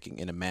winemaking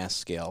in a mass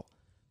scale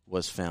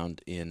was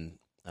found in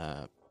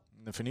the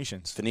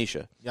Phoenicians.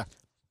 Phoenicia. Yeah.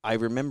 I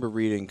remember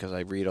reading, because I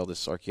read all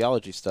this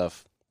archaeology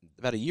stuff,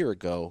 about a year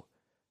ago,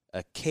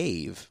 a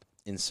cave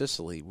in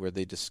Sicily where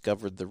they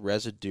discovered the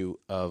residue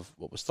of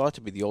what was thought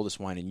to be the oldest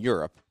wine in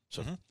Europe,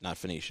 so not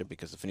Phoenicia,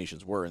 because the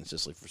Phoenicians were in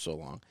Sicily for so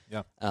long.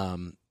 Yeah.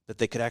 That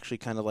they could actually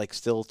kind of like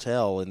still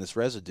tell in this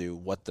residue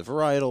what the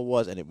varietal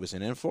was, and it was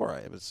in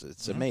amphora.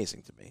 It's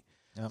amazing to me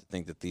to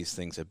think that these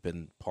things have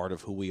been part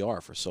of who we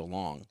are for so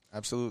long.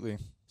 Absolutely.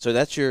 So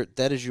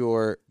that is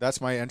your That's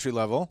my entry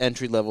level.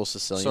 entry level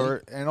Sicilian. So,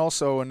 and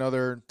also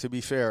another, to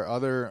be fair,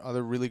 other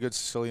really good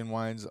Sicilian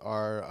wines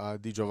are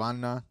Di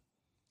Giovanna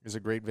is a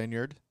great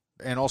vineyard,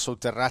 and also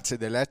Terrazze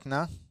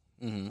dell'Etna,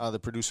 the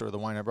producer of the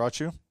wine I brought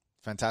you.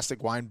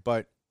 Fantastic wine,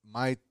 but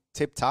my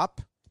tip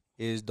top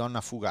is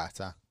Donna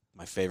Fugata.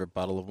 My favorite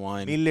bottle of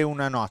wine. Mille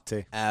una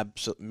notte.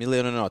 Absolutely. Mille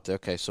una notte.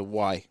 Okay, so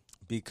why?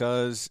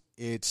 Because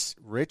it's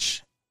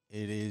rich,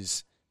 it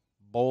is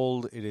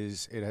bold, it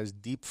has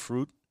deep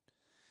fruit.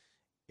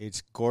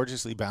 It's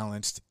gorgeously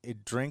balanced.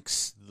 It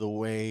drinks the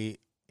way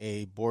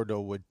a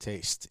Bordeaux would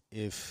taste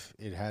if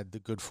it had the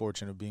good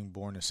fortune of being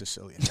born a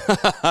Sicilian.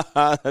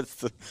 That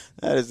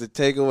is the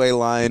takeaway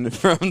line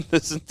from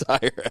this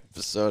entire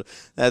episode.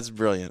 That's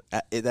brilliant.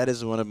 That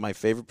is one of my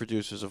favorite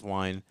producers of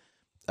wine,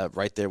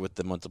 right there with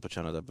the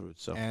Montepulciano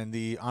d'Abruzzo. And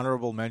the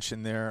honorable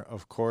mention there,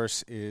 of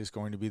course, is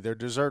going to be their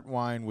dessert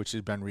wine, which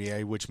is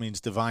Benrier, which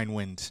means divine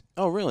wind.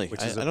 Oh, really?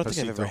 Which I is a don't think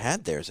I've Passito. ever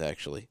had theirs,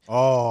 actually.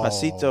 Oh.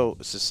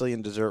 Passito,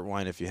 Sicilian dessert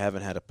wine, if you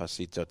haven't had a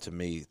Passito, to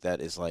me, that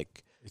is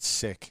like... It's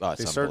sick. Oh,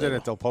 it's they served it at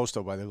unbelievable. Del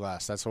Posto by the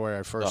glass. That's where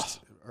I first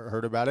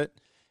heard about it.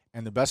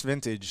 And the best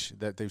vintage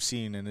that they've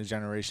seen in a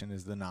generation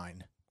is the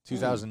 9.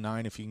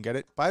 2009, if you can get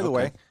it. By the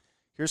way,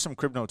 here's some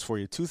crib notes for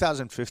you.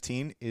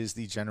 2015 is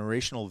the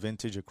generational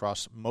vintage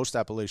across most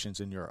appellations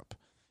in Europe.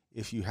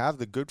 If you have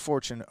the good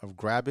fortune of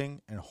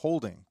grabbing and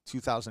holding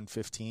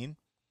 2015,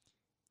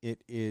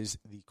 it is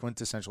the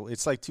quintessential.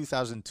 It's like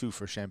 2002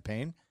 for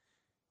champagne.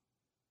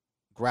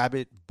 Grab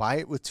it, buy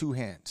it with two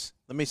hands.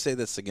 Let me say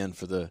this again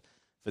for the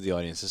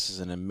audience. This is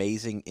an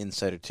amazing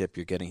insider tip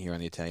you're getting here on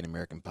the Italian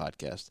American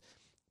Podcast.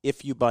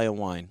 If you buy a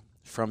wine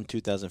from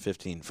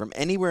 2015 from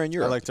anywhere in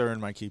Europe, I like to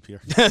earn my keep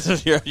here.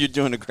 you're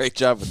doing a great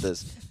job with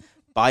this.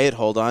 Buy it,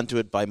 hold on to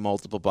it, buy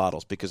multiple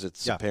bottles because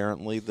it's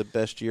apparently the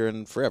best year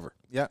in forever.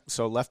 Yeah,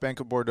 so left bank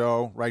of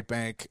Bordeaux, right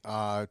bank,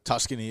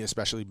 Tuscany,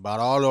 especially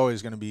Barolo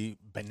is going to be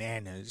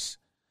bananas.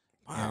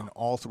 Wow. And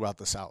all throughout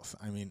the South.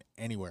 I mean,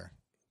 anywhere.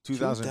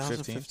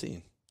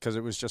 2015. Because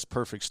it was just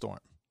perfect storm.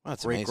 Wow,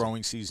 that's Great amazing.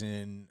 growing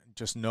season,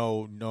 just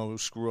no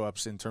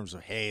screw-ups in terms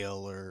of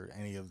hail or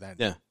any of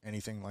that,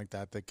 anything like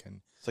that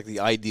can... It's like the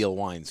ideal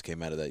wines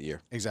came out of that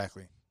year.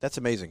 Exactly. That's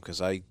amazing because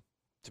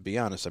to be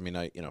honest, I mean,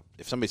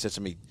 if somebody says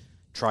to me,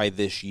 try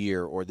this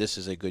year or this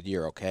is a good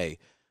year, okay,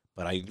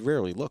 but I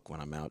rarely look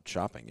when I'm out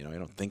shopping. I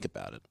don't think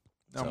about it.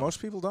 No,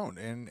 most people don't.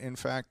 And in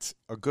fact,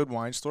 a good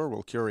wine store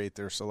will curate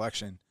their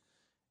selection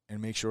and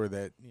make sure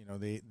that,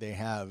 they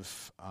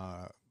have,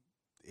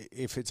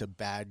 if it's a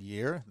bad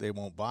year, they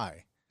won't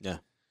buy. Yeah.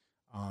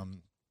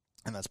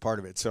 And that's part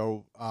of it.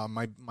 So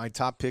my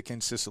top pick in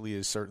Sicily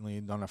is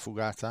certainly Donna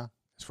Fugata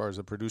as far as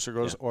the producer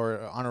goes,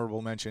 or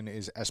honorable mention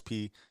is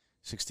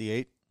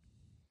SP68.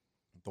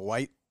 The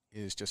white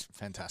is just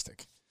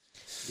fantastic.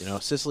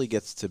 Sicily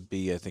gets to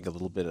be, I think, a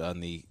little bit on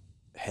the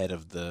head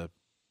of the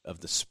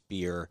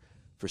spear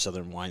for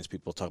Southern wines.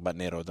 People talk about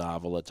Nero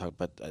d'Avola,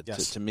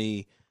 to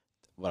me,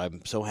 what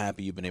I'm so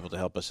happy you've been able to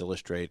help us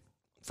illustrate,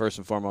 first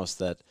and foremost,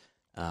 that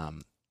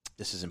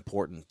this is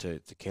important to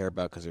care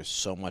about because there's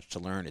so much to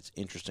learn. It's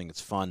interesting,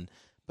 it's fun,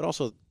 but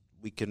also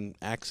we can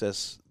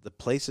access the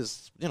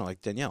places,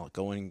 like Danielle,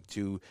 going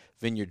to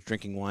vineyards,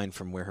 drinking wine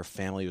from where her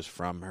family was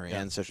from, her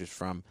ancestors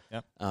from.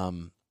 Yep.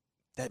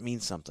 That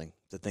means something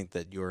to think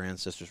that your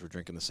ancestors were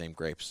drinking the same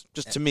grapes.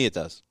 Just to me, it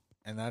does.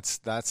 And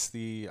that's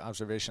the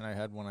observation I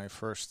had when I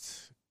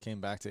first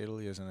came back to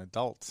Italy as an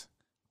adult.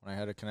 When I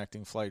had a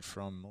connecting flight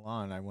from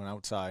Milan, I went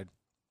outside.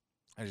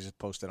 I just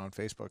posted on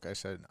Facebook. I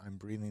said, I'm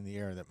breathing the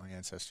air that my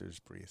ancestors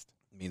breathed.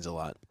 It means a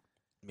lot.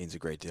 It means a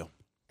great deal.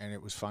 And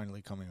it was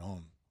finally coming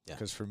home. Yeah.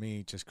 Because for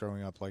me, just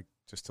growing up, like,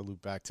 just to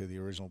loop back to the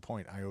original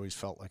point, I always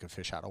felt like a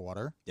fish out of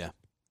water. Yeah.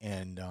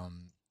 And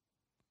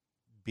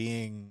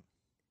being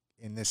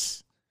in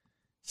this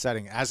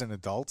setting as an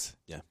adult,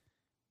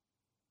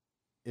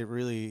 it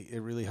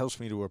really helps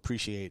me to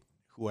appreciate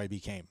who I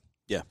became.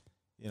 Yeah.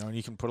 And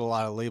you can put a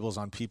lot of labels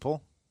on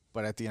people,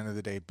 but at the end of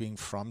the day, being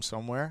from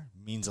somewhere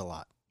means a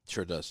lot.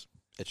 Sure does.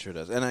 It sure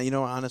does. And,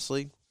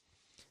 honestly,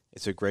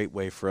 it's a great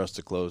way for us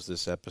to close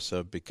this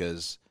episode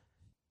because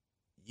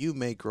you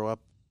may grow up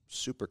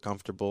super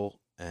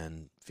comfortable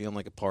and feeling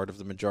like a part of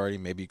the majority.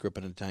 Maybe you grew up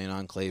in an Italian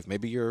enclave.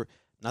 Maybe you're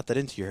not that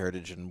into your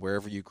heritage, and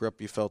wherever you grew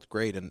up, you felt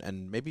great.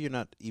 And maybe you're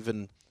not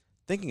even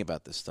thinking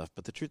about this stuff.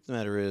 But the truth of the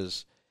matter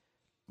is,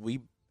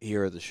 we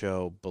here at the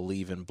show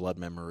believe in blood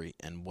memory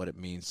and what it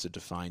means to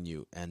define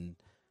you. And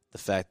the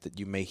fact that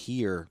you may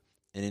hear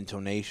an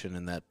intonation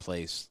in that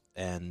place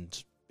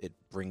and it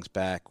brings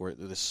back, or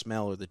the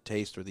smell or the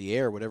taste or the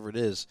air, whatever it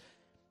is,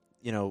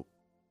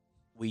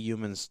 we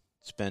humans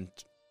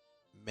spent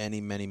many,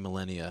 many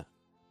millennia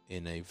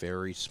in a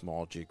very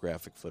small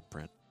geographic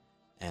footprint.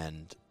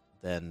 And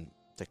then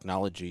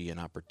technology and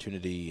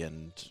opportunity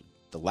and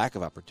the lack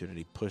of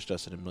opportunity pushed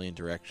us in a million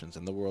directions,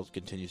 and the world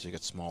continues to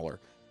get smaller.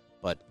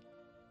 But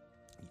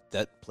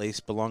that place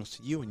belongs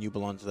to you, and you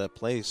belong to that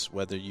place,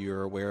 whether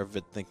you're aware of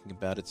it, thinking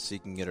about it,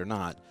 seeking it or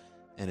not.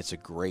 And it's a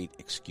great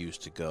excuse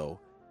to go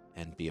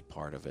and be a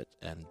part of it.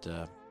 And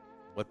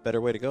what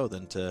better way to go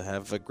than to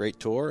have a great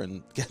tour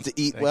and get to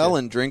eat well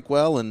and drink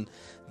well. And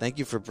thank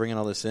you for bringing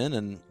all this in.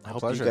 And I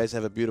hope you guys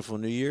have a beautiful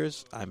New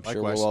Year's. I'm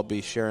sure we'll all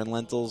be sharing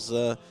lentils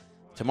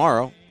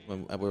tomorrow.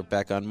 We're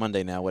back on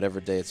Monday now, whatever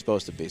day it's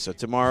supposed to be. So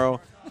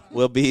tomorrow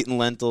we'll be eating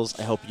lentils.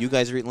 I hope you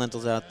guys are eating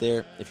lentils out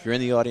there. If you're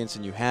in the audience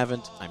and you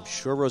haven't, I'm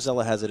sure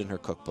Rosella has it in her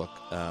cookbook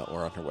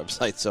or on her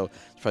website. So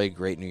it's probably a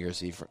great New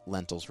Year's Eve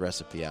lentils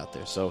recipe out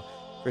there. So,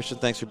 Christian,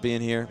 thanks for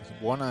being here.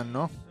 Buon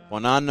anno.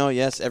 Buon anno,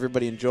 yes.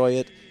 Everybody enjoy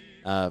it.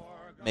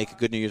 Make a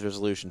good New Year's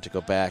resolution to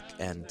go back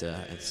and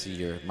see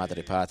your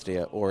Madre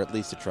Patria, or at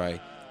least to try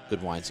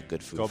good wines and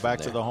good food. Go back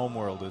to the home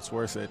world. It's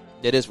worth it.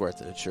 It is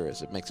worth it. It sure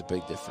is. It makes a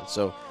big difference.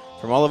 So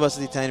from all of us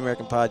at the Italian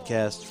American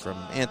Podcast, from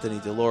Anthony,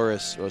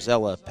 Dolores,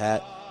 Rosella,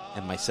 Pat,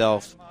 and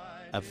myself,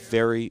 a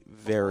very,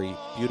 very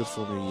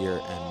beautiful New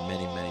Year and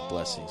many, many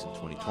blessings in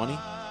 2020.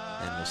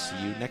 And we'll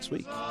see you next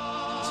week.